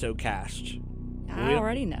Encanto cast. I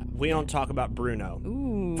already know. We don't talk about Bruno.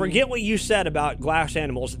 Ooh. Forget what you said about Glass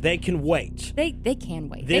Animals. They can wait. They can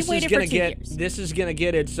wait. They waited for 2 years. This is going to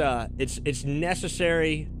get its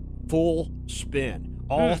necessary full spin.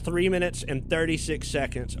 All 3 minutes and 36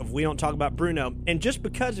 seconds of We Don't Talk About Bruno. And just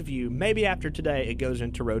because of you, maybe after today, it goes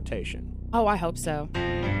into rotation. Oh, I hope so.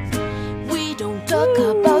 We don't talk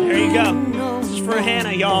about There you go. This is for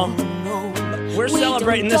Hannah, y'all. We're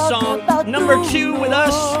celebrating this song. Number 2 with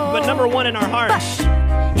us, but number 1 in our hearts.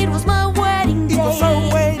 It was my wedding day.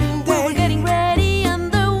 We were getting ready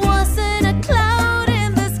and there wasn't a cloud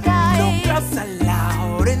in the sky. No clouds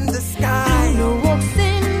allowed in the sky. Bruno walks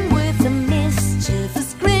in with a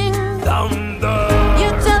mischievous grin. Thunder.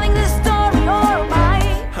 You're telling this story or am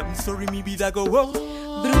I? I'm sorry, mi vida go wrong.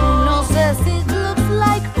 Bruno says it looks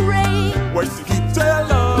like rain. Where's the guitar?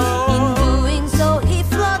 In doing so, he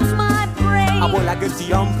floods my brain. I will like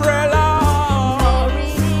the umbrella.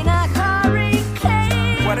 Buried in a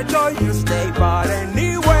hurricane. What a joyous day, but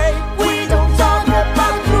anyway, we don't talk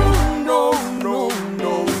about Bruno. No,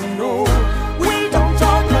 no, no. We don't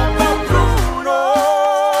talk about Bruno.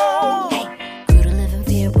 Hey, grew to live in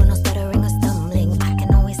fear, Bruno stuttering or stumbling. I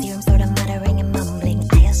can always hear him sort of muttering and mumbling.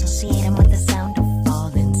 I associate him with the sound of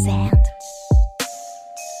falling sand.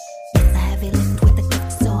 It's a heavy lift with a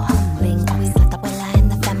gift so humbling. Always left Abuela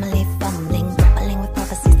and the family fumbling, grappling with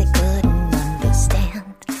prophecies they couldn't understand.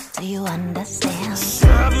 Do you understand?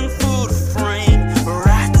 7 foot frame,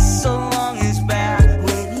 rats along his back.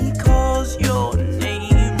 When he calls your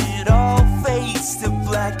name, it all fades to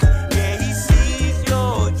black. Yeah, he sees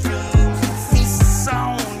your dreams, feasts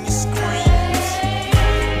on your screams.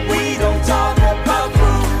 We don't talk about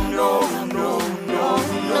Bruno, no, no,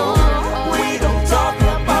 no. We don't talk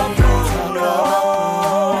about Bruno.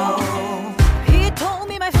 He told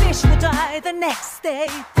me my fish would die the next day.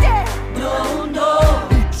 Dead. No, no.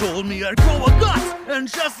 He told me I'd grow a gut, and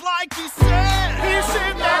just like he said,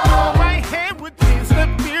 that my hand would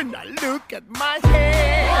disappear. Now look at my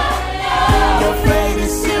head. Your fate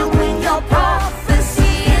is sealed when your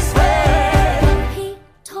prophecy is read. He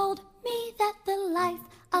told me that the life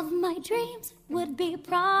of my dreams would be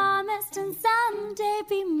promised and someday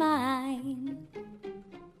be mine.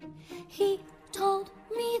 He told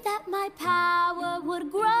me that my power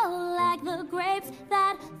would grow like the grapes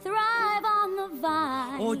that thrive on the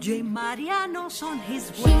vine. Oye, Mariano's on his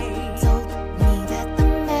He way. told me that the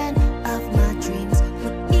man of my dreams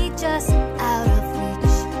would be just out of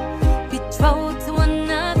reach, betrothed to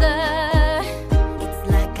another. It's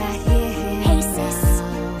like I hear him. Hey sis,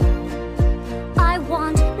 I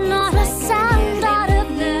want not a sound out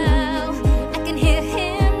of you. I can hear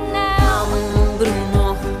him now.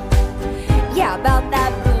 Bruno, yeah, about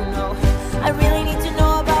that Bruno. I really need to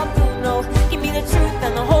know about Bruno. Give me the truth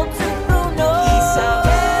and the whole truth, Bruno.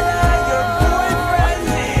 Isabella, your boyfriend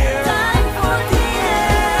here. Time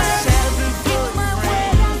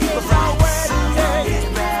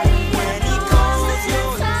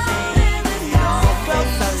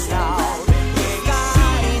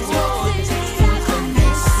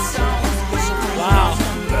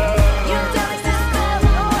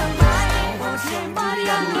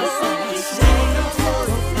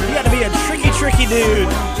Funky dude.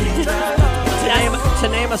 To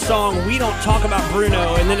name a song, we don't talk about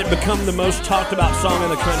Bruno, and then it become the most talked about song in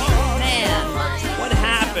the country. Man. What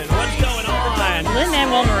happened? What's going on?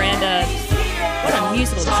 Lin-Manuel Miranda, what a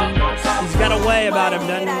musical genius. He's got a way about him,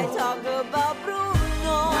 doesn't he?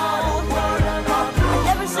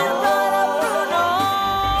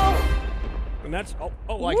 And that's,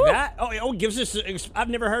 like Woo. that? Oh, gives us, I've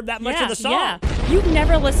never heard that much of the song. Yeah. You've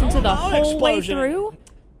never listened to the whole way explosion. through?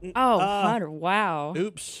 Oh, Hunter, wow.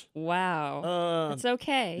 Oops. Wow. It's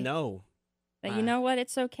okay. No. But you know what?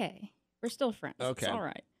 It's okay. We're still friends. Okay. It's all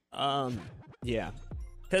right. Yeah.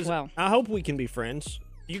 Because I hope we can be friends.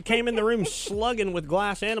 You came in the room slugging with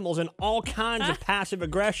glass animals and all kinds of passive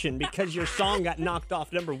aggression because your song got knocked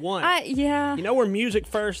off number one. Yeah. You know, we're music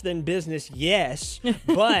first, then business, yes.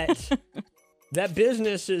 But that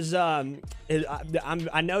business is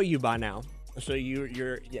I know you by now. So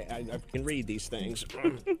I can read these things.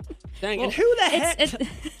 Dang, Well, and who the heck?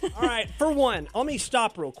 All right, for one, let me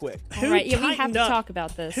stop real quick. All right, we have to talk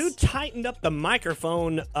about this. Who tightened up the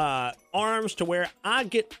microphone arms to where I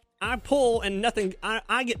pull and nothing,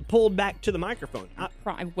 I get pulled back to the microphone?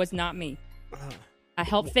 It was not me. I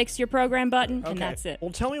helped fix your program button, and that's it.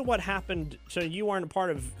 Well, tell me what happened. So you weren't a part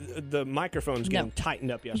of the microphones getting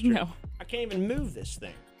tightened up yesterday? No. I can't even move this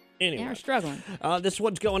thing. Anyway, Yeah, we're struggling. This is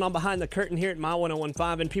what's going on behind the curtain here at My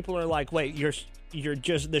 101.5, and people are like, wait, you're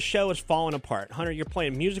just, the show is falling apart. Hunter, you're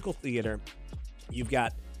playing musical theater.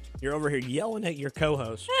 You're over here yelling at your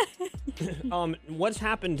co-host. What's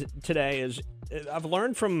happened today is I've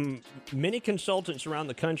learned from many consultants around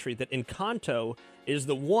the country that Encanto is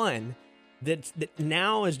the one that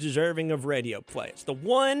now is deserving of radio play. It's the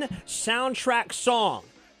one soundtrack song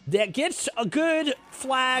that gets a good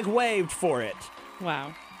flag waved for it.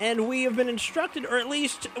 Wow. And we have been instructed, or at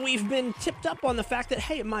least we've been tipped up on the fact that,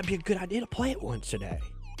 hey, it might be a good idea to play it once a day.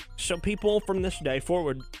 So people from this day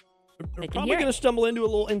forward are probably going to stumble into a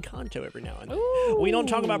little Encanto every now and then. Ooh. We don't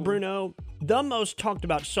talk about Bruno. The most talked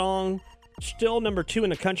about song, still number 2 in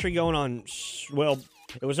the country, going on, well,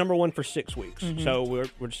 it was number 1 for 6 weeks. Mm-hmm. So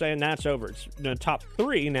we're saying that's over. It's in the top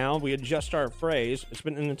 3 now. We adjust our phrase. It's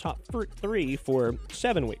been in the top 3 for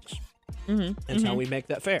 7 weeks. Mm-hmm. That's how we make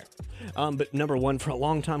that fair. But number 1 for a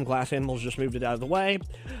long time, Glass Animals just moved it out of the way.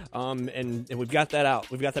 And we've got that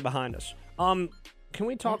out. We've got that behind us. Can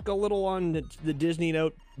we talk a little on the Disney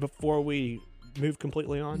note before we move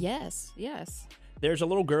completely on? Yes. There's a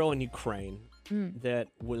little girl in Ukraine that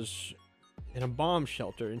was in a bomb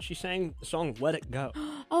shelter, and she sang the song Let It Go.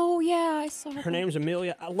 Oh, yeah, I saw Her name's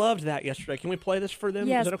Amelia. I loved that yesterday. Can we play this for them?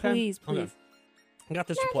 Yes, Is that okay? please. Okay. I got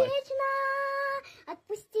this to play.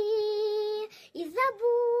 Отпусти и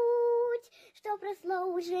забудь, что прошло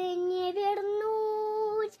уже не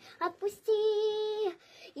вернуть. Отпусти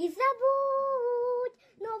и забудь,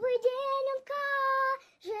 новый день он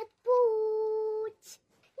кажет путь.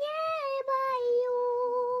 Не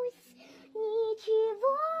боюсь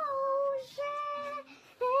ничего уже,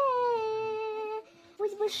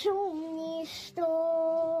 пусть бы шум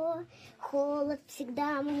ничто, холод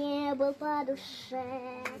всегда мне был по душе.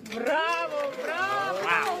 Bravo!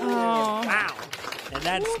 Wow. And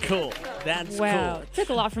that's cool. That's wow. cool. It took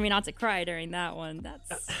a lot for me not to cry during that one.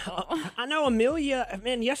 I know Amelia,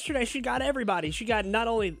 man, yesterday she got everybody. She got not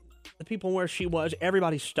only the people where she was,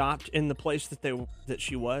 everybody stopped in the place that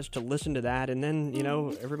she was to listen to that. And then,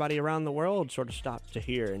 everybody around the world sort of stopped to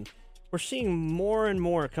hear. And we're seeing more and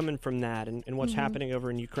more coming from that and what's happening over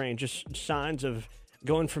in Ukraine. Just signs of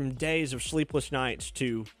going from days of sleepless nights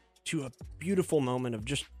to a beautiful moment of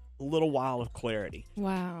just a little while of clarity.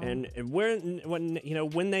 Wow. And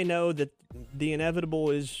when they know that the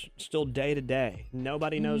inevitable is still day to day,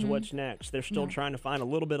 nobody knows what's next. They're still trying to find a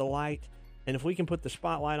little bit of light. And if we can put the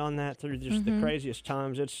spotlight on that through just the craziest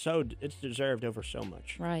times, it's deserved over so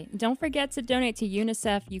much. Right. Don't forget to donate to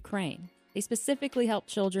UNICEF Ukraine. They specifically help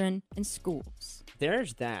children in schools.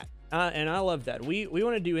 There's that. And I love that. We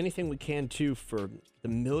want to do anything we can, too, for the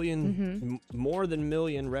more than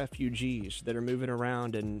million refugees that are moving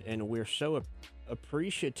around. And we're so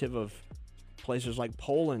appreciative of places like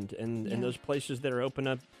Poland and those places that are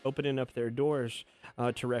opening up their doors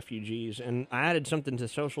to refugees. And I added something to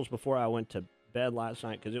socials before I went to bed last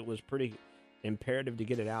night because it was pretty imperative to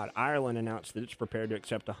get it out. Ireland announced that it's prepared to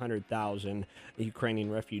accept 100,000 Ukrainian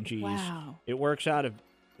refugees. Wow. It works out of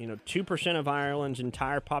 2% of Ireland's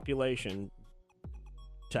entire population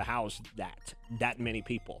to house that many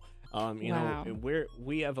people. Wow.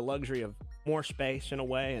 We have a luxury of more space in a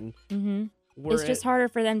way, and it's just harder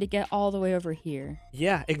for them to get all the way over here.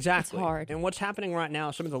 Yeah, exactly. It's hard. And what's happening right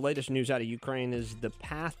now, some of the latest news out of Ukraine is the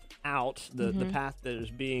path out, the path that is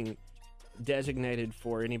being designated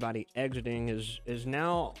for anybody exiting is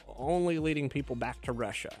now only leading people back to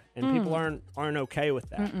Russia, and people aren't okay with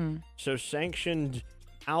that. So sanctioned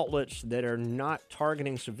outlets that are not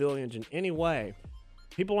targeting civilians in any way,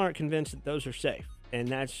 people aren't convinced that those are safe, and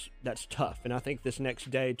that's tough. And I think this next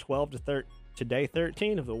day, 12 to day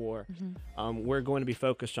 13 of the war, we're going to be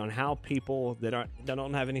focused on how people that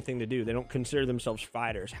don't have anything to do, they don't consider themselves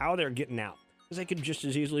fighters, how they're getting out, because they could just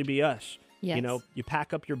as easily be us. Yes. You know, you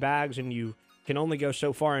pack up your bags and you can only go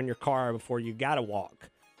so far in your car before you gotta walk.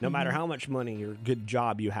 No matter how much money or good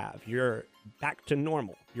job you have, you're back to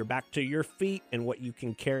normal. You're back to your feet and what you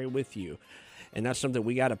can carry with you. And that's something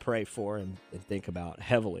we got to pray for and think about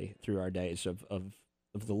heavily through our days of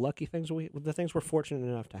the lucky things the things we're fortunate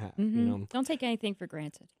enough to have. You know? Don't take anything for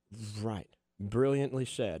granted. Right. Brilliantly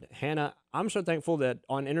said. Hannah, I'm so thankful that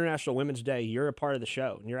on International Women's Day, you're a part of the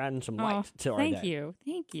show and you're adding some light to our day.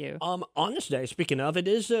 Thank you. On this day, speaking of, it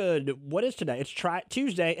is, what is today? It's Try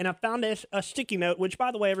Tuesday, and I found a sticky note, which,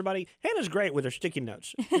 by the way, everybody, Hannah's great with her sticky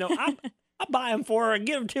notes. You know, I buy them for her and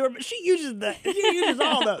give them to her, but she uses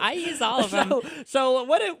all those. I use all of them. So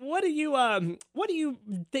what are you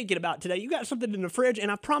thinking about today? You got something in the fridge, and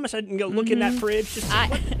I promise I didn't go look in that fridge to see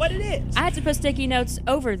what it is. I had to put sticky notes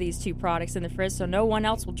over these two products in the fridge so no one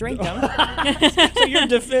else will drink them. So your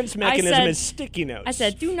defense mechanism is sticky notes. I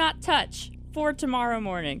said, do not touch for tomorrow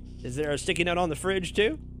morning. Is there a sticky note on the fridge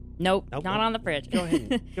too? Nope, not on the fridge. Go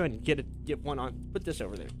ahead and get one on. Put this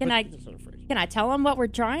over there. Put this on the fridge. Can I tell them what we're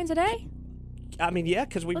trying today? I mean, yeah,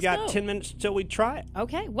 because we've got 10 minutes till we try it.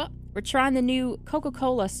 Okay, well, we're trying the new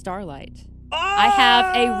Coca-Cola Starlight. Oh! I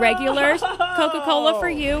have a regular Coca-Cola for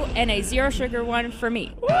you and a zero sugar one for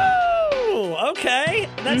me. Woo! Okay,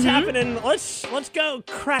 that's happening. Let's go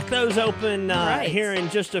crack those open here in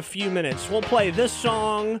just a few minutes. We'll play this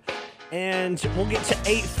song, and we'll get to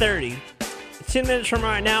 8:30. 10 minutes from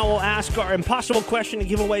right now, we'll ask our impossible question to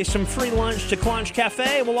give away some free lunch to Clonch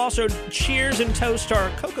Cafe. We'll also cheers and toast our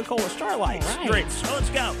Coca-Cola Starlight drinks. So let's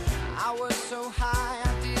go. I was so high,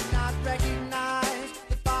 I did not recognize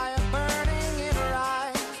the fire burning in her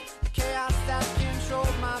eyes, the chaos that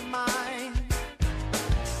controlled my mind.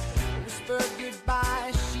 Whispered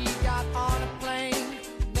goodbye, she got on a plane,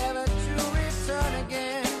 never to return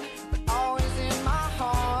again, but always in my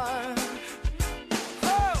heart.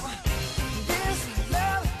 Oh, this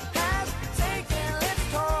love has taken its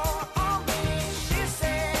toll on me. She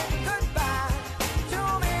said goodbye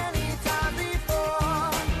too many times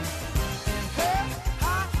before. Her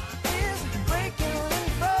heart is breaking in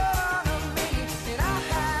front of me, and I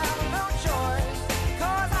have no choice,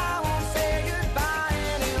 'cause I won't say goodbye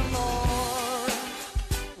anymore.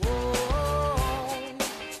 Whoa,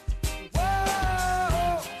 whoa,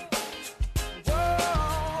 whoa.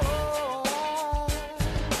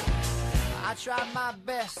 I tried my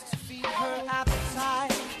best to feed her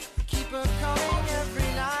appetite, keep her coming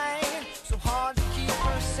every night, so hard to keep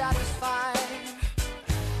her satisfied.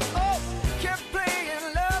 Oh, kept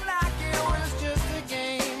playing love like it was just a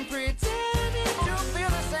game, pretending to feel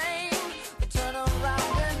the same, but turn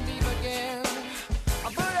around and leave again.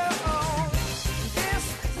 But oh, this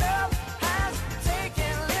love has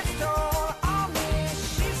taken its toll on me.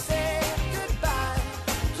 She said goodbye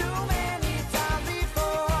too many times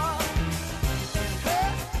before. Her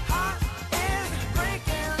heart is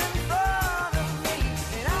breaking in front of me,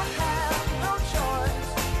 and I have no choice,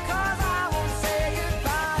 'cause I won't say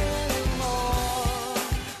goodbye anymore.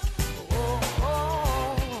 Whoa,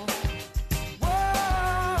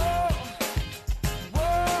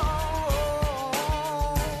 whoa,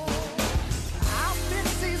 I'll fix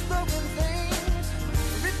these broken things,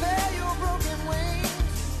 repair your broken wings,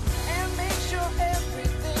 and make sure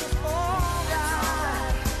everything's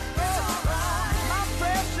alright. My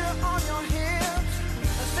pressure on your hips,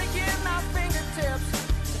 sinking my fingertips,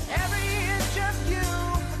 every inch of you,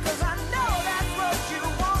 'cause I know that's what you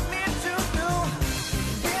want me to do.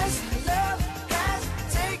 This love has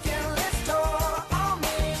taken its toll on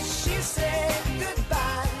me. She said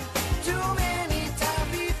goodbye too many times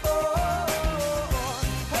before.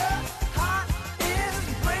 Her heart is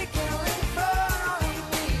breaking in front of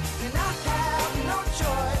me, and I have no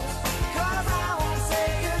choice, 'cause I won't say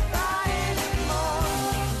goodbye anymore.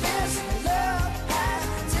 This love has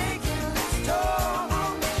taken its toll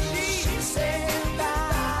on me. She said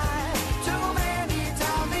goodbye too many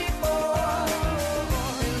times before,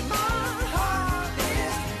 and my heart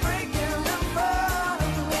is breaking in front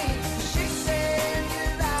of me. She said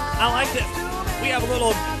goodbye. I like that. We have a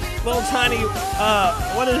little tiny,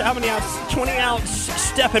 how many ounce? 20 ounce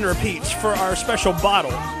step and repeats for our special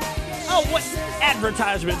bottle. Oh, what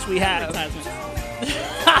advertisements we have.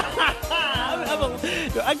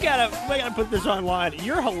 I gotta put this online.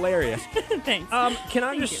 You're hilarious. Thanks. Can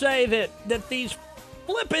I just say that these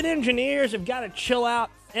flippin' engineers have got to chill out?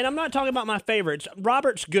 And I'm not talking about my favorites.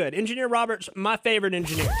 Robert's good. Engineer Robert's my favorite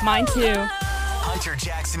engineer. Mine too. Hunter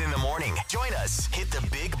Jackson in the morning. Join us. Hit the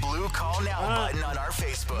big blue call now button on our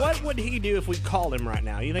Facebook. What would he do if we called him right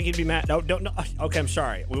now? You think he'd be mad? No. Okay, I'm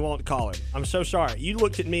sorry. We won't call him. I'm so sorry. You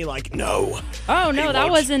looked at me like no. Oh no, that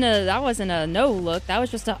wasn't a no look. That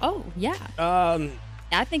was just a yeah.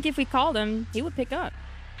 I think if we called him, he would pick up.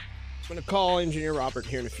 I'm gonna call Engineer Robert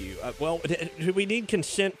here in a few. Do we need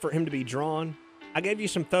consent for him to be drawn? I gave you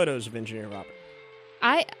some photos of Engineer Robert.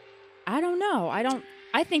 I don't know.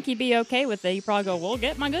 I think he'd be okay with it. He'd probably go, "Well,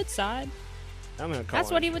 get my good side." I'm gonna call.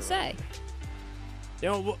 That's what he would say. You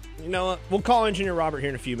know what? We'll call Engineer Robert here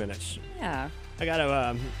in a few minutes. Yeah. I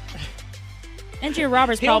gotta. Engineer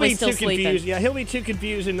Robert's probably still sleeping. Confused. Yeah, he'll be too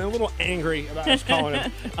confused and a little angry about us calling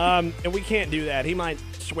him. And we can't do that. He might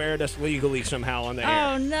swear at us legally somehow on the air.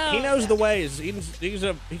 Oh no! He knows the ways. He's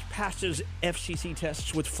passed his FCC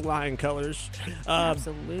tests with flying colors.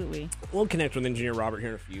 Absolutely. We'll connect with Engineer Robert here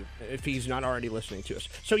in a few if he's not already listening to us.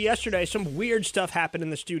 So yesterday, some weird stuff happened in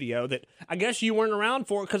the studio that I guess you weren't around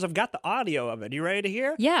for because I've got the audio of it. You ready to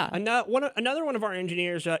hear? Yeah. Another one of our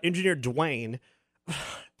engineers, Engineer Dwayne.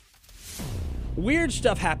 Weird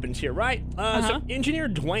stuff happens here, right? So Engineer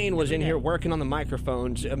Dwayne was in here working on the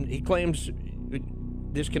microphones. He claims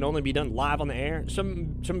this can only be done live on the air.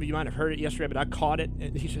 Some of you might have heard it yesterday, but I caught it.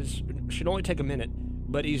 He says it should only take a minute,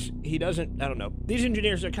 but he doesn't. I don't know. These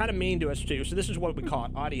engineers are kind of mean to us too. So this is what we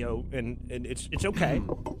caught audio, and it's okay.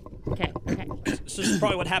 Okay. So this is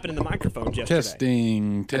probably what happened in the microphones yesterday.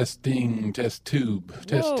 Testing, test tube,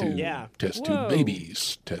 test tube, yeah, test tube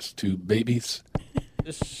babies, test tube babies.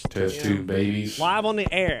 Test tube babies. Live on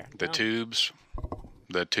the air. The tubes.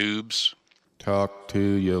 Talk to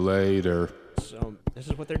you later. So this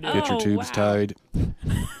is what they're doing. Get your tubes tied.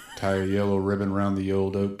 Tie a yellow ribbon around the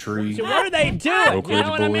old oak tree. So what are they doing? Oak You Ridge know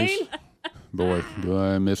what boys. I mean? Boy, do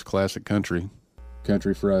I miss classic country.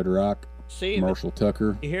 Country Fried Rock. See, Marshall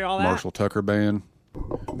Tucker. You hear all that? Marshall Tucker Band.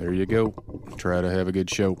 There you go. Try to have a good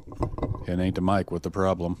show. It ain't the mic with the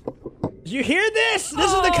problem. You hear this?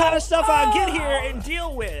 This is the kind of stuff I get here and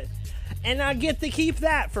deal with. And I get to keep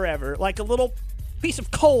that forever, like a little piece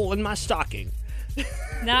of coal in my stocking.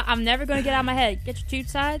 Now, I'm never going to get out of my head. Get your tube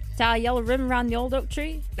side, tie a yellow ribbon around the old oak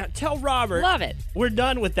tree. Now, tell Robert. Love it. We're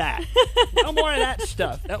done with that. No more of that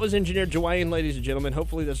stuff. That was Engineer Dwayne, ladies and gentlemen.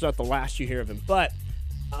 Hopefully that's not the last you hear of him. But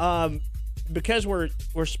because we're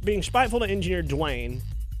being spiteful to Engineer Dwayne,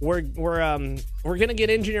 we're going to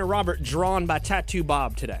get Engineer Robert drawn by Tattoo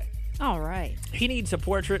Bob today. All right. He needs a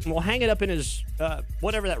portrait, and we'll hang it up in his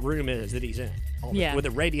whatever that room is that he's in. With the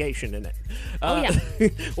radiation in it.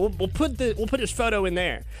 we'll put his photo in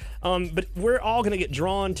there. But we're all gonna get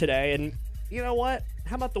drawn today, and you know what?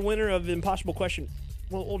 How about the winner of the Impossible Question?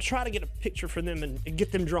 We'll try to get a picture for them and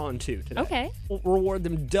get them drawn too today. Okay. We'll reward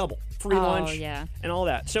them double, free lunch, and all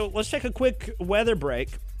that. So let's take a quick weather break.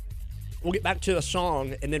 We'll get back to a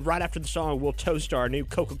song, and then right after the song, we'll toast our new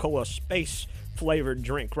Coca-Cola Space flavored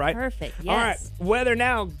drink, right? Perfect, yes. All right, weather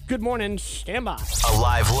now. Good morning, stand by. A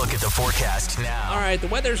live look at the forecast now. All right, the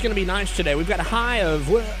weather's going to be nice today. We've got a high of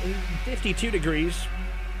 52 degrees,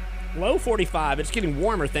 low 45. It's getting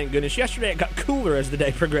warmer, thank goodness. Yesterday it got cooler as the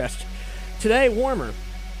day progressed. Today, warmer.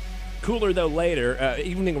 Cooler, though, later.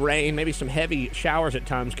 Evening rain, maybe some heavy showers at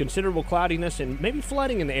times, considerable cloudiness, and maybe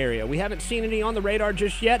flooding in the area. We haven't seen any on the radar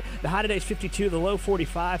just yet. The high today is 52, the low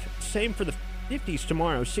 45. Same for the 50s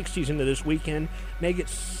tomorrow, 60s into this weekend. May get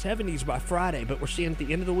 70s by Friday, but we're seeing at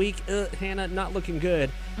the end of the week, Hannah, not looking good.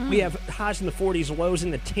 We have highs in the 40s, lows in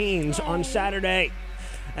the teens on Saturday.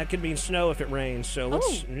 That could mean snow if it rains. So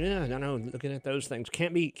let's, I don't know, looking at those things.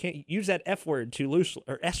 Can't use that F word too loosely,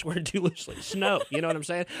 or S word too loosely. Snow, you know what I'm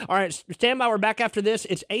saying? All right, stand by. We're back after this.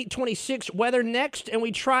 It's 8:26 weather next, and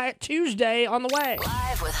we try it Tuesday on the way.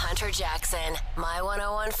 Live with Hunter Jackson, My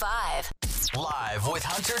 101.5. Live with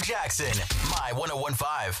Hunter Jackson, My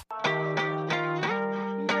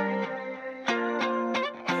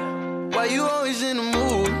 101.5. Why you always in the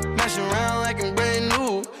mood? Messing around like I'm brand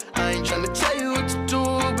new. I ain't tryna tell you what to do,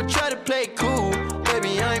 but try to play cool.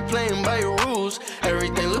 Baby, I ain't playing by your rules.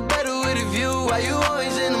 Everything look better with a view. Why you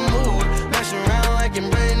always in the mood? Messing around like I'm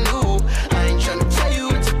brand new. I ain't tryna tell you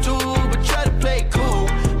what to do, but try to play cool.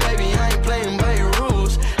 Baby, I ain't playing by your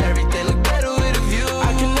rules. Everything look better with a view.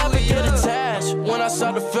 I can never get attached. When I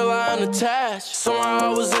start to feel I unattached, somehow I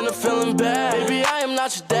was in a feeling bad. Baby, I am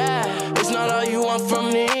not your dad. It's not all you want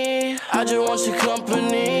from me. I just want your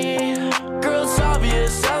company. Girl, it's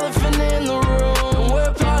obvious, elephant in the room.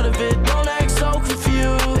 We're part of it, don't act so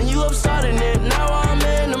confused. And you love starting it, now I'm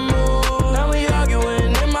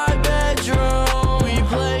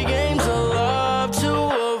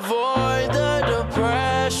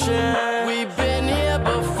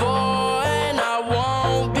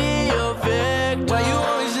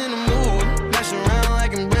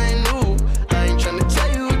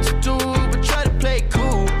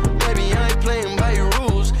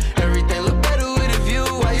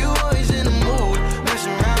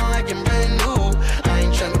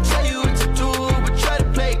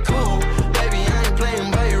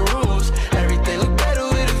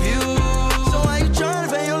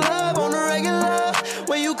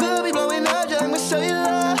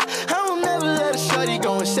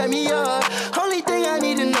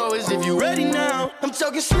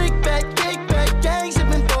Talking slick back, kick back, gang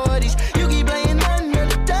sipping 40s. You keep playing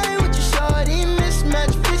another day with your shorty.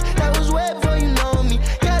 Mismatch fish, that was way before you know me.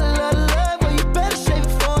 Got a lot of love, but you better save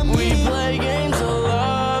it for me. We play games of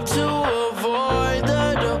love to avoid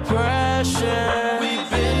the depression. We've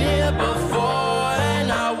been here before,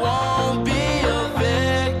 and I won't be a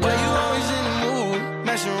victim. Why you always in the mood?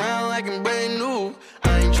 Messing around like I'm brand new.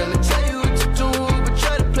 I ain't tryna tell you what to do, but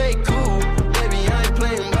try to play cool. Baby, I ain't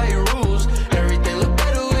playing by your rules. Everything look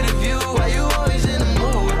better with a view. Why you always in the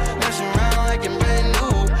mood? Messing around like I'm brand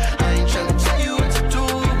new. I ain't tryna tell you what to do,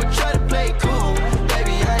 but try to play cool.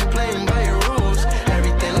 Baby, I ain't playing by your rules.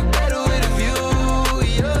 Everything look better with a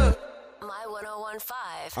view, yeah. My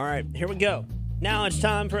 1015. All right, here we go. Now it's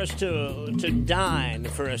time for us to dine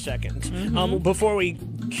for a second. Before we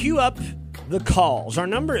queue up the calls, our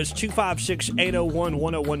number is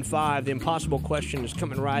 256-801-1015. The impossible question is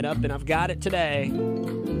coming right up, and I've got it today.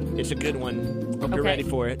 It's a good one. Hope you're ready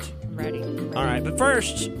for it. I'm ready. All right, but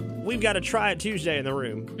first, we've got a Try It Tuesday in the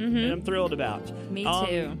room, and I'm thrilled about. Me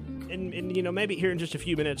too. And you know, maybe here in just a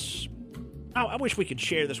few minutes, I wish we could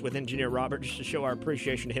share this with Engineer Robert just to show our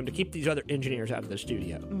appreciation to him, to keep these other engineers out of the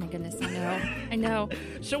studio. Oh my goodness, I know. I know.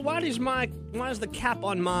 So why is the cap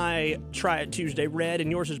on my Try It Tuesday red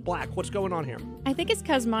and yours is black? What's going on here? I think it's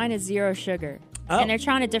because mine is zero sugar. Oh. And they're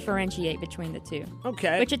trying to differentiate between the two.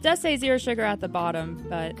 Okay. Which it does say zero sugar at the bottom,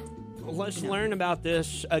 but... Let's learn about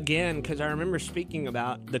this again, because I remember speaking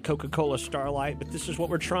about the Coca-Cola Starlight, but this is what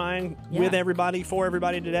we're trying with everybody, for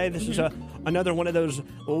everybody today. This is another one of those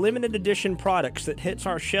limited edition products that hits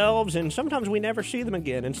our shelves, and sometimes we never see them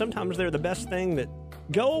again, and sometimes they're the best thing that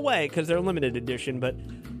go away because they're limited edition. But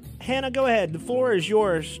Hannah, go ahead. The floor is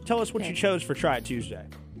yours. Tell us what you chose for Try It Tuesday.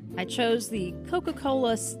 I chose the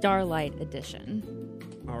Coca-Cola Starlight Edition.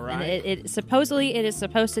 All right. And it supposedly it is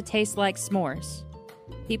supposed to taste like s'mores.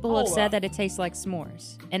 People have said that it tastes like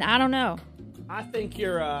s'mores, and I don't know. I think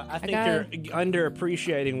you're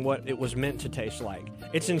underappreciating what it was meant to taste like.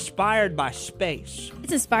 It's inspired by space.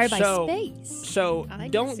 It's inspired by space. So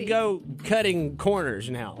don't go cutting corners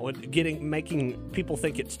now, making people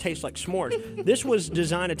think it tastes like s'mores. This was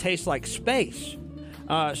designed to taste like space.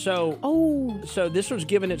 So this was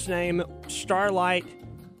given its name Starlight.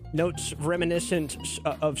 Notes reminiscent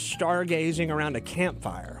of stargazing around a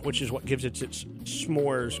campfire, which is what gives it its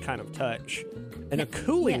s'mores kind of touch, and a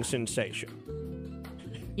cooling sensation.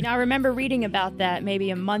 You know, I remember reading about that maybe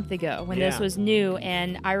a month ago when this was new,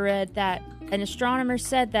 and I read that an astronomer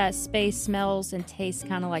said that space smells and tastes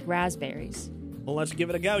kind of like raspberries. Well, let's give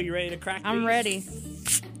it a go. You ready to crack I'm these? ready.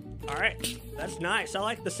 All right. That's nice. I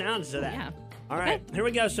like the sounds of that. Yeah. All right, here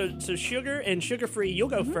we go. So sugar and sugar-free, you'll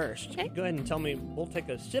go first. Okay. Go ahead and tell me. We'll take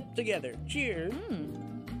a sip together. Cheers.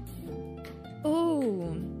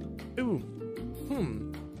 Ooh. Okay.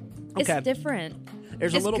 It's different.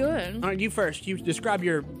 It's good. All right, you first. You describe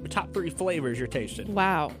your top 3 flavors you're tasting.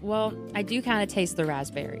 Wow. Well, I do kind of taste the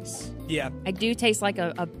raspberries. Yeah. I do taste like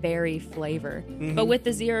a berry flavor. But with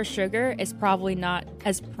the zero sugar, it's probably not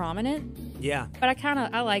as prominent. Yeah. But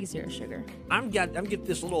I like zero sugar. I'm getting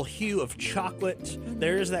this little hue of chocolate.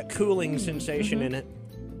 There is that cooling sensation in it.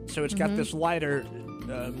 So it's got this lighter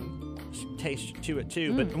taste to it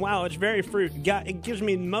too. But wow, it's very fruit. It gives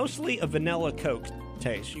me mostly a vanilla Coke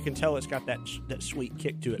taste. You can tell it's got that sweet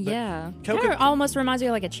kick to it. But yeah. Kind of almost reminds me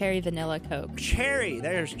of like a cherry vanilla Coke. Cherry.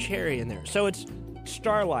 There's cherry in there. So it's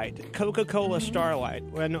Starlight, Coca-Cola Starlight.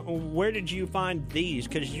 And where did you find these?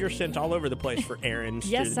 Because you're sent all over the place for errands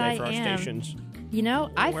today for our stations. You know,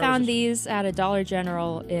 I found these at a Dollar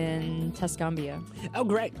General in Tuscumbia. Oh,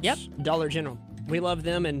 great. Yep. Dollar General. We love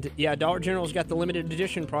them. And yeah, Dollar General's got the limited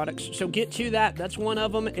edition products. So get to that. That's one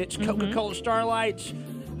of them. It's Coca-Cola Starlights.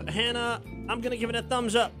 Hannah, I'm going to give it a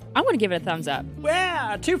thumbs up. I'm going to give it a thumbs up.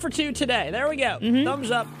 Yeah, 2 for 2 today. There we go. Thumbs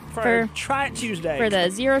up for Try It Tuesday. For the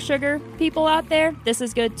zero sugar people out there, this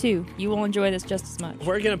is good too. You will enjoy this just as much.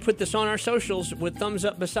 We're going to put this on our socials with thumbs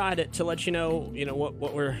up beside it to let you know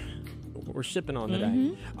what we're sipping on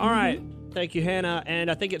today. All right. Thank you, Hannah. And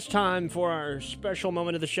I think it's time for our special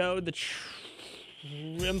moment of the show, the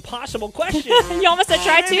impossible question. You almost said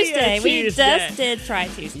Try Tuesday. We just did Try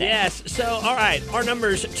Tuesday. Yes. So, all right. Our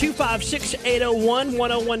number's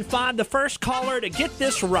 256-801-1015. The first caller to get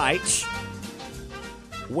this right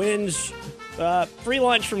wins free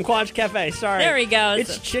lunch from Quanch Cafe. Sorry. There he goes.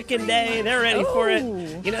 It's chicken day. They're ready for it.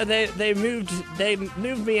 You know, they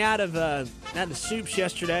moved me out of soups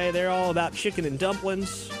yesterday. They're all about chicken and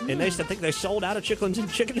dumplings, and I think they sold out of chicken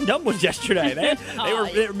and dumplings yesterday.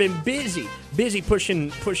 They've been busy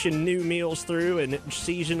pushing new meals through and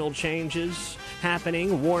seasonal changes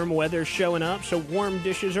happening. Warm weather showing up, so warm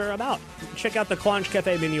dishes are about. Check out the Quanch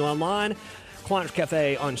Cafe menu online. Quanch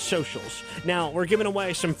Cafe on socials. Now, we're giving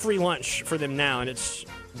away some free lunch for them now, and it's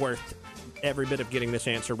worth every bit of getting this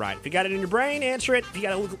answer right. If you got it in your brain, answer it. If you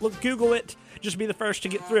got to Google it, just be the first to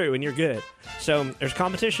get through, and you're good. So there's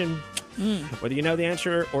competition, whether you know the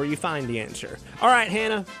answer or you find the answer. All right,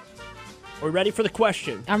 Hannah, are we ready for the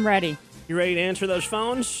question? I'm ready. You ready to answer those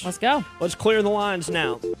phones? Let's go. Let's clear the lines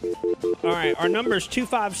now. All right, our number is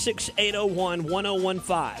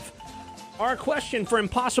 256-801-1015. Our question for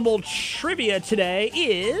Impossible Trivia today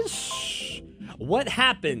is, what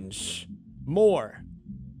happens more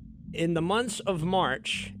in the months of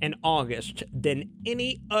March and August than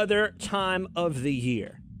any other time of the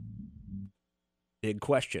year? Big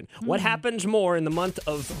question. What happens more in the month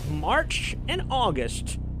of March and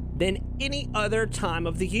August than any other time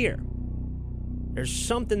of the year? There's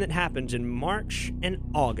something that happens in March and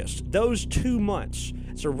August. Those 2 months.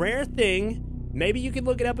 It's a rare thing. Maybe you could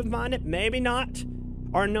look it up and find it. Maybe not.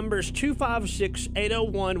 Our number is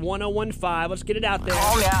 256-801-1015. Let's get it out there.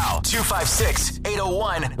 Call now.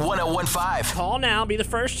 256-801-1015. Call now. Be the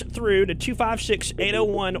first through to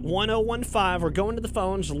 256-801-1015. We're going to the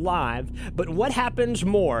phones live. But what happens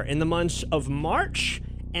more in the months of March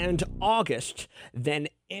and August than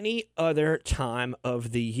any other time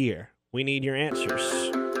of the year? We need your answers.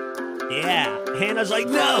 Yeah. Hannah's like,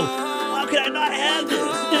 no. How could I not have this?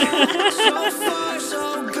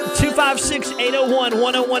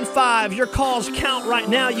 256-801-1015. Your calls count right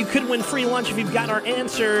now. You could win free lunch if you've got our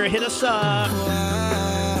answer. Hit us up.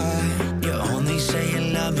 You only say you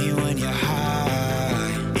love me when you're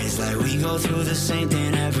high. It's like we go through the same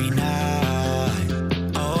thing every night.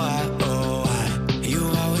 Oh, you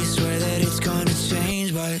always swear that it's gonna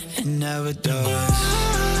change, but it never does.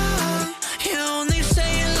 You only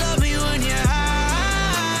say you love me when you're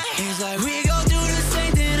high. It's like we go through the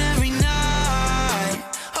same thing every night.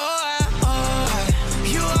 Oh,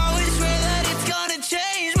 you always swear that it's gonna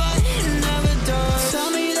change, but it never does.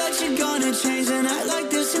 Tell me that you're gonna change and act like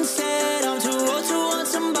this instead. I'm too old to want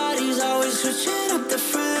somebody's always switching up the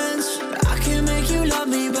friends. I can make you love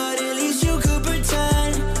me, but at least you could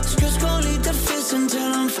pretend. Just gonna lead the fist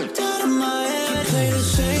until I'm freaked out of my head. You play the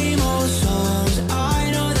same old songs.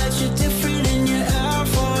 I know that you're different in your Air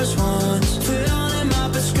Force Ones. Put on in my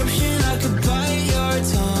prescription, I could bite your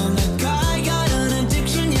tongue. Like I got an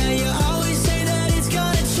addiction, yeah, you always say that it's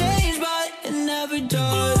gonna change, but it never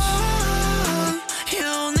does. You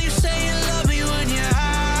only say you love me when you're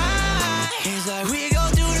high. It's like we go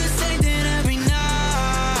through the same thing every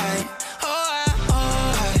night.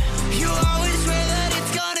 Oh, you always swear that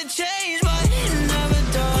it's gonna change, but it never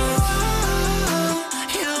does.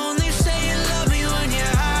 You only say you love me when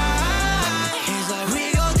you're high. It's like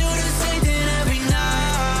we go through the same thing every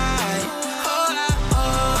night. Oh,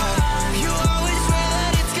 you always swear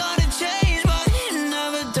that it's gonna change, but it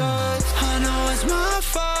never does. I know it's my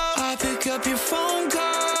fault. I pick up your phone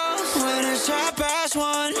calls when it's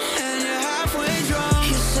 1:30 and you're halfway drunk.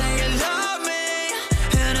 You say you love me,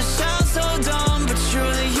 and it sounds so dumb, but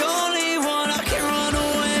you're the only one I can run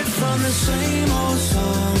away from. The same old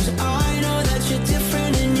songs. I know that you're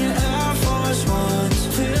different in your Air Force Ones.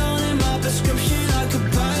 Put on in my prescription, I could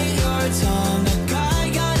bite your tongue. Like I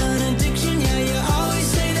got an addiction, yeah, you always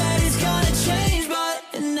say that it's gonna change, but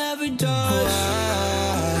it never does.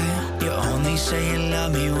 You only say you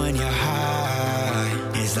love me when you're high.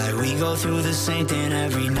 It's like we go through the same thing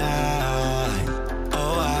every night.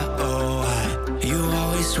 Oh, you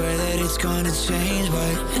always swear that it's gonna change,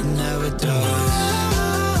 but it never does.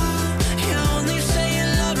 You only say you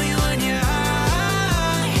love me when you're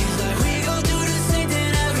high. It's like we go through the same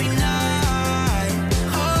thing every night.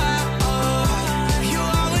 Oh, you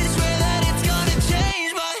always swear that it's gonna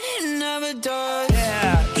change, but it never does.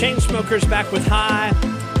 Yeah, Chainsmokers back with High.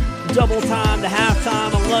 Double time to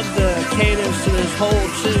halftime. I love the cadence to this whole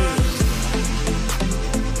tune.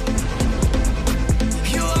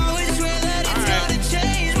 You always swear that it's gonna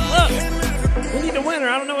change, but Look, we need a winner.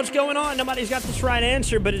 I don't know what's going on. Nobody's got this right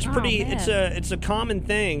answer, but it's pretty. It's a common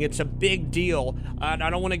thing. It's a big deal. I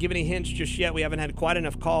don't want to give any hints just yet. We haven't had quite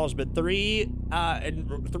enough calls, but three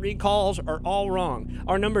calls are all wrong.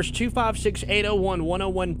 Our number is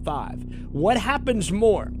 256-801-1015. What happens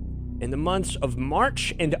more in the months of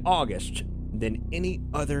March and August than any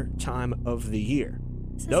other time of the year?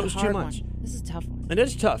 Those 2 months. This is a tough one. It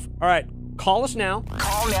is tough. All right, call us now.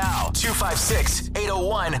 Call now.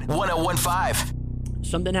 256-801-1015.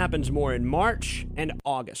 Something happens more in March and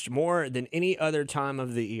August, more than any other time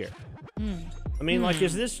of the year. I mean, like,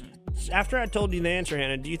 is this, after I told you the answer,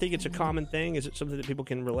 Hannah, do you think it's a common thing? Is it something that people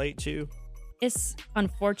can relate to? It's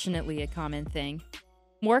unfortunately a common thing.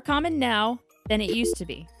 More common now than it used to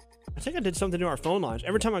be. I think I did something to our phone lines.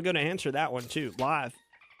 Every time I go to answer that one, too, live,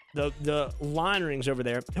 the line rings over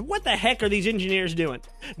there. What the heck are these engineers doing?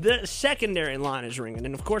 The secondary line is ringing,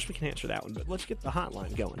 and of course we can answer that one, but let's get the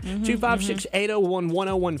hotline going.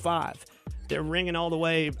 256-801-1015. They're ringing all the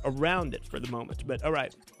way around it for the moment, but all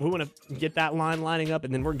right, we want to get that line lining up,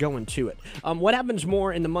 and then we're going to it. What happens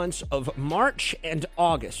more in the months of March and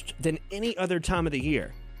August than any other time of the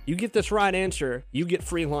year? You get this right answer, you get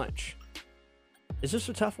free lunch. Is this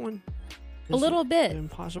a tough one? A little bit.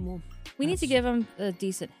 Impossible? We need to give them a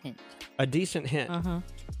decent hint. A decent hint. Uh-huh.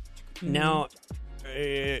 Now,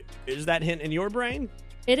 is that hint in your brain?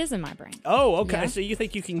 It is in my brain. Oh, okay. Yeah. So you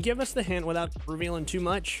think you can give us the hint without revealing too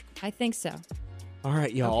much? I think so. All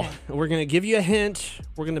right, y'all. Okay. We're going to give you a hint.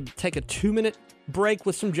 We're going to take a 2-minute break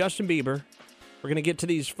with some Justin Bieber. We're going to get to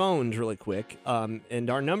these phones really quick.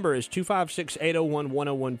 And our number is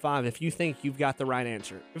 256-801-1015 if you think you've got the right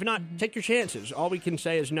answer. If not, take your chances. All we can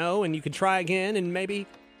say is no, and you can try again, and maybe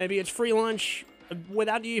it's free lunch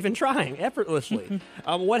without you even trying, effortlessly.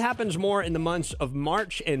 What happens more in the months of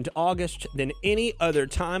March and August than any other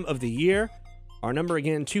time of the year? Our number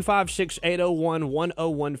again,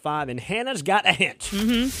 256-801-1015. And Hannah's got a hint.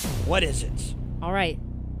 What is it? All right.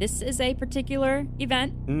 This is a particular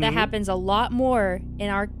event that happens a lot more in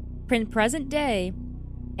our present day,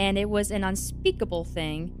 and it was an unspeakable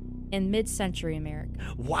thing in mid-century America.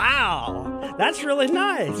 Wow. That's really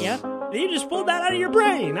nice. Yep. You just pulled that out of your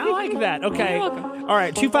brain. I like that. Okay. You're welcome. All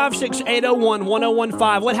right,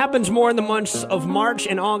 256-801-1015. What happens more in the months of March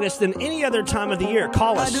and August than any other time of the year?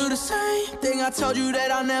 Call us. I do the same thing I told you that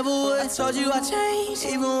I never would. I told you I changed,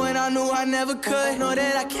 even when I knew I never could. Know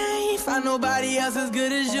that I can't find nobody else as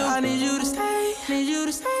good as you. I need you to stay, need you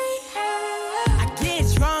to stay. I get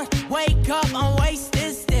drunk, wake up, I'm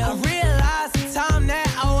wasted still. I realize the time that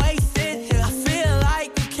I wasted here. I feel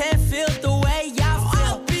like you can't feel the way I feel.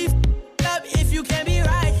 I'll be up if you can't be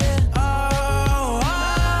right here.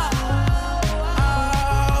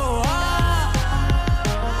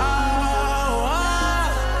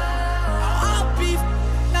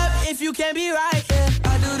 You can't be right, yeah.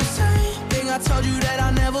 I do the same thing I told you that I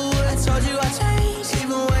never would. I told you I changed,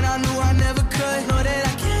 even when I knew I never could. Know that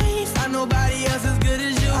I can't find nobody else as good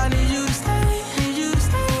as you. I need you to stay, need you to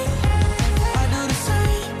stay. I do the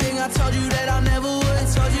same thing I told you that I never would. I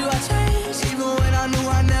told you I changed, even when I knew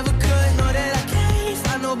I never could. Know that I can't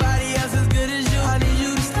find nobody else as good as you. I need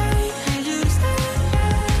you to stay, need you to stay.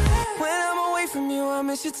 When I'm away from you, I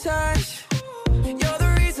miss your touch. You're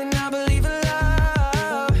the reason I believe in love.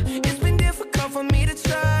 For me to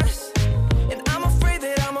trust, and I'm afraid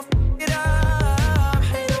that I'ma f it up.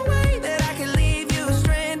 Ain't no way that I can leave you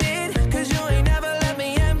stranded, cause you ain't never left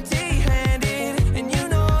me empty-handed. And you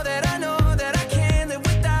know that I can't live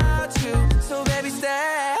without you. So baby,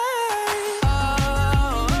 stay.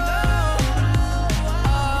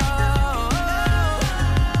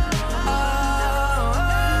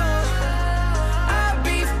 I'll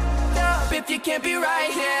be f***ed up if you can't be right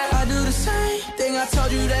here. I do the same thing I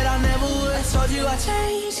told you that I never would. I told you I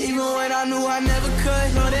changed, even when I knew I never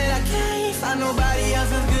could. Know that I can't find nobody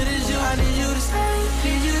else as good as you. I need you to stay,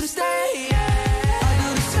 need you to stay, yeah. I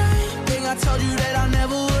do the same thing I told you that I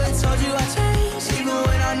never would. I told you I changed, even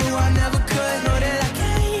when I knew I never could. Know that I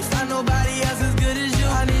can't find nobody else as good as you.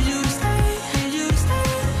 I need you to stay, need you to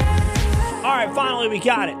stay. All right, finally we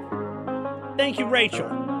got it. Thank you, Rachel,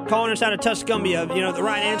 calling us out of Tuscumbia. You know, the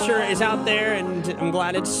right answer is out there, and I'm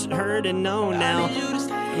glad it's heard and known now.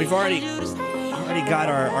 We've already got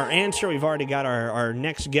our answer. We've already got our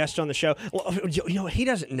next guest on the show. Well, you know, he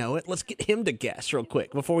doesn't know it. Let's get him to guess real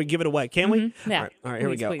quick before we give it away. Can we? Yeah. All right, here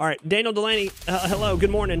we go. Please. All right, Daniel Delaney, hello,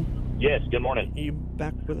 good morning. Yes, good morning. Are you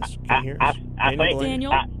back with us? Can you hear us? I think,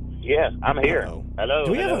 Daniel? yes, I'm here. Uh-oh. Hello.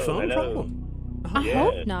 Do we have a phone hello. problem? I Yes,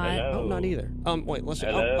 hope not. hello. I hope not either. Wait, let's see.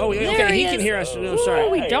 Hello. Oh, yeah, There okay, he he can is. hear us. No, sorry. Oh,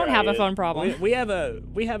 we don't Hey, have a hey. phone problem. We have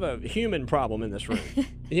a human problem in this room.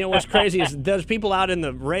 You know what's crazy is those people out in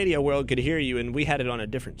the radio world could hear you, and we had it on a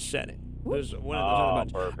different setting. There's one of those other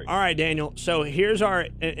buttons. Perfect. All right, Daniel. So here's our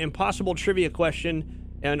impossible trivia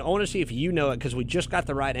question, and I want to see if you know it because we just got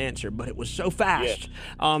the right answer, but it was so fast.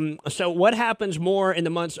 Yes. So what happens more in the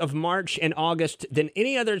months of March and August than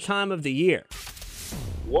any other time of the year?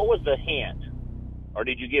 What was the hint? Or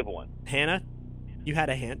did you give one? Hannah, you had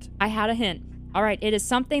a hint. I had a hint. All right, it is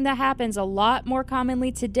something that happens a lot more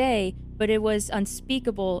commonly today, but it was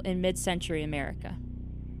unspeakable in mid-century America.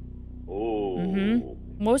 Ooh.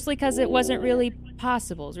 Mostly because it wasn't really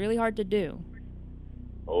possible. It's really hard to do.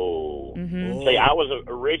 Oh. Mm-hmm. See, I was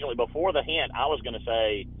originally, before the hint, I was going to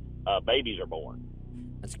say babies are born.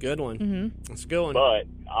 That's a good one. Mm-hmm. That's a good one. But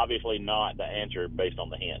obviously not the answer based on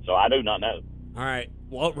the hint. So I do not know. All right.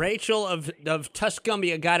 Well, Rachel of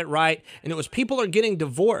Tuscumbia got it right, and it was people are getting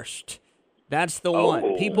divorced. That's the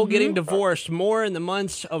one. People getting divorced more in the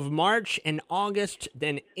months of March and August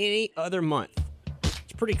than any other month.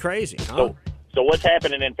 It's pretty crazy, huh? So what's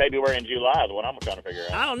happening in February and July is what I'm trying to figure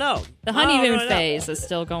out. I don't know. The honeymoon phase is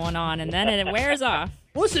still going on, and then it wears off.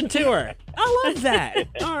 Listen to her. I love that.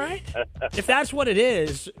 All right. If that's what it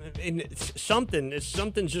is, and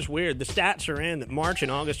something's just weird. The stats are in that March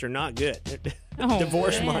and August are not good.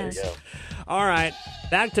 Divorce months. All right.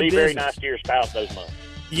 Back to Be business. very nice to your spouse those months.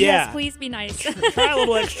 Yeah. Yes, please be nice. Try a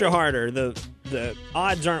little extra harder. The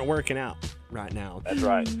odds aren't working out right now. That's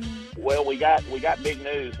right. Well, we got big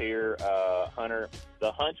news here, Hunter.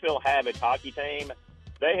 The Huntsville Habits hockey team,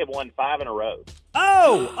 they have won 5 in a row.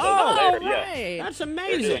 Right. That's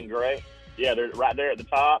amazing. They're doing great. Yeah, they're right there at the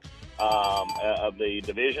top of the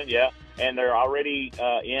division. Yeah, and they're already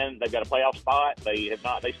in. They've got a playoff spot. They have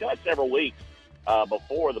not. They still have several weeks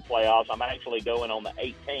before the playoffs. I'm actually going on the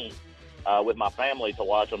 18th with my family to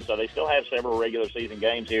watch them. So they still have several regular season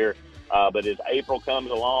games here. But as April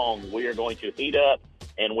comes along, we are going to heat up,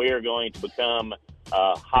 and we are going to become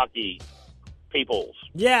hockey peoples.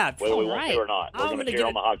 Yeah, whether we want to or not. We're going to cheer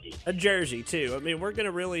on the hockey. A jersey too. I mean, we're going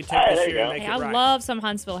to really take this year and make it right. I love some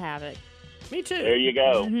Huntsville Havoc. Me too. There you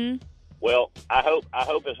go. Mm-hmm. Well, I hope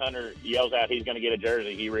as Hunter yells out he's going to get a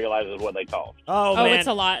jersey, he realizes what they cost. Oh man, it's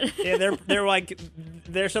a lot. Yeah, they're like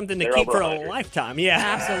they're something to keep for a lifetime. Yeah,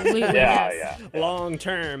 absolutely. Yeah. Long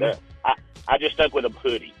term. I just stuck with a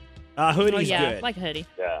hoodie. Hoodie's good. Like a hoodie.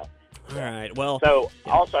 Yeah. All right. Well. So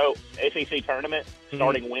also SEC tournament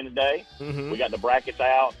starting Wednesday. We got the brackets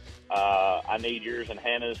out. I need yours and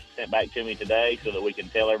Hannah's sent back to me today so that we can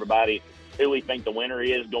tell everybody who we think the winner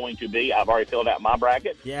is going to be. I've already filled out my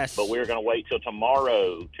bracket. Yes. But we're going to wait till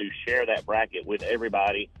tomorrow to share that bracket with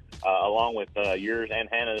everybody, along with yours and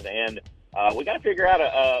Hannah's. And we got to figure out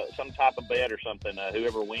some type of bet or something.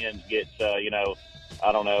 Whoever wins gets,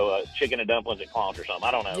 I don't know, chicken and dumplings at Clonch or something.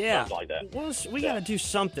 I don't know. Yeah. Something like that. Well, we got to do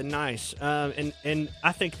something nice. And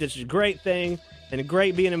I think this is a great thing. And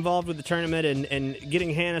great being involved with the tournament and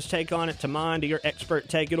getting Hannah's take on it to mine, to your expert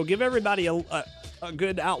take. It'll give everybody a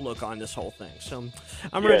good outlook on this whole thing. So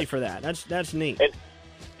I'm ready for that. That's neat. And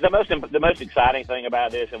the most exciting thing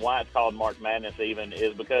about this and why it's called March Madness even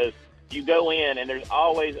is because you go in and there's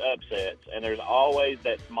always upsets and there's always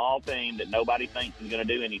that small team that nobody thinks is going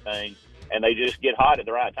to do anything and they just get hot at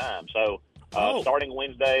the right time. So starting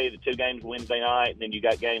Wednesday, the 2 games Wednesday night, and then you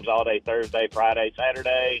got games all day Thursday, Friday,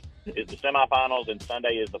 Saturday is the semifinals, and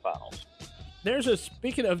Sunday is the finals. There's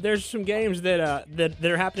some games that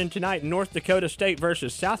are happening tonight. North Dakota State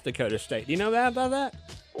versus South Dakota State. Do you know that about that?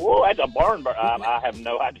 Oh, that's a barn burner. I have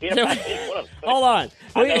no idea about it. Hold on.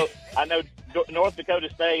 I know North Dakota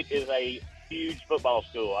State is a huge football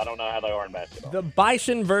school. I don't know how they are in basketball. The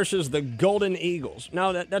Bison versus the Golden Eagles.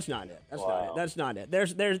 No, that's not it. That's not it. It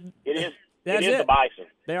is the Bison.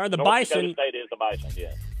 They are the North Bison. Dakota State is the Bison,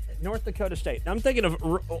 yes. North Dakota State. I'm thinking of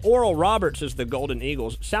Oral Roberts as the Golden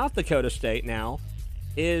Eagles. South Dakota State now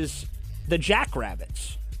is the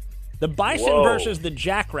Jackrabbits. The Bison versus the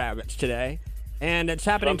Jackrabbits today. And it's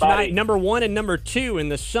happening tonight, number 1 and number 2 in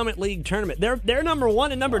the Summit League tournament. They're number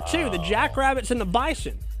 1 and number 2, the Jackrabbits and the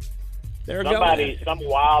Bison. Some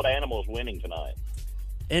wild animal's winning tonight.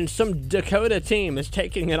 And some Dakota team is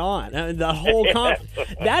taking it on. The whole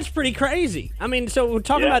that's pretty crazy. I mean, so we're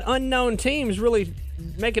talking about unknown teams really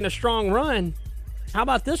making a strong run. How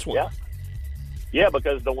about this one? Yeah,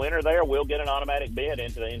 because the winner there will get an automatic bid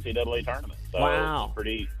into the NCAA tournament. So wow.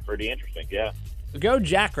 It's pretty interesting, yeah. Go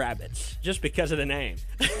Jackrabbits, just because of the name.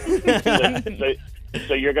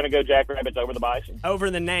 So you're going to go Jackrabbits over the Bison? Over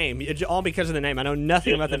the name. It's all because of the name. I know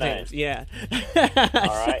nothing about the teams. Yeah.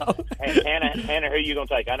 All right. Hannah, who are you going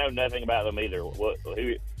to take? I know nothing about them either.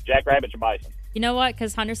 Who, Jackrabbits or Bison? You know what?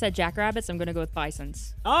 Because Hunter said Jackrabbits, I'm going to go with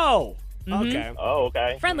Bisons. Oh, okay. Oh,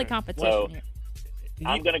 okay. Friendly competition here.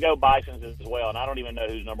 I'm going to go Bisons as well, and I don't even know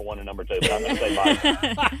who's number 1 and number 2, but I'm going to say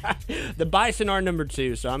Bison. The Bison are number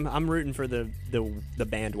 2, so I'm rooting for the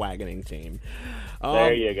bandwagoning team.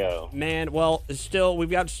 There you go, man. Well, still we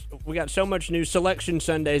got so much news. Selection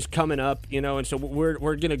Sunday's coming up, and so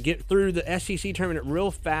we're gonna get through the SEC tournament real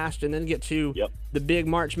fast, and then get to the big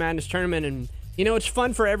March Madness tournament. And it's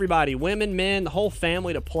fun for everybody, women, men, the whole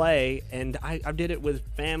family to play. And I did it with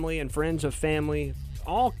family and friends of family,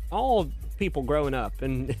 all people growing up,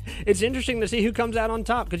 and it's interesting to see who comes out on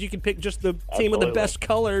top because you can pick just the team with the best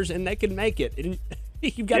colors, and they can make it. And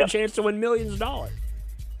you've got a chance to win millions of dollars.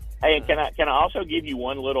 Hey, and can I also give you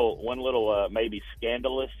one little maybe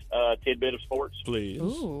scandalous tidbit of sports? Please.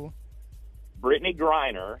 Ooh. Brittany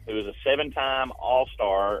Griner, who is a 7-time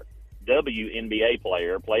All-Star WNBA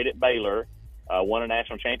player, played at Baylor, won a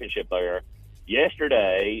national championship there.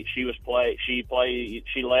 Yesterday, she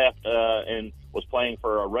left and was playing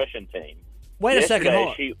for a Russian team. Wait a second, hold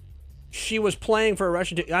on. She She was playing for a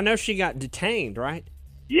Russian team. I know she got detained, right?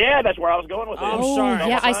 Yeah, that's where I was going with it. I'm sorry.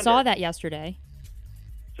 Yeah, I saw that yesterday.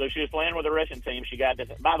 So she was playing with a Russian team. She got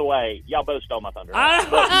detained. By the way, y'all both stole my thunder.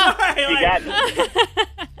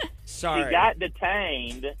 Sorry. She got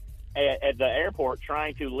detained at the airport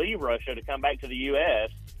trying to leave Russia to come back to the U.S.,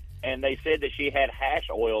 and they said that she had hash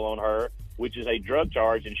oil on her, which is a drug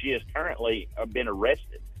charge, and she has currently been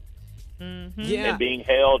arrested and being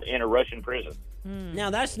held in a Russian prison. Now,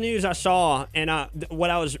 that's news I saw, and what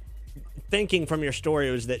I was thinking from your story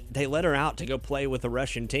was that they let her out to go play with a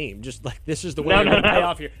Russian team. Just like, this is the way you're going to pay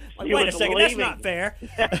off your... Like, wait a second, that's not fair.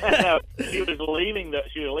 No, she was leaving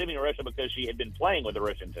Russia because she had been playing with the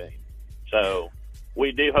Russian team. So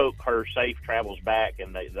we do hope her safe travels back,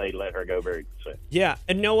 and they let her go very soon. Yeah,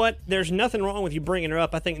 and you know what? There's nothing wrong with you bringing her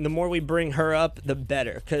up. I think the more we bring her up, the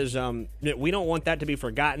better, because we don't want that to be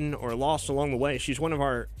forgotten or lost along the way. She's one of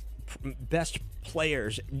our best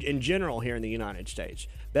players in general here in the United States.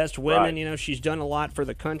 Best women, Right. She's done a lot for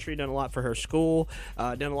the country, done a lot for her school,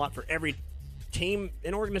 done a lot for every team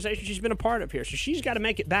and organization she's been a part of here. So she's got to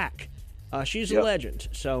make it back. She's a legend.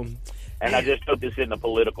 So, and I just hope this isn't a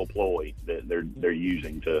political ploy that they're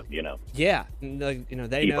using to, Yeah,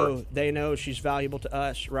 they know she's valuable to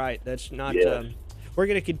us, right? That's not. Yes. We're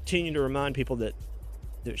going to continue to remind people that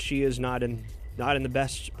she is not in the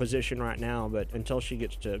best position right now, but until she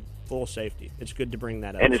gets to full safety, it's good to bring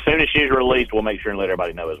that up. And as soon as she's released, we'll make sure and let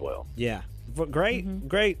everybody know as well. Yeah,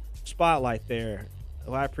 great spotlight there.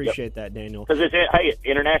 Well, I appreciate that, Daniel. Because it's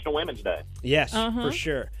International Women's Day. Yes, for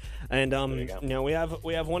sure. And we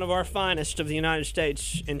have one of our finest of the United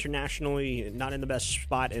States internationally, not in the best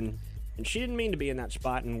spot, and she didn't mean to be in that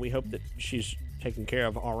spot, and we hope that she's taken care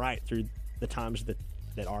of all right through the times that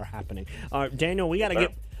are happening. Daniel, we got to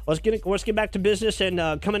let's get back to business,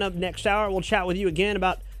 and coming up next hour, we'll chat with you again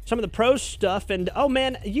about some of the pro stuff. And oh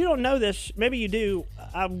man, you don't know this, maybe you do.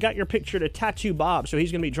 I've got your picture to Tattoo Bob, so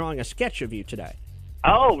he's going to be drawing a sketch of you today.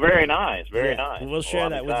 Oh, very nice, very nice. We'll share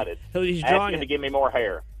that with you. He's Ask drawing him to give me more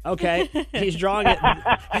hair. Okay, he's drawing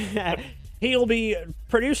it. He'll be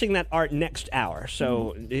producing that art next hour,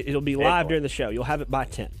 so it'll be live during the show. You'll have it by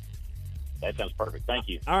 10. That sounds perfect. Thank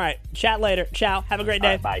you. All right, chat later. Ciao. Have a great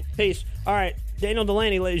day. Bye. Peace. All right, Daniel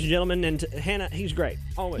Delaney, ladies and gentlemen, and Hannah, he's great.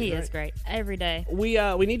 Always. He is great every day.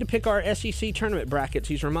 We need to pick our SEC tournament brackets.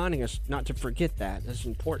 He's reminding us not to forget that. That's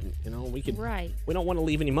important. We don't want to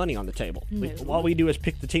leave any money on the table. No. All we do is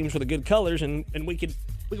pick the teams with the good colors, and we could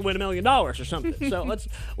win $1 million or something. So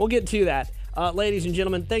we'll get to that. Ladies and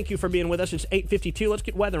gentlemen, thank you for being with us. It's 8:52. Let's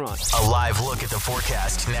get weather on. A live look at the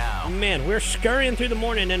forecast now. Man, we're scurrying through the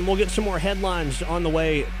morning, and we'll get some more headlines on the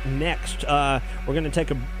way next. We're going to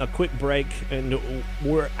take a quick break, and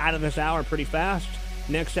we're out of this hour pretty fast.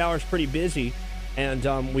 Next hour is pretty busy,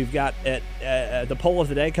 and we've got the poll of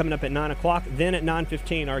the day coming up at 9 o'clock. Then at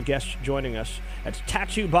 9:15, our guest joining us. That's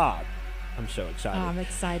Tattoo Bob. I'm so excited. Oh, I'm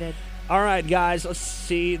excited. All right, guys, let's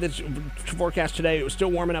see the forecast today. It was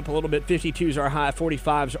still warming up a little bit. 52s are high,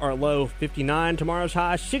 45s are low, 59 tomorrow's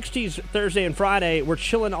high, 60s Thursday and Friday. We're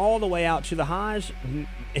chilling all the way out to the highs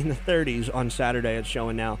in the 30s on Saturday. It's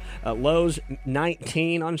showing now. Lows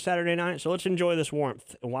 19 on Saturday night. So let's enjoy this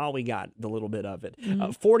warmth while we got the little bit of it.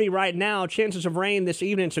 40 right now. Chances of rain this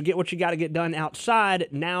evening. So get what you got to get done outside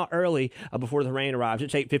now early before the rain arrives.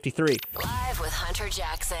 It's 8:53. Live with Hunter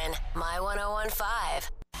Jackson, My 101.5.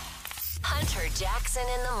 Hunter Jackson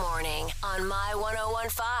in the morning on My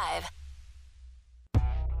 101.5.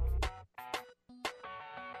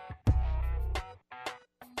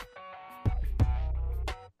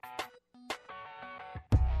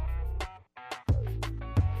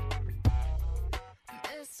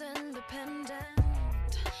 Miss Independent,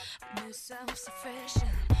 Miss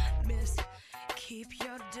Self-Sufficient, Miss Keep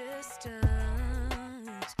Your Distance,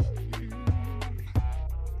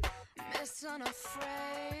 Miss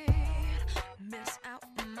Unafraid, Miss Out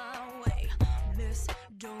My Way, Miss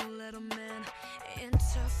Don't Let a Man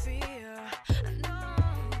Interfere, no,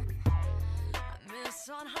 Miss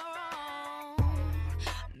On Her Own,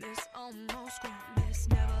 Miss Almost Grown, Miss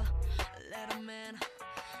Never Let a Man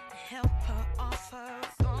Help her off her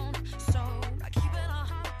throne. So by keeping her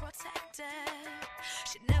heart protected,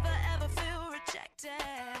 she'd never ever feel rejected.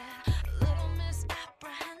 Little Miss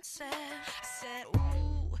Apprehensive, I said,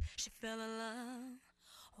 ooh, she fell in love.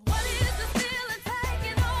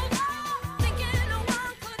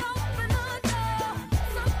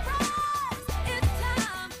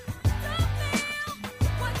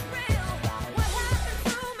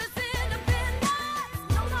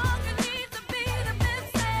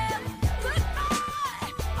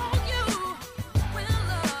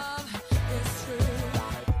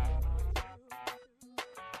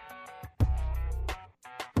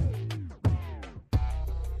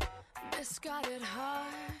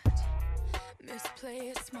 play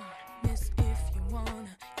it smart, miss. If you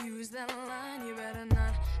wanna use that line, you better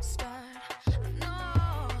not start.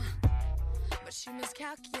 No, but she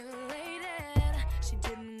miscalculated. She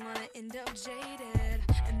didn't wanna end up jaded,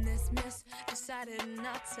 and this miss decided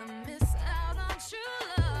not to miss out on true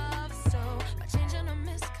love. So by changing her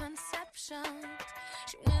misconceptions,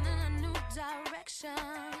 she went in a new direction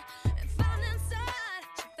and found inside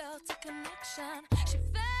she felt a connection. She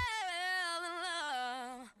fell in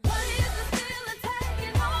love. What is the feeling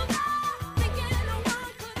taking over? Thinking no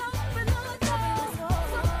one could open the door.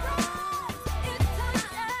 Surprise, it's time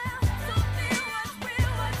to feel what's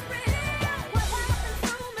real, what's real. What happened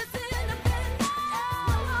to Miss Independent?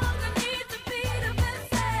 No longer need to be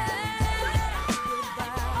defensive.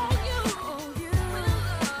 Goodbye, oh you, when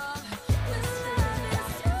love, when time is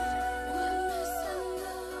through. When Miss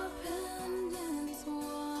Independence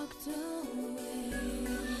walked away,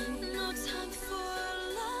 no time for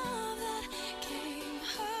love that came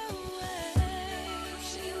her way.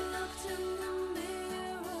 She looked in the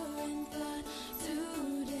mirror and thought,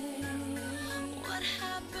 today, what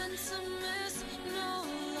happened to Miss no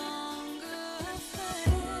longer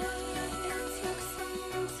fade. It took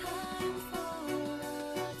some time for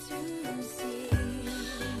her to see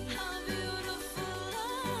how beautiful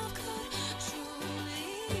love could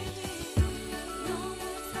truly be. No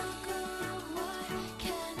more talk of what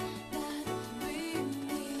can that bring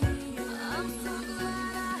me. I'm so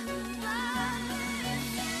glad I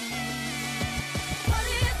What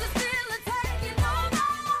is the feeling taking over?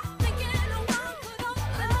 Thinking no one could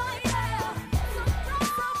open the door.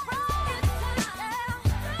 Surprise,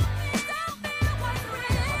 it's time to feel what's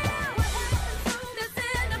real. What happened to Miss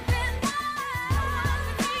Independent?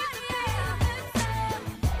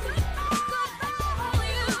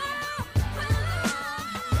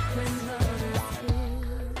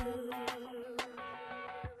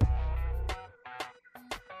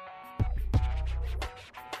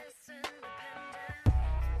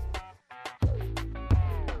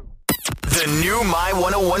 The new My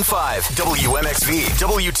 1015, WMXV,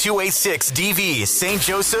 W286 DV, St.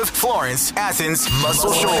 Joseph, Florence, Athens,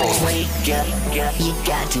 Muscle Shoals. Wake up, you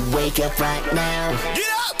got to wake up right now.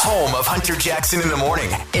 Home of Hunter Jackson in the morning.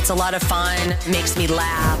 It's a lot of fun, makes me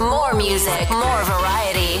laugh. More music, more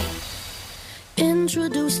variety.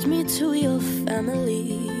 Introduced me to your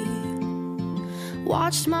family.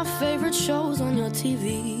 Watched my favorite shows on your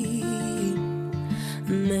TV.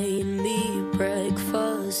 Made me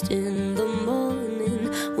breakfast in the morning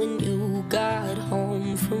when you got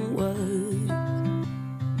home from work.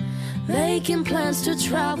 Making plans to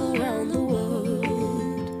travel around the world.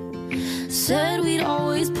 Said we'd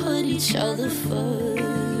always put each other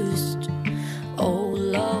first. Old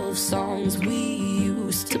love songs we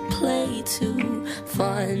used to play too.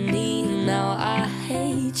 Funny, now I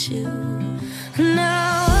hate you.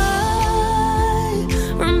 Now I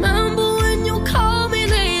remember when you called me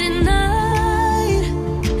late at night.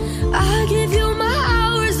 I give you my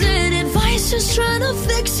hours and advice, just trying to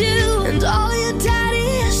fix you. And all your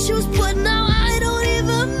daddy issues, but now I don't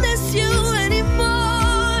even miss you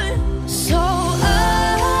anymore. So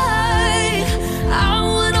I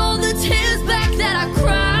want all the tears back that I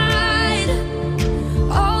cried.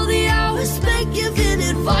 All the hours spent giving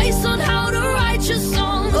advice on how to write your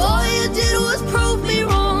songs. All you did was prove me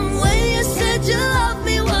wrong when you said you loved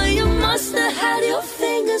me. Well, you must have had your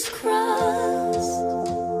fingers crossed.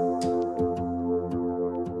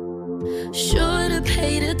 Should've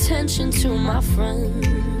paid attention to my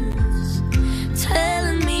friends,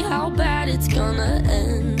 telling me how bad it's gonna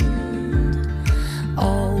end.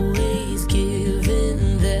 Always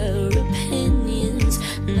giving their opinions.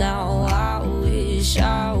 Now I wish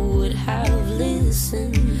I would have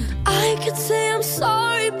listened. I could say I'm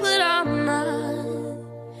sorry, but I'm not.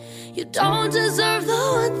 You don't deserve the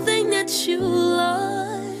one thing that you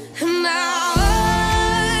love. And now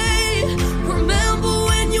I remember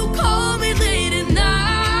when you called me late at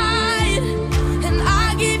night, and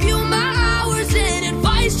I gave you my hours and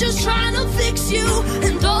advice, just trying to fix you.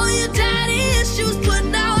 And all your daddy issues, but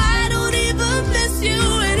now I don't even miss you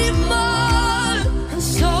anymore. And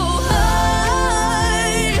so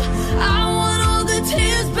I want all the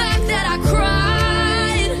tears back that I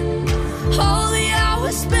cried. All the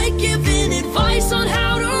hours spent giving advice on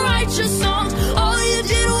how to write your songs. All you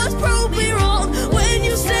did was prove me wrong when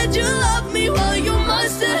you said you loved me. Well, you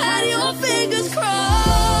must have had your fingers crossed.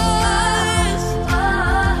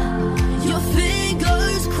 Your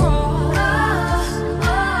fingers crossed.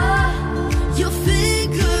 Your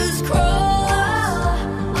fingers crossed.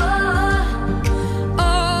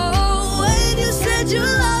 Oh, when you said you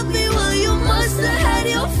loved me, well, you must have had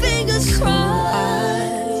your fingers crossed.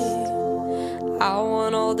 I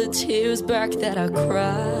want all the tears back that I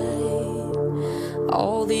cried.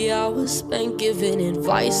 All the hours spent giving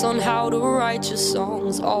advice on how to write your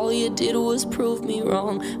songs. All you did was prove me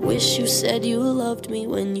wrong. Wish you said you loved me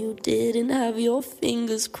when you didn't have your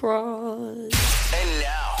fingers crossed. And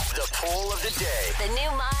now, the poll of the day. The new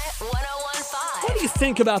My 1015. What do you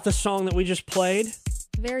think about the song that we just played?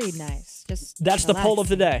 Very nice. Just That's the poll of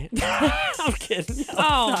the day. relax. I'm kidding. No,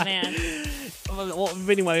 Oh, it's not. man. Well,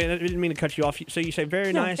 anyway, I didn't mean to cut you off. So you say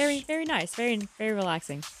very No, nice. Very, very nice. Very, very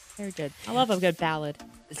relaxing. Very good. I love a good ballad.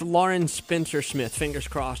 It's Lauren Spencer Smith, Fingers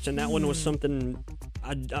Crossed, and that one was something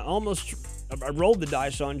I rolled the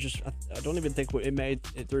dice on. I don't even think it made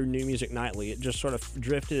it through New Music Nightly. It just sort of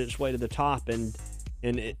drifted its way to the top and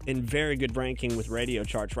in very good ranking with radio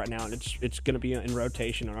charts right now, and it's going to be in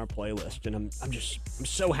rotation on our playlist. And I'm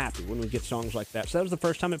so happy when we get songs like that. So that was the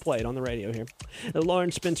first time it played on the radio here.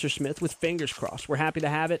 Lauren Spencer Smith with Fingers Crossed. We're happy to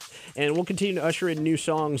have it, and we'll continue to usher in new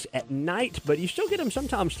songs at night, but you still get them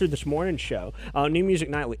sometimes through this morning show. New Music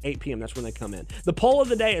Nightly, 8 p.m. That's when they come in. The poll of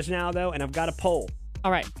the day is now though, and I've got a poll.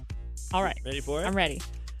 All right. Ready for it? I'm ready.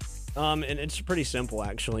 And it's pretty simple,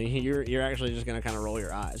 actually. You're actually just going to kind of roll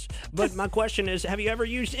your eyes. But my question is, have you ever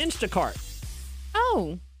used Instacart?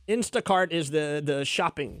 Oh. Instacart is the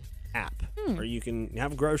shopping app where you can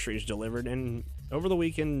have groceries delivered. And over the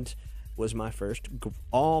weekend was my first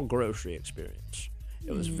all grocery experience.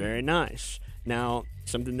 It was very nice. Now,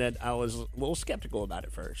 something that I was a little skeptical about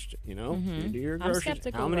at first, you know? You do your I'm groceries.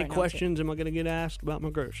 skeptical How many right now, questions am I going to get asked about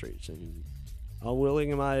my groceries? And how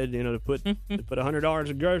willing am I, to put $100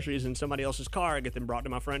 in groceries in somebody else's car and get them brought to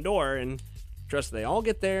my front door? And trust they all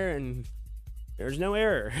get there and there's no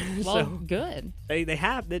error. Well, So good. they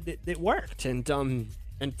have it worked, and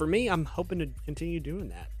for me, I'm hoping to continue doing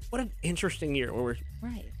that. What an interesting year where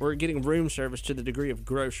we're getting room service to the degree of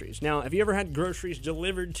groceries. Now, have you ever had groceries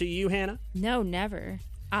delivered to you, Hannah? No, never.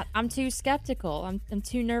 I'm too skeptical. I'm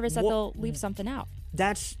too nervous that they'll leave something out.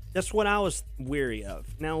 That's what I was weary of.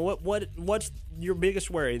 Now, what's your biggest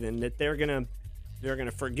worry then? That they're gonna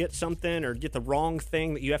forget something or get the wrong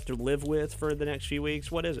thing that you have to live with for the next few weeks?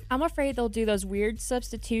 What is it? I'm afraid they'll do those weird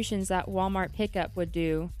substitutions that Walmart pickup would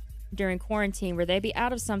do during quarantine, where they'd be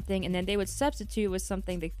out of something and then they would substitute with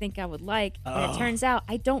something they think I would like, and it turns out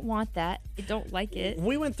I don't want that. I don't like it.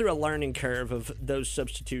 We went through a learning curve of those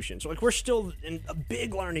substitutions. Like, we're still in a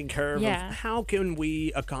big learning curve of how can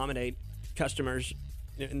we accommodate customers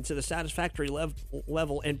into the satisfactory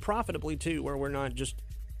level and profitably too, where we're not just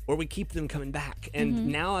where we keep them coming back. And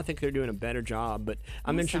now I think they're doing a better job. But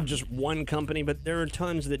I mentioned just one company, but there are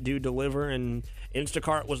tons that do deliver, and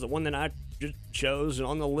Instacart was the one that I just chose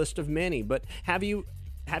on the list of many. But have you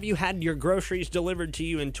had your groceries delivered to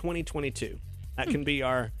you in 2022? That can be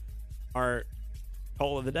our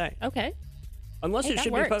poll of the day. Okay. Unless Hey, it that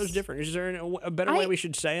should works. be posed different. Is there a better way we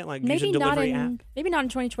should say it? Like, use a Maybe not delivery in app? maybe not in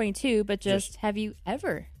 2022, but just have you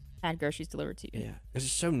ever had groceries delivered to you? Yeah, because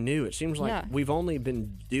it's so new. It seems like Yeah. we've only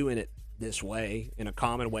been doing it this way, in a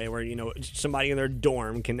common way, where somebody in their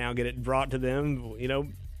dorm can now get it brought to them. That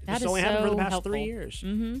It's is only happened for the so past helpful. 3 years.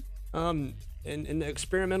 Mm-hmm. And the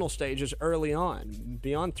experimental stage is early on,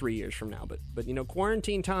 beyond 3 years from now. But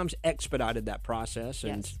quarantine times expedited that process,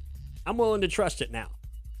 and I'm willing to trust it now.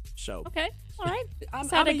 So Okay. All right. I'm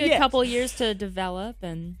It's had a a good yes. couple of years to develop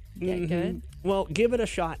and get good. Well, give it a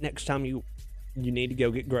shot next time you need to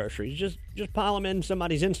go get groceries. Just pile them in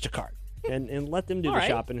somebody's Instacart and let them do All the right.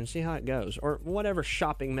 shopping and see how it goes, or whatever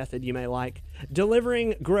shopping method you may like.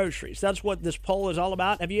 Delivering groceries. That's what this poll is all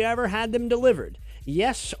about. Have you ever had them delivered?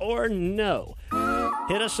 Yes or no?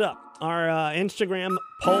 Hit us up. Our Instagram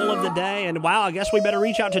poll of the day. And wow, I guess we better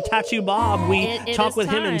reach out to Tattoo Bob. We It talk is with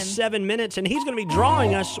him in time. 7 minutes, and he's going to be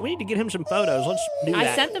drawing us. We need to get him some photos. Let's do that.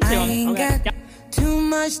 I sent them to him. Okay. Got too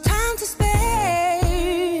much time to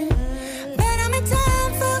spare, but I'm in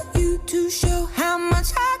time for you to show how much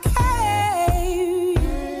I care.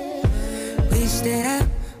 Wish that I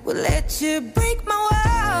would let you break my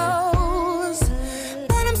walls,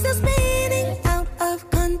 but I'm still spinning out of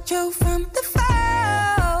control from the fall.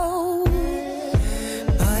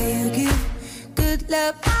 Boy, you give good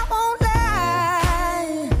love, I won't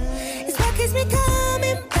lie. It's what keeps me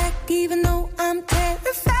coming back, even though I'm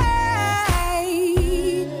terrified.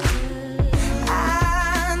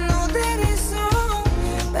 I know that it's wrong,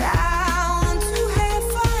 but I want to have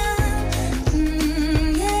fun.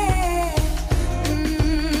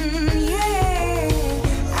 Yeah.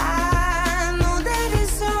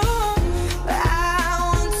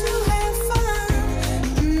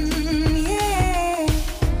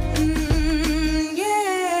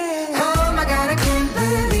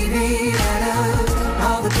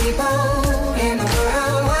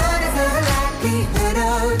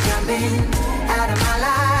 out of my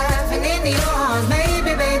life and into your arms.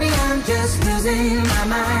 Maybe, baby, I'm just losing my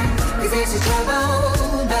mind. 'Cause this is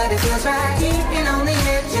trouble, but it feels right. Keeping on the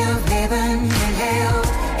edge of heaven and hell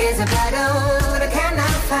is a battle that I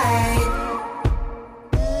cannot fight.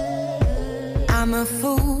 I'm a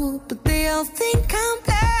fool, but they all think I'm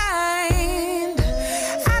blind.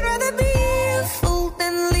 I'd rather be a fool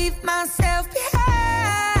than leave myself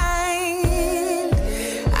behind.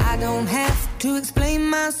 I don't have to explain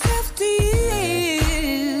myself to you.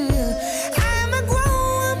 I'm a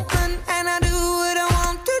grown woman and I do what I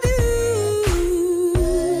want to do.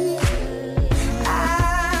 I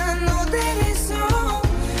know that it's wrong,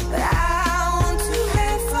 but I want to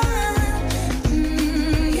have fun.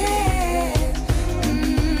 Yeah.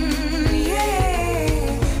 Yeah.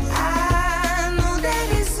 I know that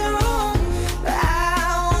it's wrong, but I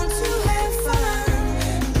want to have fun.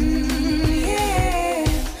 Yeah.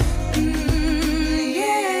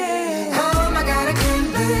 Yeah. Oh my God, I can't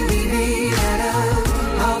believe it. Out of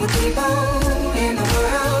all the people in the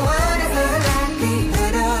world, what is the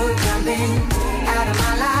likelihood of jumping out of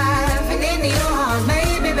my life and into your arms?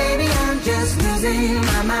 Maybe, baby, I'm just losing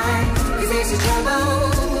my mind. 'Cause this is trouble,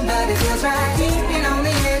 but it feels right. Keeping on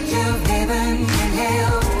the edge of heaven and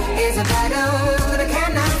hell is a battle that I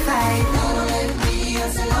cannot fight. Lord, don't let me, I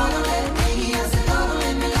said, Lord, don't let me, I said, Lord,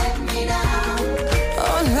 don't let me down.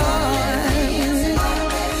 Oh Lord,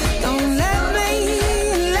 don't let me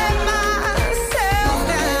let myself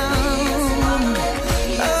down.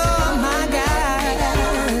 Oh my God.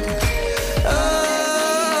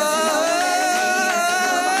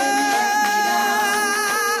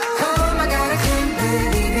 Oh my God, I can't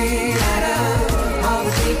believe it. Out of all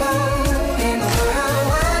the people in the world,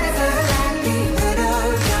 what is the likelihood of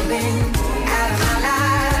jumping out of my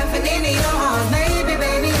life and into your arms? Maybe,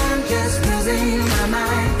 baby, I'm just losing my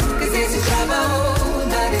mind. 'Cause this is trouble,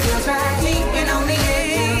 but it feels right. Keeping on the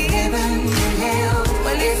edge of heaven and hell.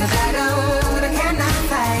 Well, it's a battle that I cannot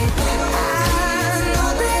fight. I know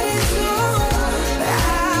that it's wrong, but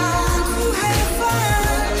I want to have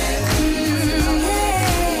fun.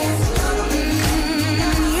 Yeah.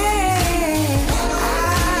 Yeah.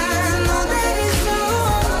 I know that it's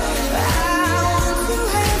wrong, but I want to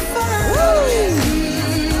have fun.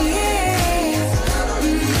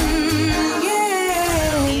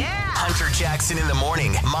 Yeah. Hunter Jackson in the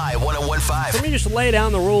morning. My 1015. Let me just lay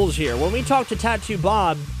down the rules here. When we talk to Tattoo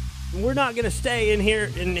Bob, we're not going to stay in here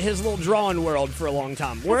in his little drawing world for a long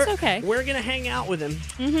time. We're okay. We're going to hang out with him,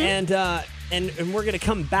 and we're going to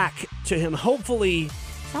come back to him. Hopefully,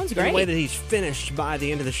 Sounds in a great. way that he's finished by the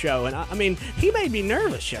end of the show. And I mean, he made me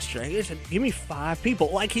nervous yesterday. He said, "Give me 5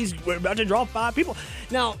 people." Like we're about to draw 5 people.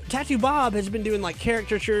 Now, Tattoo Bob has been doing like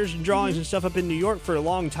caricatures and drawings and stuff up in New York for a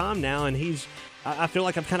long time now, and I feel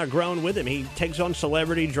like I've kind of grown with him. He takes on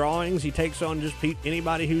celebrity drawings. He takes on just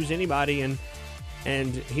anybody who's anybody, and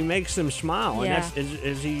he makes them smile. Yeah. And that's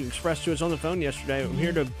as he expressed to us on the phone yesterday. I'm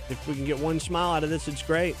here to, if we can get one smile out of this, it's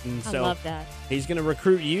great. And I so love that. he's going to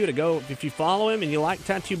recruit you to go. If you follow him and you like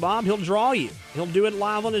Tattoo Bob, he'll draw you. He'll do it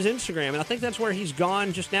live on his Instagram, and I think that's where he's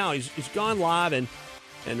gone just now. He's gone live, and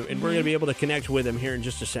we're going to be able to connect with him here in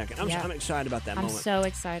just a second. I'm excited about that I'm moment. so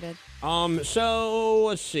excited. So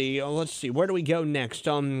let's see. Where do we go next?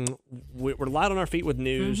 We're light on our feet with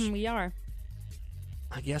news. We are.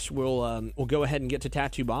 I guess we'll go ahead and get to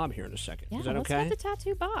Tattoo Bob here in a second. Yeah, Is that let's okay? get to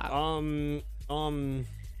Tattoo Bob.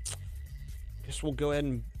 Guess we'll go ahead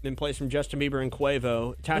and play some Justin Bieber and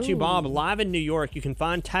Quavo. Tattoo Ooh. Bob live in New York. You can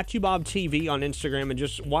find Tattoo Bob TV on Instagram and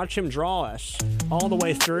just watch him draw us all the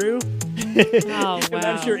way through. Oh, If wow.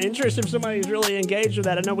 that's your interest, if somebody's really engaged with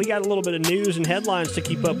that. I know we got a little bit of news and headlines to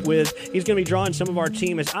keep up with. He's going to be drawing some of our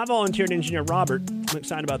team. As I volunteered Engineer Robert. I'm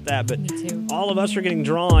excited about that. But all of us are getting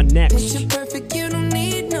drawn next. Picture perfect, you don't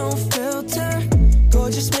need no filter.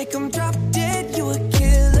 Gorgeous, make 'em drop dead, you a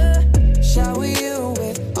killer. Shower you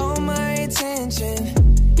with all my attention.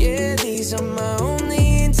 Yeah, these are my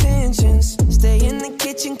only intentions. Stay in the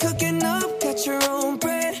kitchen, cooking up, got your own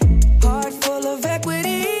bread. Heart full of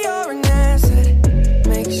equity, you're an asset.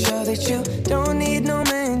 Make sure that you don't need no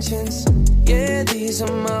mentions. Yeah, these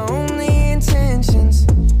are my only intentions.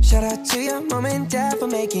 Shout out to your mom and dad for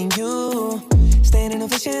making you. Standing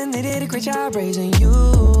ovation, they did a great job raising you.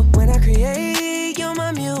 When I create, you're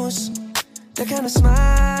my muse. The kind of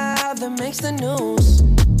smile that makes the news.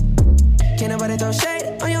 Can't nobody throw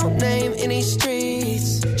shade on your name in these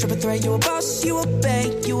streets. Triple threat, you a boss, you a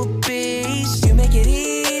bank, you a beast. You make it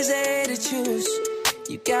easy to choose.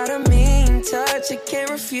 You got a mean touch, I can't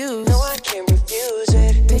refuse. No, I can't refuse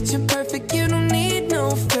it. Picture perfect, you don't need no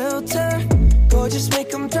filter. Gorgeous,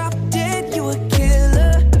 make 'em drop dead, you a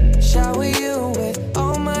killer. Shower you with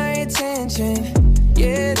all my attention.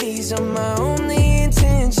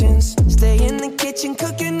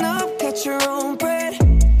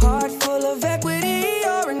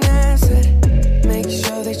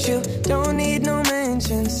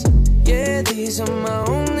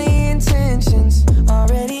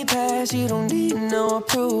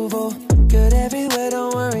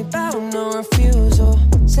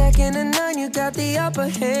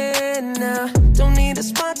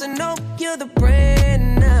 another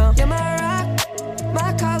brand now. You're my rock,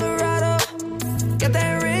 my Colorado. Got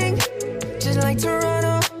that ring, just like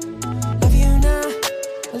Toronto. Love you now,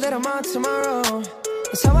 a little more tomorrow.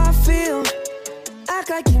 That's how I feel. Act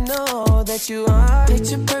like you know that you are.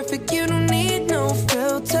 Picture perfect, you don't need no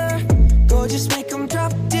filter. Gorgeous, make them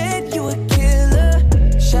drop dead, you a killer.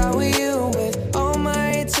 Shower you with all my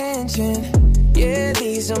attention. Yeah,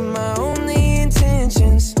 these are my only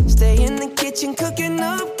intentions. Stay in the kitchen, cooking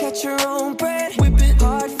up, catch your own bread. Whipping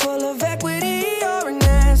heart full of equity, you're an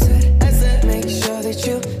asset. Make sure that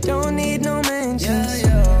you don't need no mentions.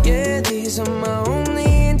 Yeah, these are my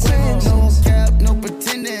only intentions. No cap, no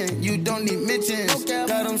pretending, you don't need mentions.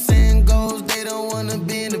 Got them saying goals, they don't wanna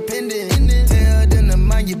be independent. Tell them to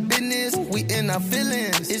mind your business, we in our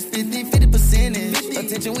feelings. It's 50% percentage.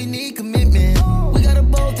 Attention, we need commitment. We gotta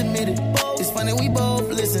both admit it. It's funny, we both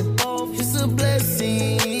listen. It's a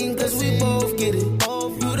blessing, cause we both get it.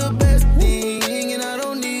 You the best thing, and I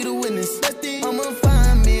don't need a witness. I'ma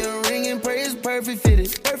find me a ring and pray it's perfect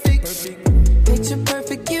fitted. Perfect. Picture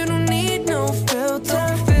perfect, you don't need no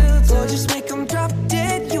filter. Gorgeous, make them drop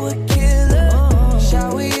dead, you a killer.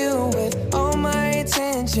 Shower you with all my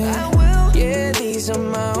attention. I will. Yeah, these are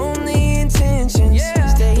my only intentions.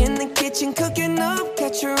 Stay in the kitchen, cooking up,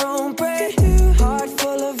 catch your own bread. Heart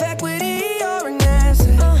full of equity, you're an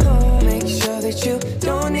asset. Make sure that you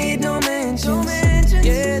don't need no mentions.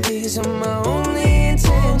 Yeah, these are my only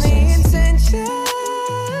intentions.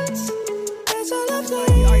 That's all I've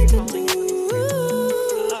learned to do.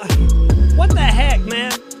 What the heck,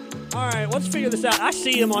 man? All right, let's figure this out. I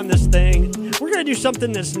see him on this thing. We're going to do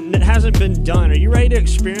something that hasn't been done. Are you ready to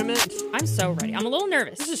experiment? I'm so ready. I'm a little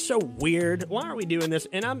nervous. This is so weird. Why are we doing this?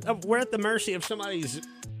 And we're at the mercy of somebody's,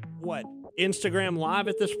 Instagram Live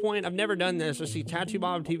at this point? I've never done this. I see Tattoo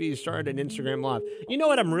Bob TV started an Instagram Live. You know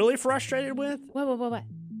what I'm really frustrated with? What?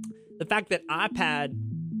 The fact that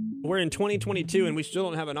we're in 2022 and we still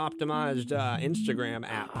don't have an optimized Instagram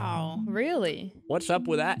app. Oh, really? What's up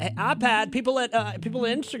with that? Hey, iPad, people at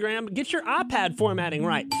Instagram, get your iPad formatting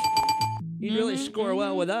right. You'd really score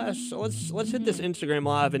well with us. So let's hit this Instagram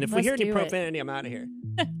Live, and if we hear any profanity, I'm out of here.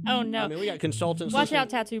 Oh no! I mean, we got consultants. Watch out,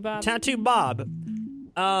 Tattoo Bob. Tattoo Bob.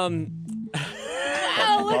 Oh,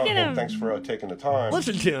 look at him! Thanks for taking the time.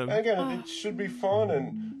 Listen to him. And again, it should be fun,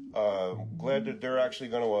 and glad that they're actually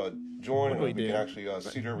going to join, and we can actually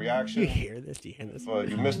see their reaction. You hear this? You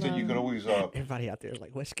missed it. You could always. Everybody out there is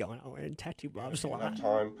like, "What's going on?" We're in Tattoo Bob's live.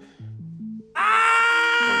 Time.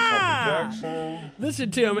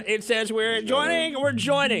 Listen to him. It says we're joining.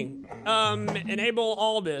 Enable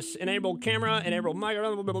all this. Enable camera. Enable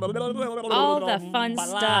microphone. All the fun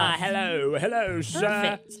stuff. Hello, sir.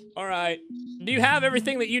 Perfect. All right. Do you have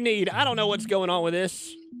everything that you need? I don't know what's going on with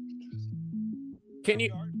this. Can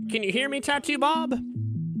you hear me, Tattoo Bob?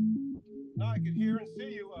 No, I can hear and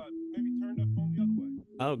see you. Maybe turn the phone the other way.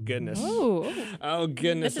 Oh goodness. Ooh. Oh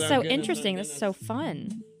goodness. This is so interesting. This is so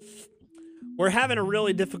fun. We're having a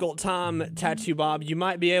really difficult time, Tattoo Bob. You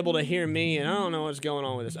might be able to hear me, and I don't know what's going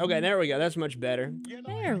on with this. Okay, there we go. That's much better.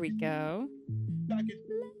 There we go.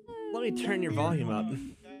 Let me turn your volume up.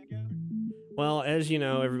 Well, as you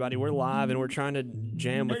know, everybody, we're live, and we're trying to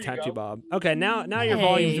jam with Tattoo Bob. Okay, now your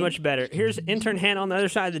volume's much better. Here's intern Hannah on the other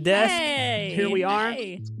side of the desk. Hey. Here we are.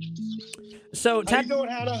 Hey. How So, you doing,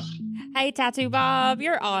 Hannah? Hey, Tattoo Bob.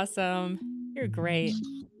 You're awesome. You're great.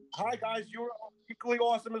 Hi, guys. You're equally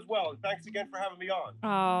awesome as well. Thanks again for having me on.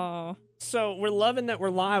 Oh. So we're loving that we're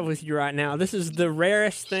live with you right now. This is the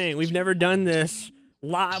rarest thing. We've never done this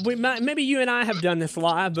live. Maybe you and I have done this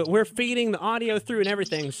live, but we're feeding the audio through and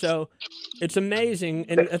everything. So it's amazing.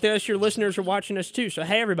 And I guess your listeners are watching us too. So,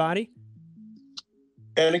 hey, everybody.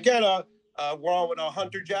 And again, we're on with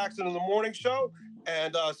Hunter Jackson in the morning show.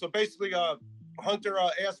 And so basically, Hunter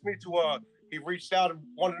asked me to, he reached out and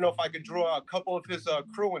wanted to know if I could draw a couple of his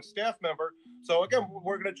crew and staff member. So again,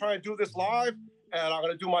 we're going to try and do this live, and I'm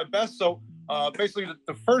going to do my best. So basically,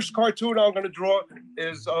 the first cartoon I'm going to draw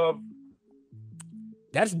is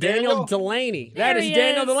that's Daniel Delaney. That is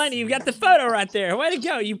Daniel Delaney. You've got the photo right there. Way to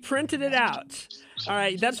go. You printed it out. All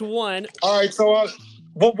right, that's one. All right, so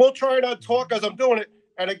we'll try and talk as I'm doing it.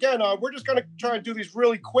 And again, we're just going to try and do these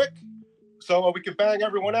really quick so we can bang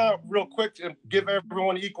everyone out real quick and give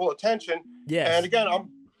everyone equal attention. Yes. And again,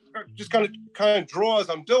 I'm just going to kind of draw as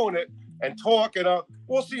I'm doing it and talk, and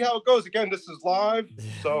we'll see how it goes. Again, this is live,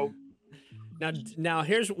 so... Now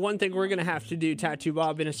here's one thing we're gonna have to do, Tattoo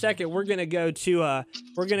Bob. In a second, we're gonna go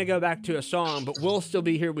back to a song, but we'll still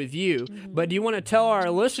be here with you. But do you want to tell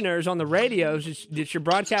our listeners on the radios that you're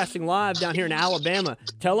broadcasting live down here in Alabama?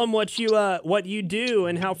 Tell them what you do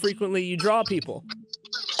and how frequently you draw people.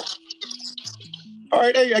 All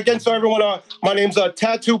right, hey, again, so everyone, my name's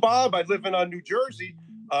Tattoo Bob. I live in New Jersey.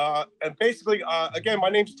 And basically, again, my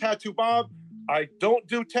name's Tattoo Bob. I don't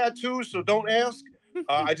do tattoos, so don't ask.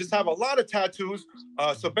 I just have a lot of tattoos.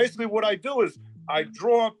 So basically what I do is I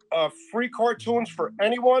draw free cartoons for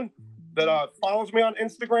anyone that follows me on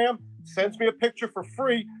Instagram, sends me a picture for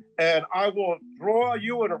free, and I will draw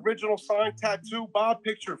you an original signed Tattoo Bob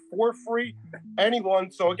picture for free.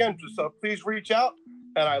 Anyone. So again, just please reach out.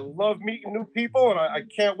 And I love meeting new people, and I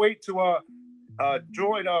can't wait to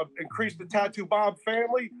join, increase the Tattoo Bob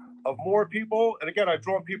family of more people. And again, I've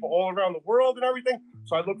drawn people all around the world and everything.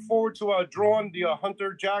 So I look forward to drawing the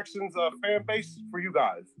Hunter Jackson's fan base for you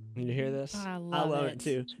guys. Did you hear this? I love it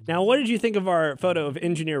too. Now, what did you think of our photo of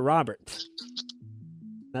Engineer Robert?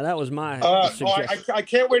 Now, that was my suggestion. I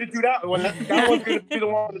can't wait to do that one. That one's going to be the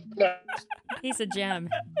one to do that. He's a gem.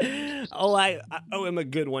 I owe him a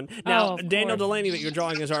good one. Now, of Daniel course. Delaney that you're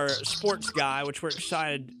drawing is our sports guy, which we're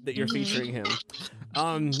excited that you're featuring him.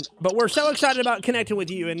 But we're so excited about connecting with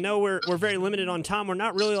you, and no, we're very limited on time. We're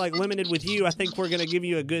not really limited with you. I think we're going to give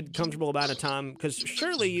you a good, comfortable amount of time because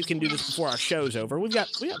surely you can do this before our show's over. We got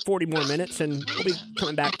 40 more minutes, and we'll be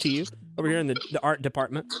coming back to you over here in the art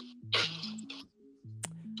department.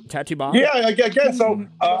 Tattoo Bob? Yeah, again, so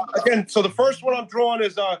so the first one I'm drawing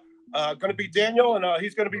is going to be Daniel, and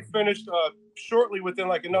he's going to be finished shortly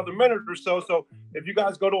within another minute or so. So if you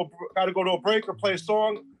guys got to go to a break or play a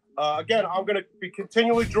song, again, I'm going to be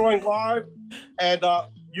continually drawing live, and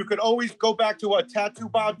you could always go back to Tattoo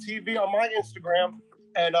Bob TV on my Instagram,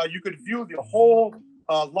 and you could view the whole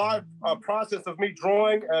live process of me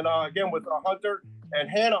drawing, and again with Hunter and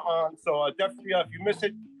Hannah on. So definitely, if you miss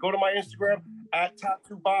it, go to my Instagram at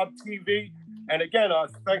Tattoo Bob TV. And again,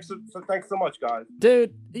 thanks so much, guys.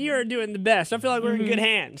 Dude, you're doing the best. I feel like we're in good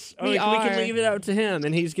hands. We We can leave it up to him,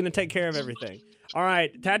 and he's going to take care of everything. All right,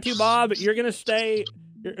 Tattoo Bob, you're going to stay.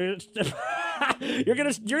 You're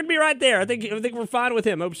gonna be right there. I think we're fine with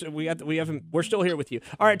him. Oops, we have him. We're still here with you.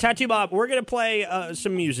 All right, Tattoo Bob, we're gonna play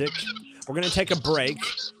some music. We're gonna take a break.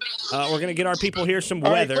 We're gonna get our people here some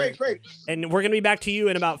weather. All right, great. And we're gonna be back to you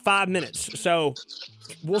in about 5 minutes. So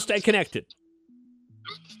we'll stay connected.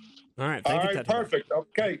 All right, thank you, Tattoo perfect. Bob.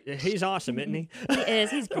 Okay. He's awesome, isn't he? He is.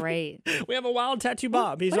 He's great. We have a wild Tattoo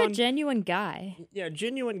Bob. He's what on a genuine guy. Yeah,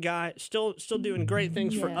 genuine guy. Still doing great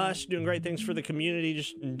things for us, doing great things for the community,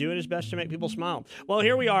 just doing his best to make people smile. Well,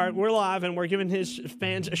 here we are. We're live, and we're giving his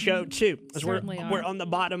fans a show, too. As we're on the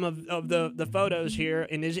bottom of the photos here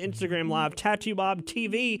in his Instagram Live, Tattoo Bob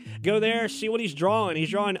TV. Go there, see what he's drawing. He's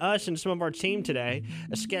drawing us and some of our team today,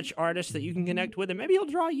 a sketch artist that you can connect with, and maybe he'll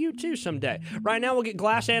draw you, too, someday. Right now, we'll get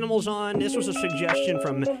Glass Animals on. This was a suggestion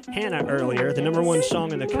from Hannah earlier, the #1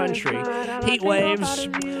 song in the country. Heat Waves.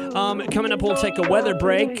 Coming up, we'll take a weather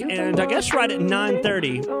break, and I guess right at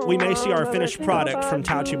 9:30, we may see our finished product from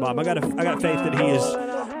Tattoo Bob. I got faith that he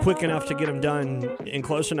is quick enough to get them done in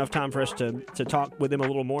close enough time for us to talk with him a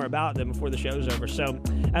little more about them before the show's over. So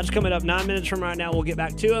that's coming up 9 minutes from right now. We'll get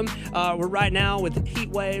back to him. We're right now with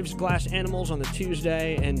Heat Waves, Glass Animals on the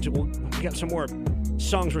Tuesday, and we'll get some more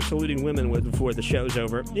songs we're saluting women with before the show's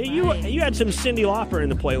over. You had some Cyndi Lauper in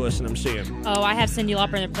the playlist, and I'm seeing. Oh, I have Cyndi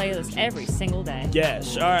Lauper in the playlist every single day.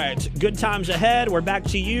 Yes. All right. Good times ahead. We're back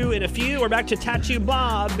to you in a few. We're back to Tattoo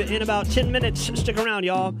Bob in about 10 minutes. Stick around,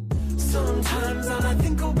 y'all. Sometimes all I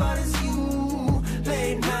think about is you.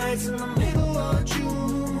 Late nights in the middle of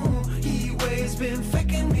June. Heat waves been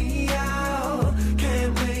faking me out.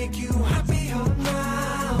 Can't make you happier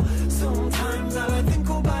now. Sometimes all I think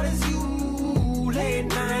about is you. Late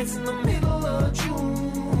nights in the middle of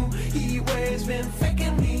June. Heat waves been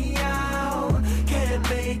faking me out. Can't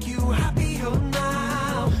make you happier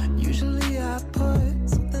now. Usually I put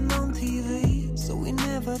something on TV, so we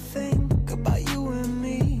never think about you and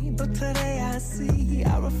me. But today I see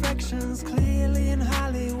our reflections clearly in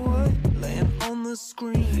Hollywood, laying on the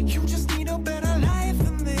screen. You just need a better life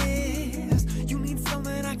than this. You need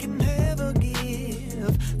something I can never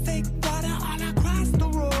give. Fake water all across the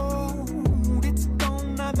road. It's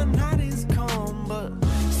gone now, the night is come. But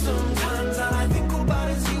sometimes all I think about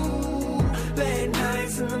is you. Late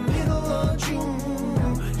nights in the middle of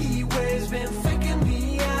June. Heat waves been faking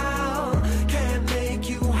me out. Can't make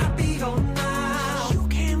you happier now. You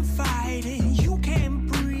can't fight it, you can't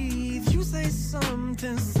breathe. You say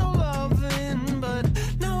something so loving, but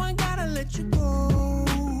now I gotta let you go.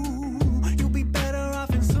 You'll be better off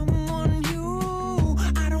in someone new.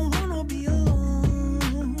 I don't wanna be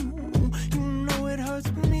alone. You know it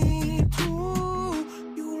hurts me too.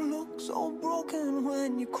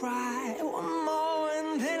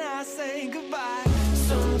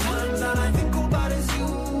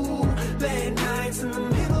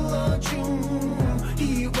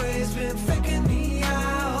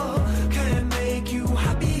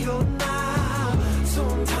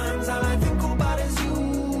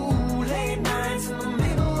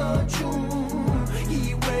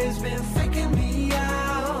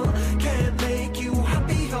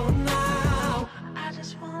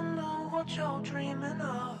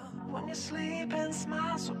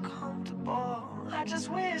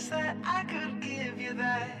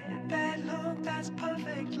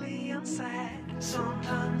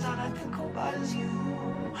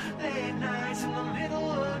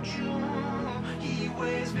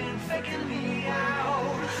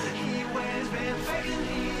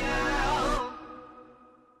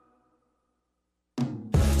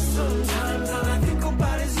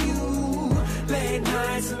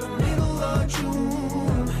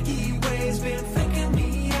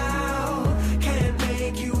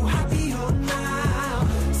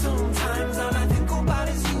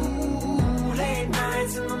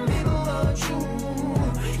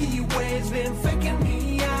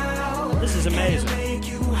 is amazing.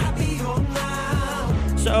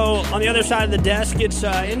 So on the other side of the desk, it's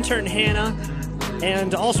intern Hannah.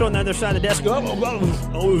 And also on the other side of the desk,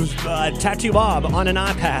 Tattoo Bob on an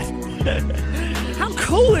iPad. How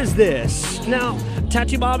cool is this? Now,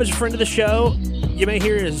 Tattoo Bob is a friend of the show. You may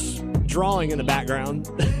hear his drawing in the background.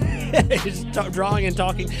 He's drawing and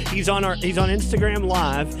talking. He's on Instagram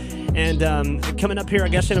Live. And coming up here, I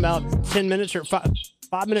guess in about 10 minutes or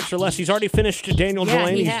 5 minutes or less, he's already finished Daniel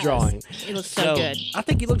Delaney's drawing. He looks so good. I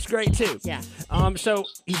think he looks great too. Yeah. So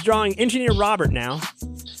he's drawing Engineer Robert now.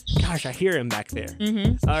 Gosh, I hear him back there.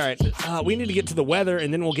 Mm-hmm. All right. We need to get to the weather,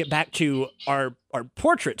 and then we'll get back to our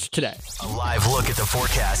portraits today. A live look at the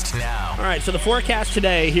forecast now. All right, so the forecast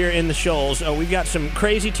today here in the Shoals, we've got some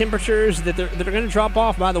crazy temperatures that are going to drop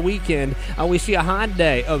off by the weekend. We see a high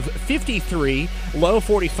today of 53, low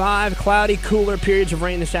 45, cloudy, cooler, periods of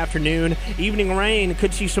rain this afternoon. Evening rain,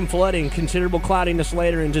 could see some flooding, considerable cloudiness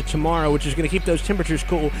later into tomorrow, which is going to keep those temperatures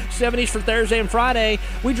cool. 70s for Thursday and Friday.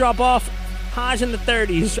 We drop off highs in the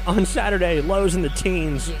 30s on Saturday, lows in the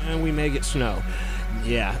teens, and we may get snow.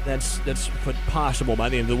 Yeah, that's possible by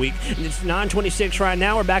the end of the week. And it's 9:26 right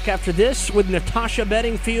now. We're back after this with Natasha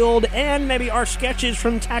Bedingfield and maybe our sketches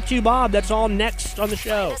from Tattoo Bob. That's all next on the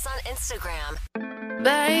show. Find us on Instagram.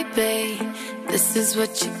 Baby, this is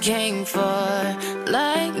what you came for.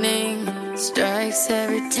 Lightning strikes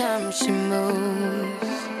every time she moves.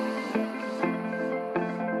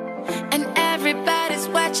 And everybody's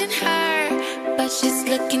watching her, but she's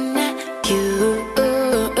looking at you.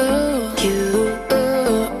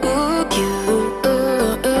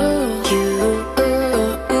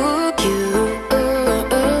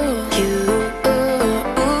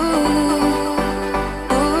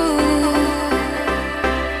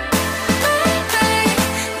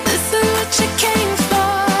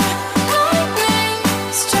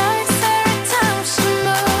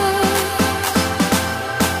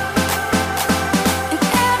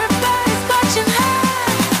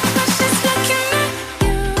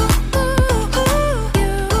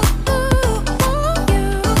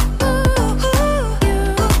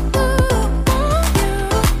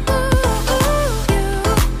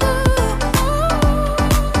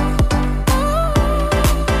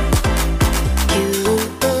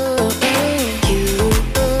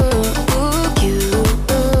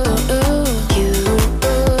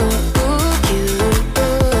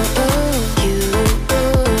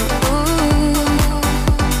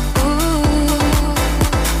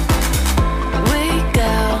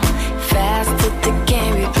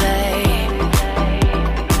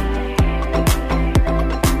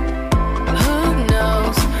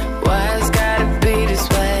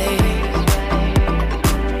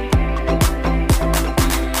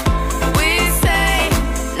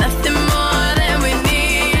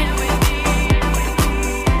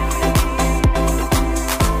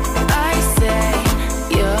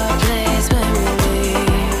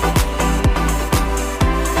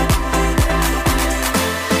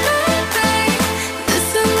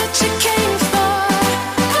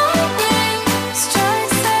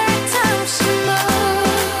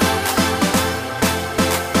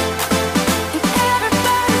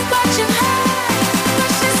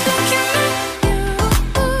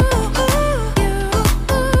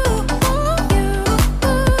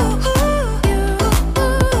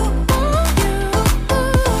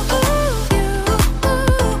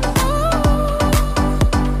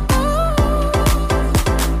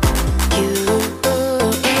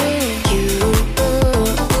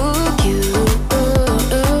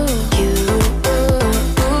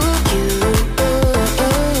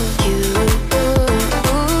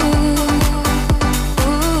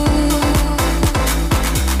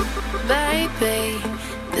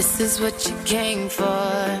 is what you came for.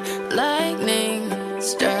 Lightning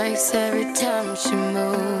strikes every time she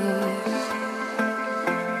moves.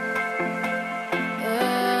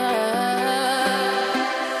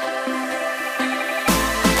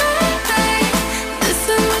 This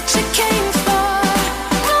is what you came for.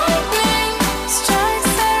 Lightning strikes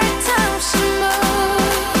every time she moves.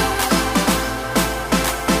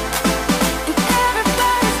 And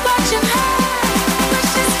everybody's watching her, but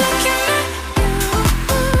she's looking at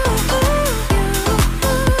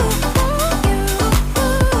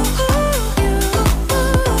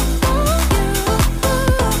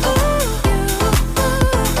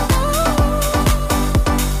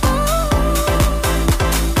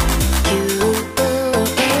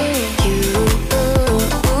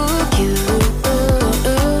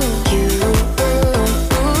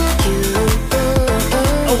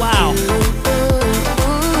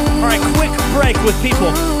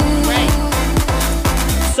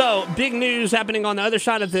big news happening on the other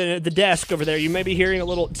side of the desk over there. You may be hearing a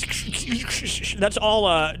little. That's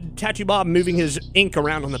all Tattoo Bob moving his ink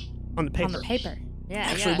around on the paper. On the paper. Yeah,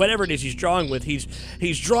 Actually, whatever it is he's drawing with, he's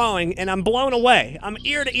drawing, and I'm blown away. I'm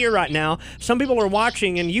ear to ear right now. Some people are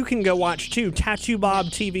watching, and you can go watch too. Tattoo Bob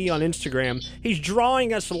TV on Instagram. He's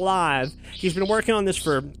drawing us live. He's been working on this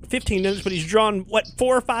for 15 minutes, but he's drawn 4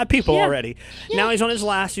 or 5 people already. Now he's on his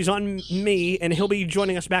last. He's on me, and he'll be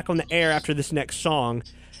joining us back on the air after this next song.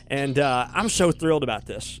 And I'm so thrilled about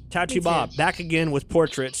this. Tattoo Bob, back again with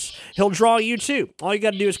portraits. He'll draw you too. All you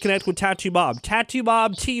got to do is connect with Tattoo Bob. Tattoo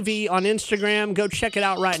Bob TV on Instagram. Go check it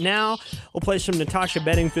out right now. We'll play some Natasha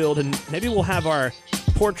Bedingfield, and maybe we'll have our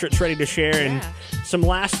portraits ready to share and some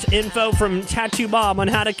last info from Tattoo Bob on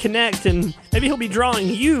how to connect. And maybe he'll be drawing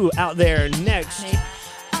you out there next.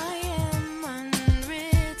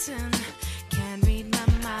 Unwritten, can't read my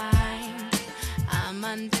mind. I'm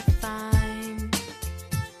undefined.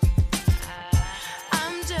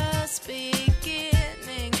 I'm just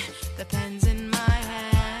beginning. The pen's in my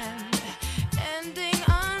hand, ending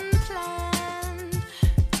unplanned.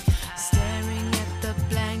 Staring at the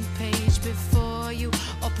blank page before you.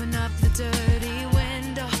 Open up the dirty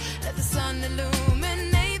window. Let the sun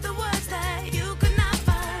illuminate the words that you could not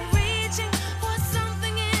find. Reaching for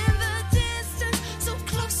something in the distance, so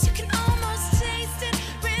close you can almost taste it.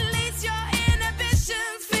 Release your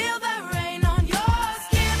inhibitions, feel the rain on your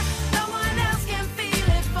skin. No one else can feel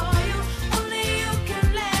it for you, only you can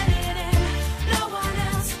let it in. No one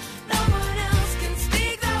else can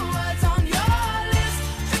speak the words on your lips.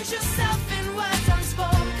 Drench yourself in words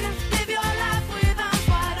unspoken. Live your life with arms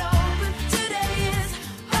wide open. Today is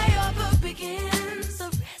where your book begins. The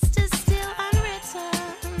rest is still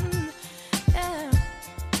unwritten. Yeah.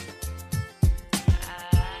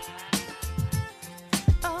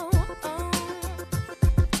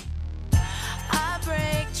 I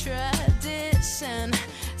break tradition.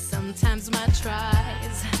 Sometimes my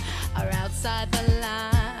tries are outside the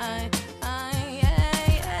line.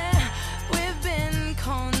 We've been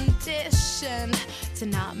conditioned to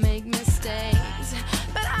not make mistakes,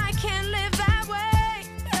 but I can't live that way.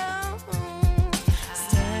 No.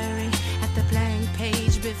 Staring at the blank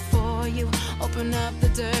page before you. Open up the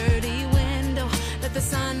dirty window. Let the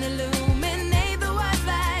sun illuminate the words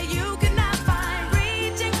that you could not find.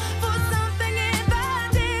 Reaching for something in the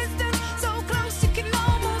distance, so close you can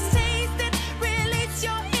almost taste it. Release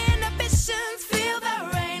your inhibitions, feel the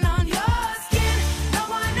rain on your skin. No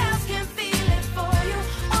one else can feel it for you,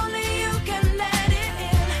 only you can let it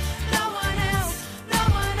in. No one else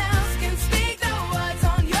can speak the words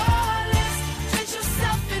on your lips. Drench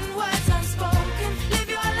yourself in words unspoken. Live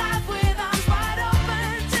your life with arms wide open.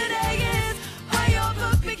 Today is where your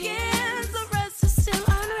book begins. The rest is still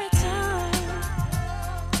unwritten.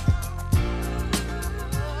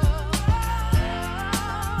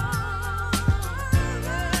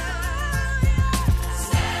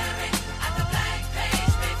 Staring at the blank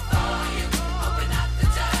page before you. Open up the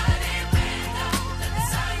dirty window. Let the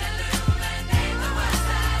sun illuminate the words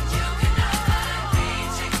that you cannot find.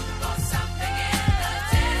 Reaching for something in the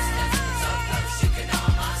distance, so close you can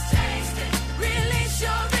almost taste it. Release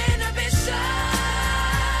your inhibitions.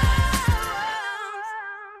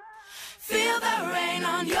 Feel the rain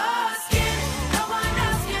on your skin. No one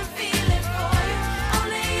else can feel it for you,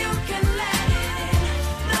 only you can let it in.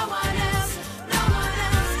 No one else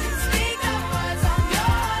can speak the words on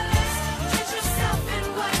your lips. Drench yourself in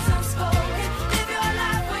words unspoken. Live your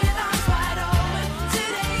life with arms wide open.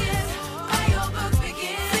 Today is where your book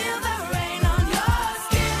begins. Feel the rain on your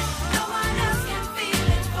skin. No one else can feel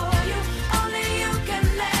it for you, only you can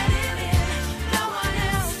let it in. No one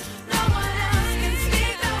else can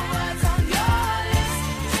speak the words on your lips.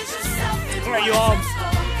 Drench yourself in All right, you all.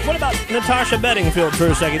 What about Natasha Bedingfield for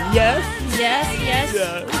a second? Yes? Yes.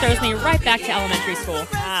 Yeah. Throws me right back to elementary school.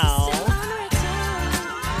 Ow.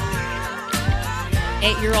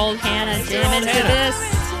 8-year-old Hannah jamming to this.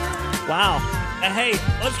 Wow. Hey,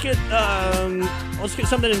 let's get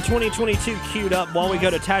something in 2022 queued up while we go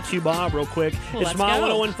to Tattoo Bob real quick. Well, It's let's My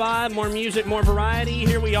go. 1015, more music, more variety.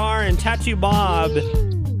 Here we are, and Tattoo Bob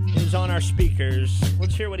is on our speakers.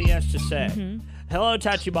 Let's hear what he has to say. Hello,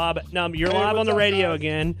 Tattoo Bob. Now, you're Hey, live on what's the up, radio guys?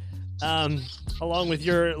 again, along with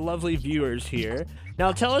your lovely viewers here.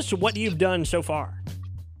 Now, tell us what you've done so far.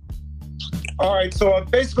 All right, so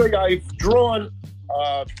basically I've drawn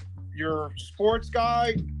your sports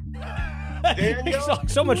guy, Daniel,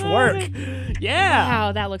 So much work. Yeah.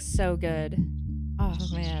 Wow, that looks so good. Oh,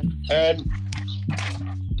 man. and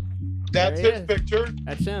that's There he his is. picture.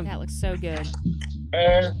 That's him. That looks so good.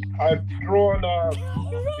 And I've drawn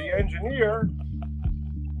the engineer,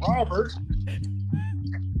 Robert.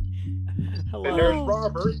 Hello. And there's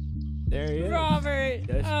Robert. There he is. Robert.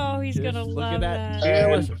 He's Just gonna look love at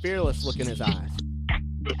that. fearless look in his eyes.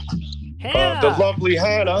 Hannah. The lovely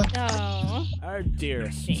Hannah. Oh. Our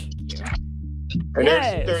dearest. Thank you. And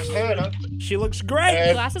Yes. there's Hannah. She looks great.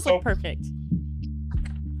 And Glasses so- look perfect.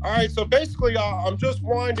 All right, so basically, I'm just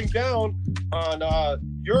winding down on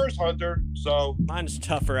yours, Hunter. So mine's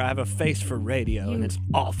tougher. I have a face for radio, and it's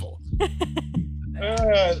awful.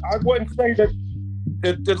 I wouldn't say that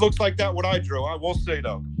it looks like that what I drew. I will say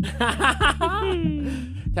though.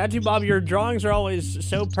 Tattoo Bob, your drawings are always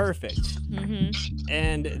so perfect,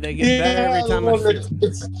 and they get better every time I see them.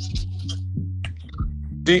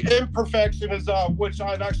 The imperfection is which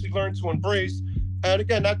I've actually learned to embrace, and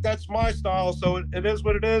again, that's my style. So it is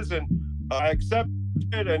what it is, and I accept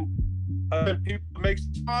it, and people make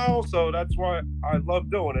style, so that's why I love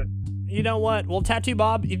doing it. You know what? Well, Tattoo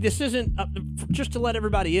Bob, this isn't just to let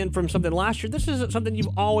everybody in from something last year. This isn't something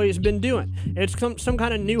you've always been doing. It's some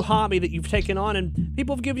kind of new hobby that you've taken on, and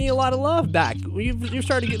people have given you a lot of love back. You've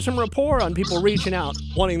started to get some rapport on people reaching out,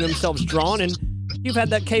 wanting themselves drawn, and you've had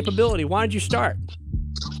that capability. Why did you start?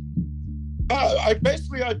 I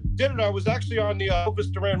did it. I was actually on the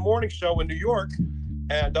Elvis Duran morning show in New York,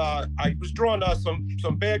 and I was drawing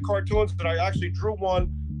some bad cartoons, but I actually drew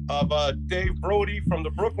one of Dave Brody from the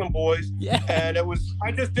Brooklyn Boys. Yeah. And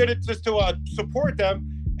I just did it just to support them.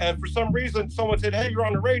 And for some reason, someone said, hey, you're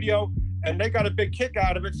on the radio. And they got a big kick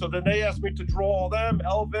out of it. So then they asked me to draw all them,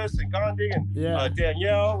 Elvis and Gandhi and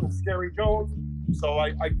Danielle and Scary Jones. So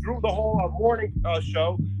I drew the whole morning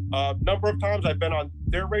show. Number of times I've been on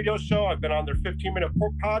their radio show. I've been on their 15-minute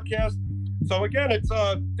podcast. So again, it's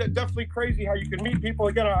definitely crazy how you can meet people.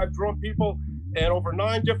 Again, I've drawn people in over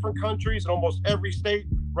 9 different countries in almost every state.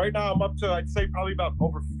 Right now, I'm up to, I'd say, probably about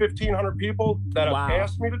over 1,500 people that have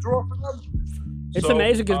asked me to draw for them. It's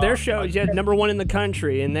amazing because their show is #1 in the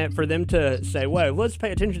country, and that for them to say, "Whoa, let's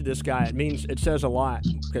pay attention to this guy," it says a lot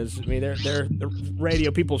because I mean they're the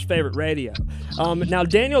radio people's favorite radio. Now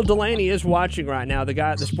Daniel Delaney is watching right now,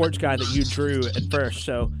 the sports guy that you drew at first.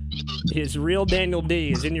 So his real Daniel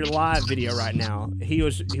D is in your live video right now. He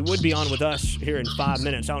would be on with us here in 5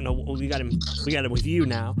 minutes. I don't know. We got him with you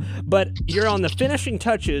now, but you're on the finishing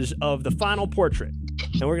touches of the final portrait.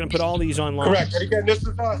 And we're going to put all these online. Correct. And again, this is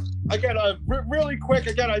really quick.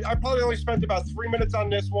 Again, I probably only spent about 3 minutes on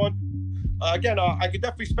this one. I could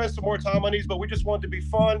definitely spend some more time on these, but we just want it to be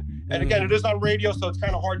fun. And again, it is on radio, so it's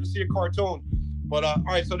kind of hard to see a cartoon. But all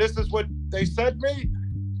right, so this is what they sent me,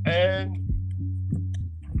 and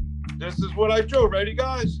this is what I drew. Ready,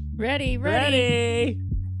 guys? Ready.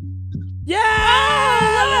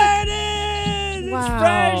 Yeah! There it is! Wow. It's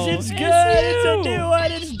fresh, it's good, it's a new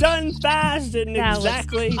one, it's done fast, and That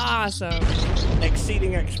exactly looks awesome.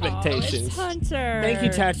 Exceeding expectations. It's Hunter. Thank you,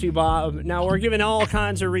 Tattoo Bob. Now, we're given all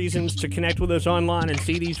kinds of reasons to connect with us online and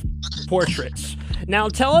see these portraits. Now,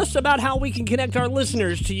 tell us about how we can connect our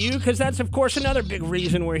listeners to you, because that's, of course, another big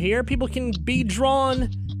reason we're here. People can be drawn,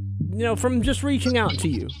 from just reaching out to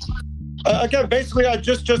you. Again, basically, I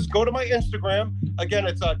just go to my Instagram. Again,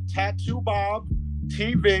 it's Tattoo Bob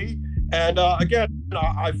TV. And again,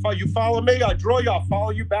 you follow me, I draw you, I'll follow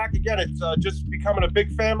you back. Again, it's just becoming a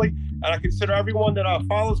big family. And I consider everyone that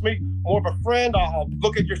follows me more of a friend. I'll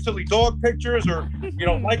look at your silly dog pictures or,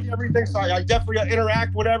 like everything. So I definitely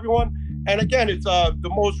interact with everyone. And again, it's the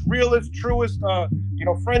most realest, truest,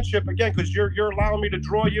 friendship, again, because you're allowing me to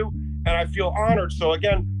draw you. And I feel honored. So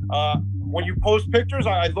again, when you post pictures,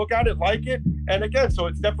 I look at it, like it. And again, so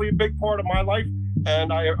it's definitely a big part of my life.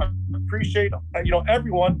 And I appreciate,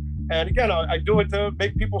 everyone. And again, I do it to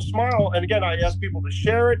make people smile. And again, I ask people to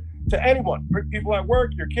share it to anyone, people at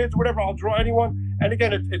work, your kids, whatever. I'll draw anyone. And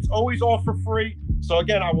again, it's always all for free. So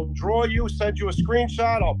again, I will draw you, send you a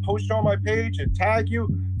screenshot. I'll post you on my page and tag you.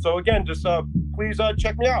 So again, just please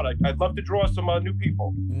check me out. I'd love to draw some new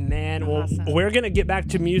people. Man, well, we're going to get back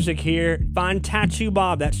to music here. Find Tattoo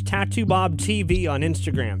Bob. That's Tattoo Bob TV on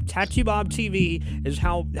Instagram. Tattoo Bob TV is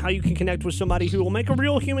how you can connect with somebody who will make a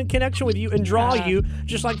real human connection with you and draw you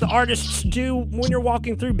just like the artists do when you're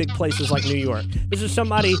walking through big places like New York. This is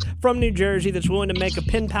somebody from New Jersey that's willing to make a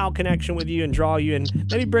pen pal connection with you and draw you and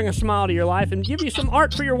maybe bring a smile to your life and give you some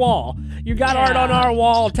art for your wall. You got art on our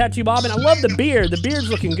wall, Tattoo Bob, and I love the beard. The beard's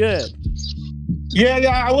looking good. Yeah,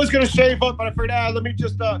 I was going to shave up, but I figured, let me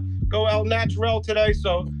just go El Natural today.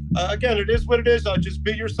 So, again, it is what it is. Just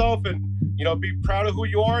be yourself and, be proud of who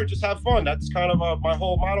you are and just have fun. That's kind of my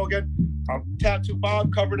whole motto again. I'm Tattoo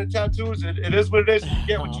Bob, covered in tattoos. It is what it is. You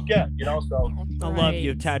get what you get, So I love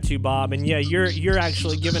you, Tattoo Bob, and yeah, you're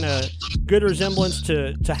actually giving a good resemblance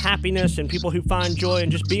to happiness and people who find joy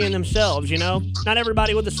in just being themselves. Not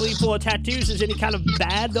everybody with a sleeve full of tattoos is any kind of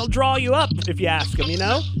bad. They'll draw you up if you ask them.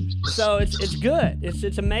 So it's good.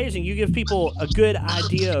 It's amazing. You give people a good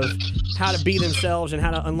idea of how to be themselves and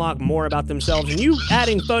how to unlock more about themselves. And you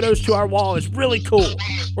adding photos to our wall is really cool.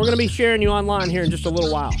 We're going to be sharing you online here in just a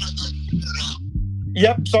little while.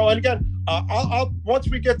 Yep. So, and again, I'll once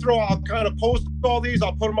we get through, I'll kind of post all these.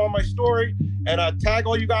 I'll put them on my story and tag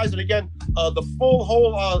all you guys. And again, the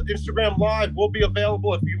whole Instagram live will be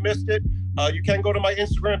available if you missed it. You can go to my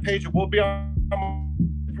Instagram page. It will be on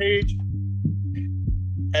my page.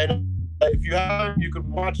 And if you haven't, you could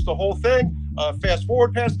watch the whole thing, fast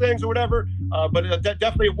forward past things or whatever. But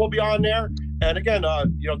definitely it will be on there. And again,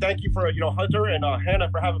 thank you for, Hunter and Hannah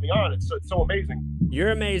for having me on. It's so amazing.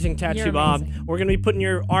 You're amazing, Tattoo Bob. We're going to be putting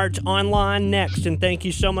your art online next, and thank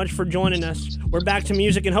you so much for joining us. We're back to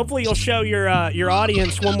music, and hopefully you'll show your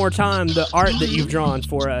audience one more time the art that you've drawn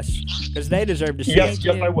for us, because they deserve to see it.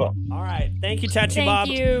 Yes, I will. All right. Thank you, Tattoo Bob.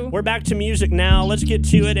 Thank you. We're back to music now. Let's get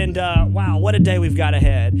to it, and wow, what a day we've got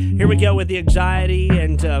ahead. Here we go with The Anxiety,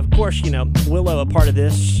 and of course, Willow a part of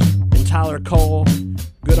this, and Tyler Cole.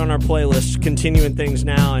 Good on our playlist, continuing things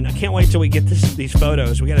now, and I can't wait till we get these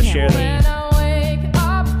photos. We got to share them.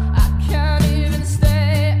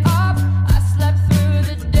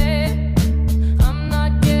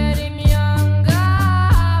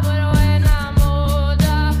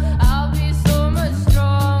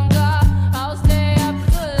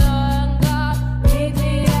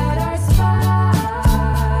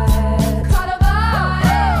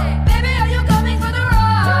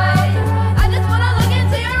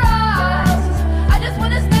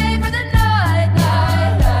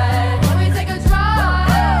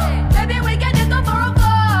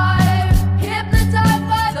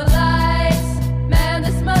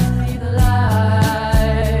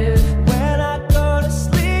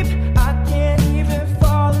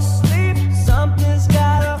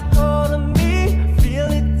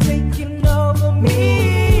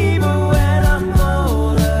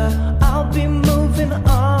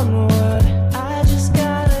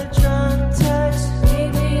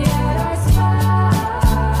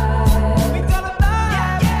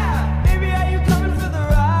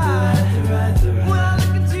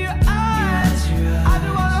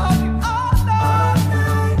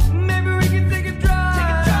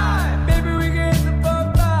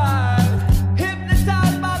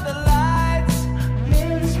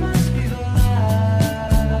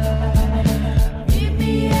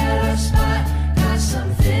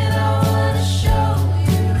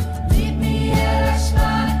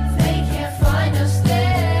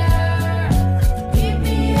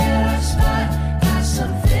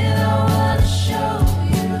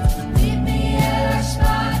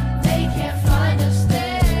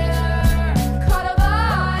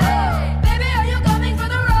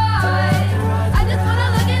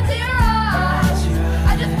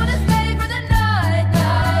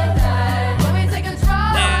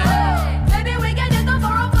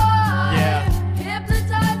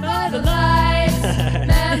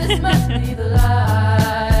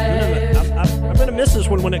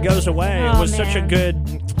 When it goes away, it was such a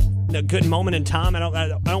good moment in time. I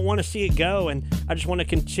don't want to see it go, and I just want to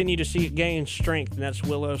continue to see it gain strength. And that's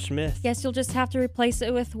Willow Smith. Guess you'll just have to replace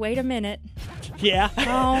it with "Wait a Minute." Yeah.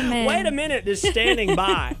 Oh man. Wait a minute is standing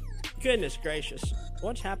by. Goodness gracious,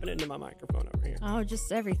 what's happening to my microphone over here? Oh,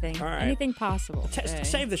 just everything. All right. Anything possible.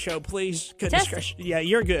 Save the show, please. Goodness gracious. Yeah,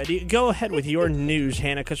 you're good. Go ahead with your news,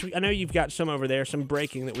 Hannah, because I know you've got some over there, some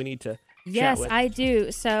breaking that we need to. Yes, I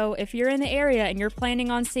do. So if you're in the area and you're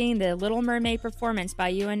planning on seeing the Little Mermaid performance by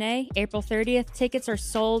UNA, April 30th, tickets are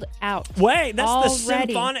sold out. Wait, that's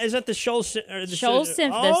already. The Symphony? Is that the Shoals? The school,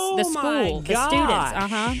 the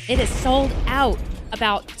students. It is sold out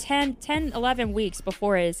about 10, 11 weeks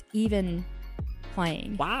before it is even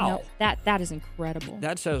playing. Wow. That is incredible.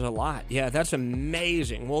 That says a lot. Yeah, that's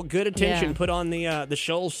amazing. Well, good attention put on the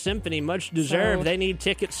Shoals Symphony. Much deserved. They need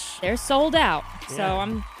tickets. They're sold out. Yeah.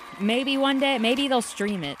 So maybe one day, maybe they'll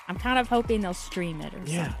stream it. I'm kind of hoping they'll stream it or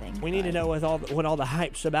something. We need to know what all the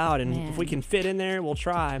hype's about, and if we can fit in there, we'll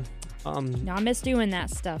try. No, I miss doing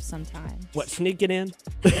that stuff sometimes. What, sneak it in?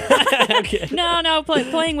 Okay. No,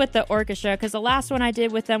 playing with the orchestra, because the last one I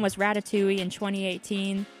did with them was Ratatouille in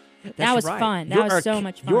 2018. That was fun. That was so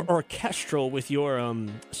much fun. You're orchestral with your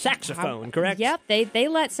saxophone, correct? Yep, they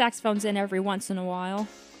let saxophones in every once in a while.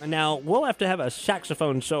 Now, we'll have to have a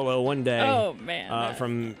saxophone solo one day. Oh, man.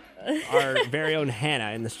 From our very own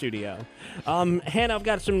Hannah in the studio. Hannah, I've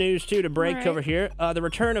got some news, too, to break All right. over here. The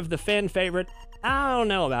return of the fan favorite. I don't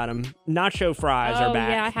know about them. Nacho fries are back.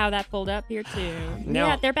 Yeah, I have that pulled up here, too. Now-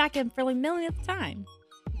 yeah, they're back in for like millionth time.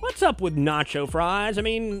 What's up with nacho fries? I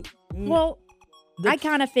mean... Well, I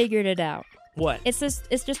kind of figured it out. What? It's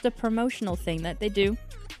just a promotional thing that they do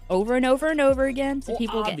over and over and over again, so Well,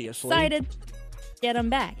 people obviously. get excited, get them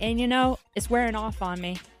back, and it's wearing off on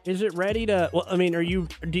me. Is it ready to... Well, I mean,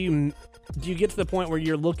 do you get to the point where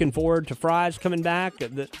you're looking forward to fries coming back?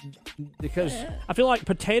 Because I feel like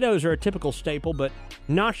potatoes are a typical staple, but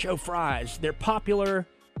nacho fries, they're popular.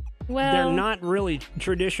 Well, They're not really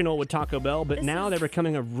traditional with Taco Bell, but now they're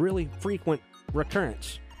becoming a really frequent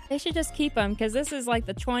recurrence. They should just keep them because this is like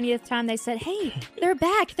the 20th time they said, "Hey, they're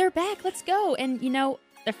back, let's go." And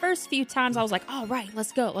the first few times I was like, "All right,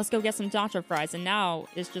 let's go get some nacho fries." And now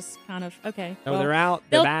it's just kind of okay. Oh, well, they're out.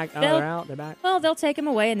 They're back. Oh, they're out. They're back. Well, they'll take them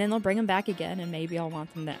away and then they'll bring them back again, and maybe I'll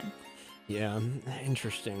want them then. Yeah,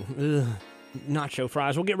 interesting. Ugh. Nacho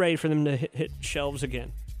fries. We'll get ready for them to hit shelves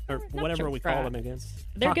again, or whatever we call them again.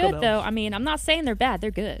 They're Taco good Bell. though. I mean, I'm not saying they're bad.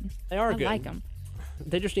 They're good. They are I good. like them.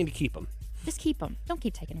 They just need to keep them. Just keep them. Don't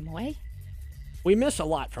keep taking them away. We miss a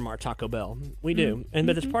lot from our Taco Bell. We do,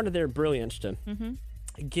 but it's part of their brilliance to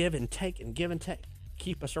give and take,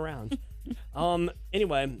 keep us around.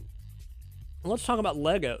 Anyway, let's talk about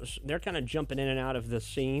Legos. They're kind of jumping in and out of the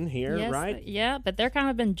scene here, Yes, right? Yeah, but they're kind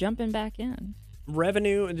of been jumping back in.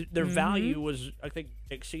 Revenue, their value was, I think,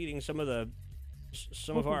 exceeding some of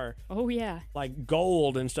our Oh yeah. like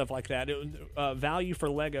gold and stuff like that. Value for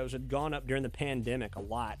Legos had gone up during the pandemic a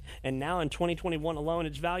lot, and now in 2021 alone,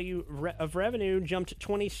 its value of revenue jumped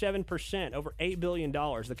 27%, over $8 billion.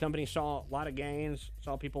 The company saw a lot of gains,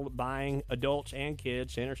 saw people buying, adults and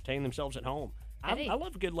kids, to entertain themselves at home. Hey. I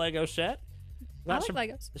love a good Lego set. I Got like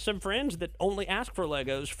Legos. some friends that only ask for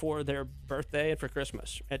Legos for their birthday and for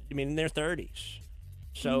Christmas. In their 30s.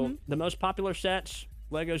 So the most popular sets: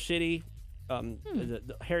 Lego City,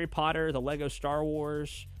 the Harry Potter, the Lego Star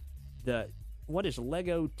Wars, what is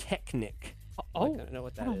Lego Technic? Oh, I don't know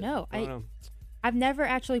what that I don't is. know. I don't know. I've never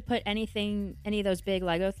actually put any of those big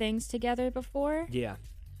Lego things together before. Yeah.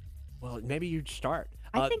 Well, maybe you'd start.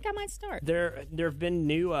 I think I might start. There have been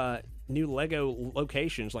new Lego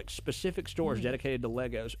locations, like specific stores dedicated to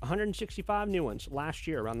Legos. 165 new ones last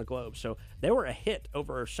year around the globe. So they were a hit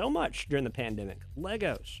over so much during the pandemic.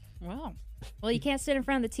 Legos. Wow. Well, you can't sit in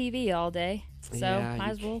front of the TV all day, so Yeah, might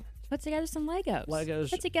as well put together some Legos.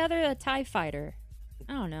 Put together a TIE fighter.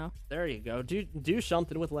 I don't know. There you go. Do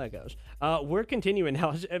something with Legos. We're continuing now.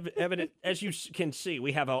 As evident as you can see,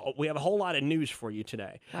 we have a whole lot of news for you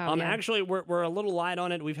today. Wow, yeah. Actually, we're a little light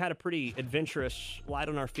on it. We've had a pretty adventurous, light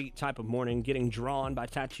on our feet type of morning. Getting drawn by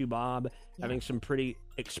Tattoo Bob, having some pretty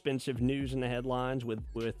expensive news in the headlines with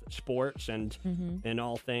sports and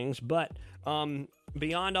all things. But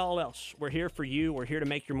beyond all else, we're here for you. We're here to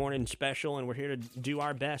make your morning special, and we're here to do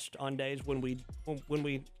our best on days when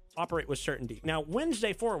we operate with certainty. Now,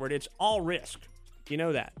 Wednesday forward, it's all risk. You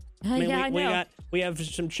know that. I know. We have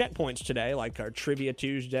some checkpoints today, like our Trivia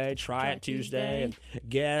Tuesday, Try It Tuesday, and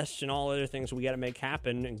guests and all other things we got to make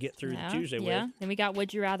happen and get through the Tuesday with. Yeah. Then we got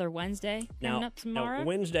Would You Rather Wednesday coming up tomorrow. Now,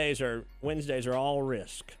 Wednesdays are all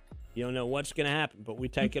risk. You don't know what's going to happen, but we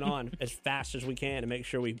take it on as fast as we can to make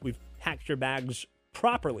sure we've packed your bags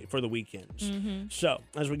properly for the weekends. So,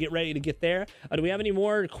 as we get ready to get there, do we have any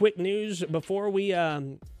more quick news before we...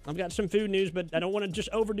 I've got some food news, but I don't want to just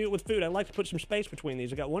overdo it with food. I'd like to put some space between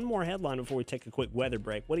these. I got one more headline before we take a quick weather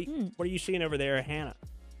break. What are you seeing over there, Hannah?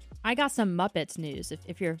 I got some Muppets news,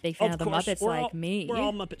 if you're a big fan of the course. Muppets We're like me. We're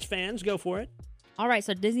all Muppets fans. Go for it. All right,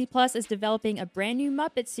 so Disney Plus is developing a brand new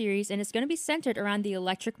Muppet series, and it's going to be centered around the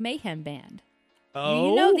Electric Mayhem Band. Oh,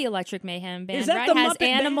 you know the Electric Mayhem Band, Is that right? the It has Muppet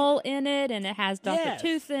Band? Animal in it, and it has Dr. Yes.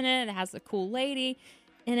 Tooth in it, and it has the cool lady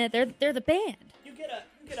in it. They're the band. You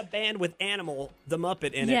get a band with Animal, the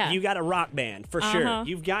Muppet in Yeah. it. You got a rock band for sure.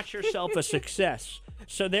 You've got yourself a success.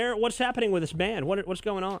 So what's happening with this band? What's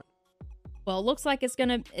going on? Well, it looks like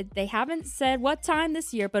they haven't said what time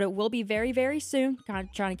this year, but it will be very, very soon. Kind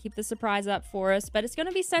of trying to keep the surprise up for us, but it's going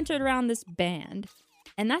to be centered around this band.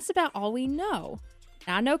 And that's about all we know.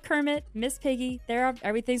 Now, I know Kermit, Miss Piggy,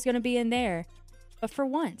 everything's going to be in there. But for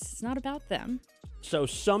once, it's not about them. So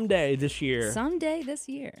someday this year. Someday this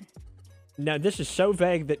year. Now, this is so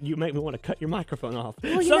vague that you make me want to cut your microphone off.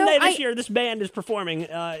 Well, Someday this year, this band is performing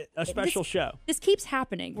a special show. This keeps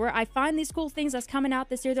happening where I find these cool things that's coming out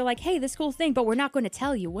this year. They're like, hey, this cool thing, but we're not going to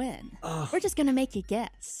tell you when. We're just going to make you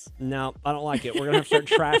guess. No, I don't like it. We're going to have to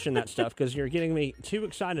start trashing that stuff because you're getting me too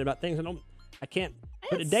excited about things I can't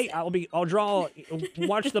put a date. I'll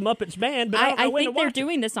watch the Muppets Band, but I don't know when to think they're watch it.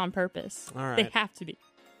 doing this on purpose. All right. They have to be.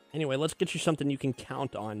 Anyway, let's get you something you can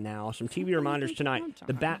count on now. Some TV reminders tonight.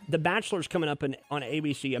 The Bachelor's coming up on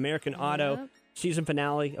ABC. American Auto. Season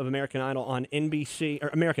finale of American Idol on NBC, or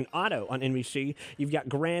American Auto on NBC. You've got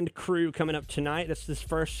Grand Crew coming up tonight. That's this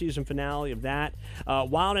first season finale of that.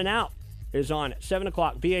 Wild 'N Out is on at 7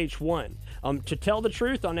 o'clock, VH1. To Tell the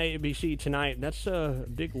Truth on ABC tonight. That's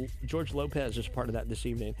big. George Lopez is part of that this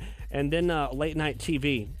evening. And then late night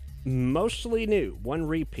TV. Mostly new, one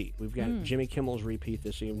repeat. We've got Jimmy Kimmel's repeat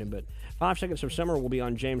this evening, but 5 Seconds of Summer will be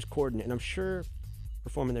on James Corden, and I'm sure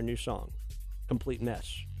performing their new song, Complete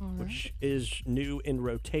Mess, which is new in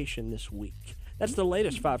rotation this week. That's the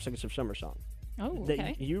latest 5 Seconds of Summer song. Oh, okay.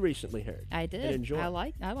 That you recently heard. I did. And enjoyed. I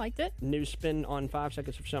liked it. New spin on 5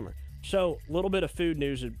 Seconds of Summer. So, a little bit of food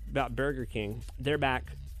news about Burger King. They're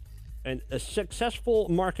back. And a successful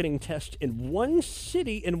marketing test in one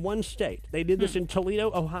city in one state. They did this in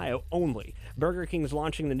Toledo, Ohio only. Burger King is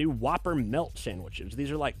launching the new Whopper Melt sandwiches. These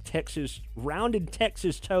are like rounded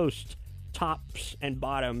Texas toast tops and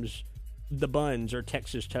bottoms. The buns are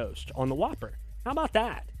Texas toast on the Whopper. How about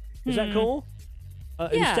that? Is that cool? Yeah.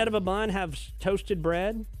 Instead of a bun, have toasted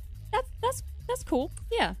bread. That's cool.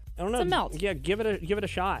 Yeah. I don't know. It's a melt. Yeah, give it a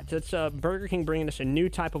shot. It's Burger King bringing us a new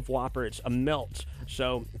type of Whopper. It's a melt.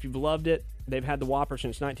 So if you've loved it, they've had the Whopper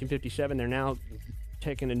since 1957. They're now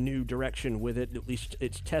taking a new direction with it. At least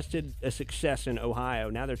it's tested a success in Ohio.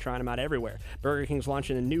 Now they're trying them out everywhere. Burger King's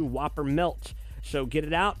launching a new Whopper Melt. So get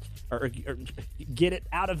it out, or get it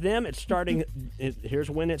out of them. It's starting. Here's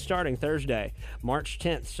when it's starting, Thursday, March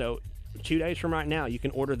 10th. So 2 days from right now, you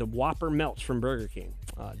can order the Whopper Melts from Burger King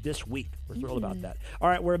this week. We're thrilled about that. All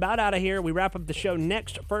right, we're about out of here. We wrap up the show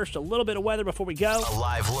next. First, a little bit of weather before we go. A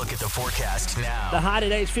live look at the forecast now. The high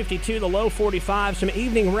today is 52, the low 45. Some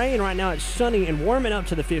evening rain right now. It's sunny and warming up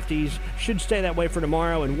to the 50s. Should stay that way for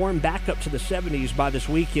tomorrow and warm back up to the 70s by this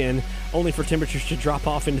weekend, only for temperatures to drop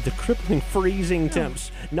off into the crippling freezing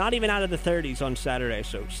temps. Not even out of the 30s on Saturday,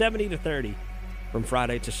 so 70 to 30. From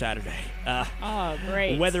Friday to Saturday.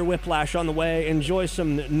 Great. Weather whiplash on the way. Enjoy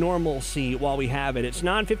some normalcy while we have it. It's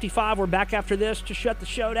 9:55. We're back after this to shut the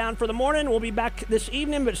show down for the morning. We'll be back this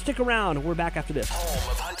evening, but stick around. We're back after this.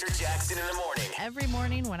 Home of Hunter Jackson in the morning. Every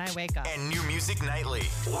morning when I wake up. And new music nightly.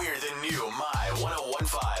 We're the new My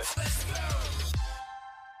 101.5. Let's go.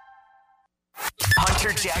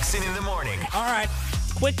 Hunter Jackson in the morning. All right.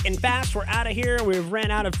 Quick and fast, we're out of here. We've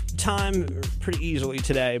ran out of time pretty easily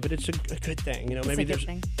today, but it's a good thing. You know, maybe there's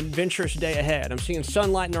an adventurous day ahead. I'm seeing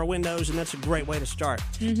sunlight in our windows, and that's a great way to start.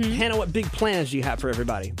 Hannah, what big plans do you have for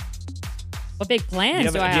everybody? What big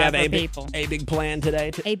plans do I have for people? A big plan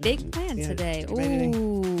today? A big plan today.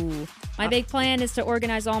 Ooh. My big plan is to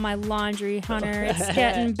organize all my laundry, Hunter. It's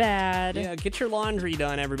getting bad. Yeah, get your laundry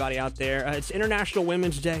done, everybody out there. It's International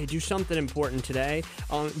Women's Day. Do something important today.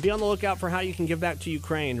 Be on the lookout for how you can give back to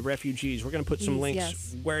Ukraine, refugees. We're going to put some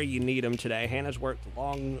links where you need them today. Hannah's worked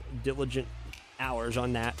long, diligent hours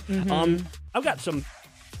on that. I've got some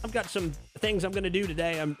things I'm going to do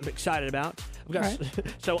today I'm excited about.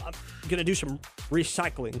 So I'm going to do some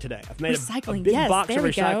recycling today. I've made a big box of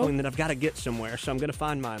recycling that I've got to get somewhere, so I'm going to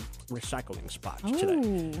find my recycling spots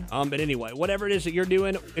today. But anyway, whatever it is that you're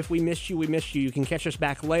doing, if we missed you, we missed you. You can catch us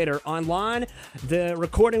back later online. The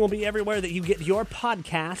recording will be everywhere that you get your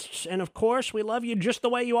podcasts. And, of course, we love you just the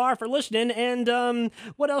way you are for listening. And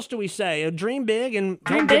what else do we say? Dream big and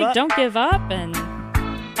don't give up. Don't give up and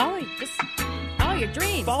follow your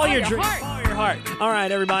dreams. Follow your dreams. Heart. Follow your heart. All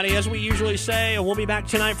right, everybody. As we usually say, we'll be back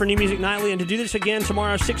tonight for New Music Nightly and to do this again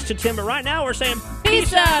tomorrow, 6 to 10. But right now, we're saying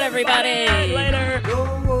peace out, everybody. Later.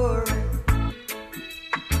 Don't worry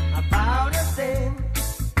about a thing.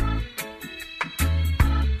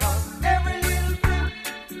 'Cause every little thing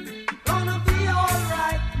gonna be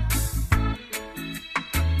alright.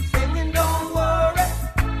 Singing, don't worry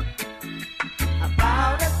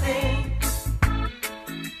about a thing.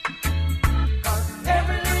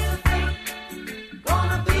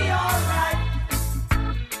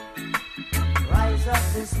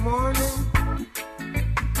 This morning,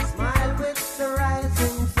 smile with the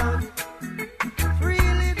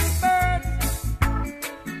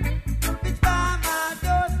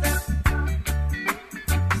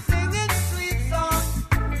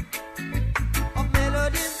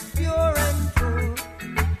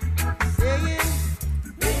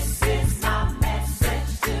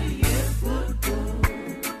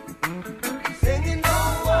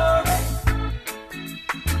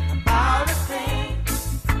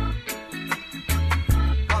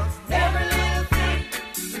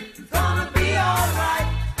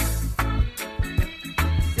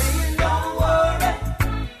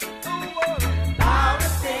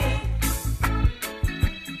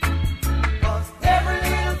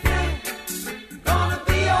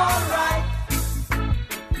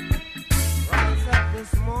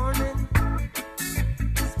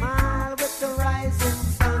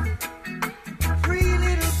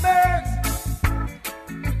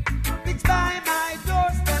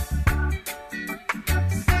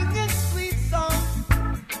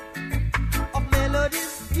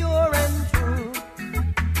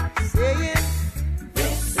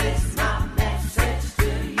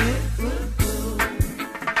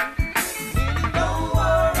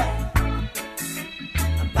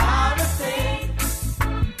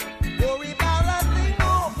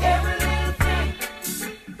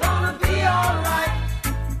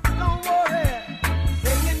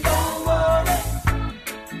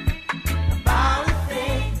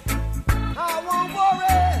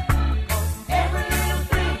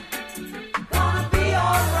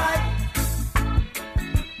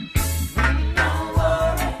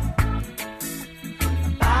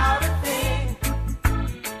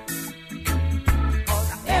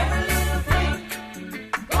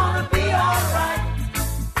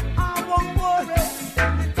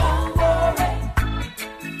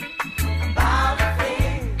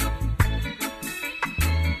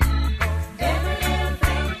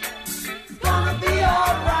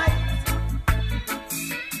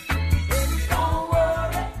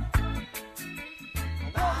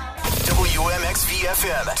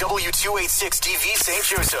W286DV St.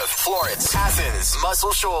 Joseph, Florence, Athens,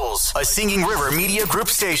 Muscle Shoals, a Singing River Media Group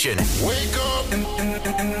station. Wake up in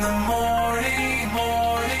the morning.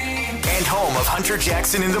 And home of Hunter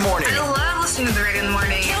Jackson in the morning. I love listening to the radio in the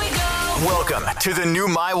morning. Here we go. Welcome to the new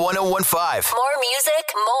My 1015. More music,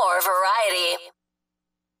 more variety.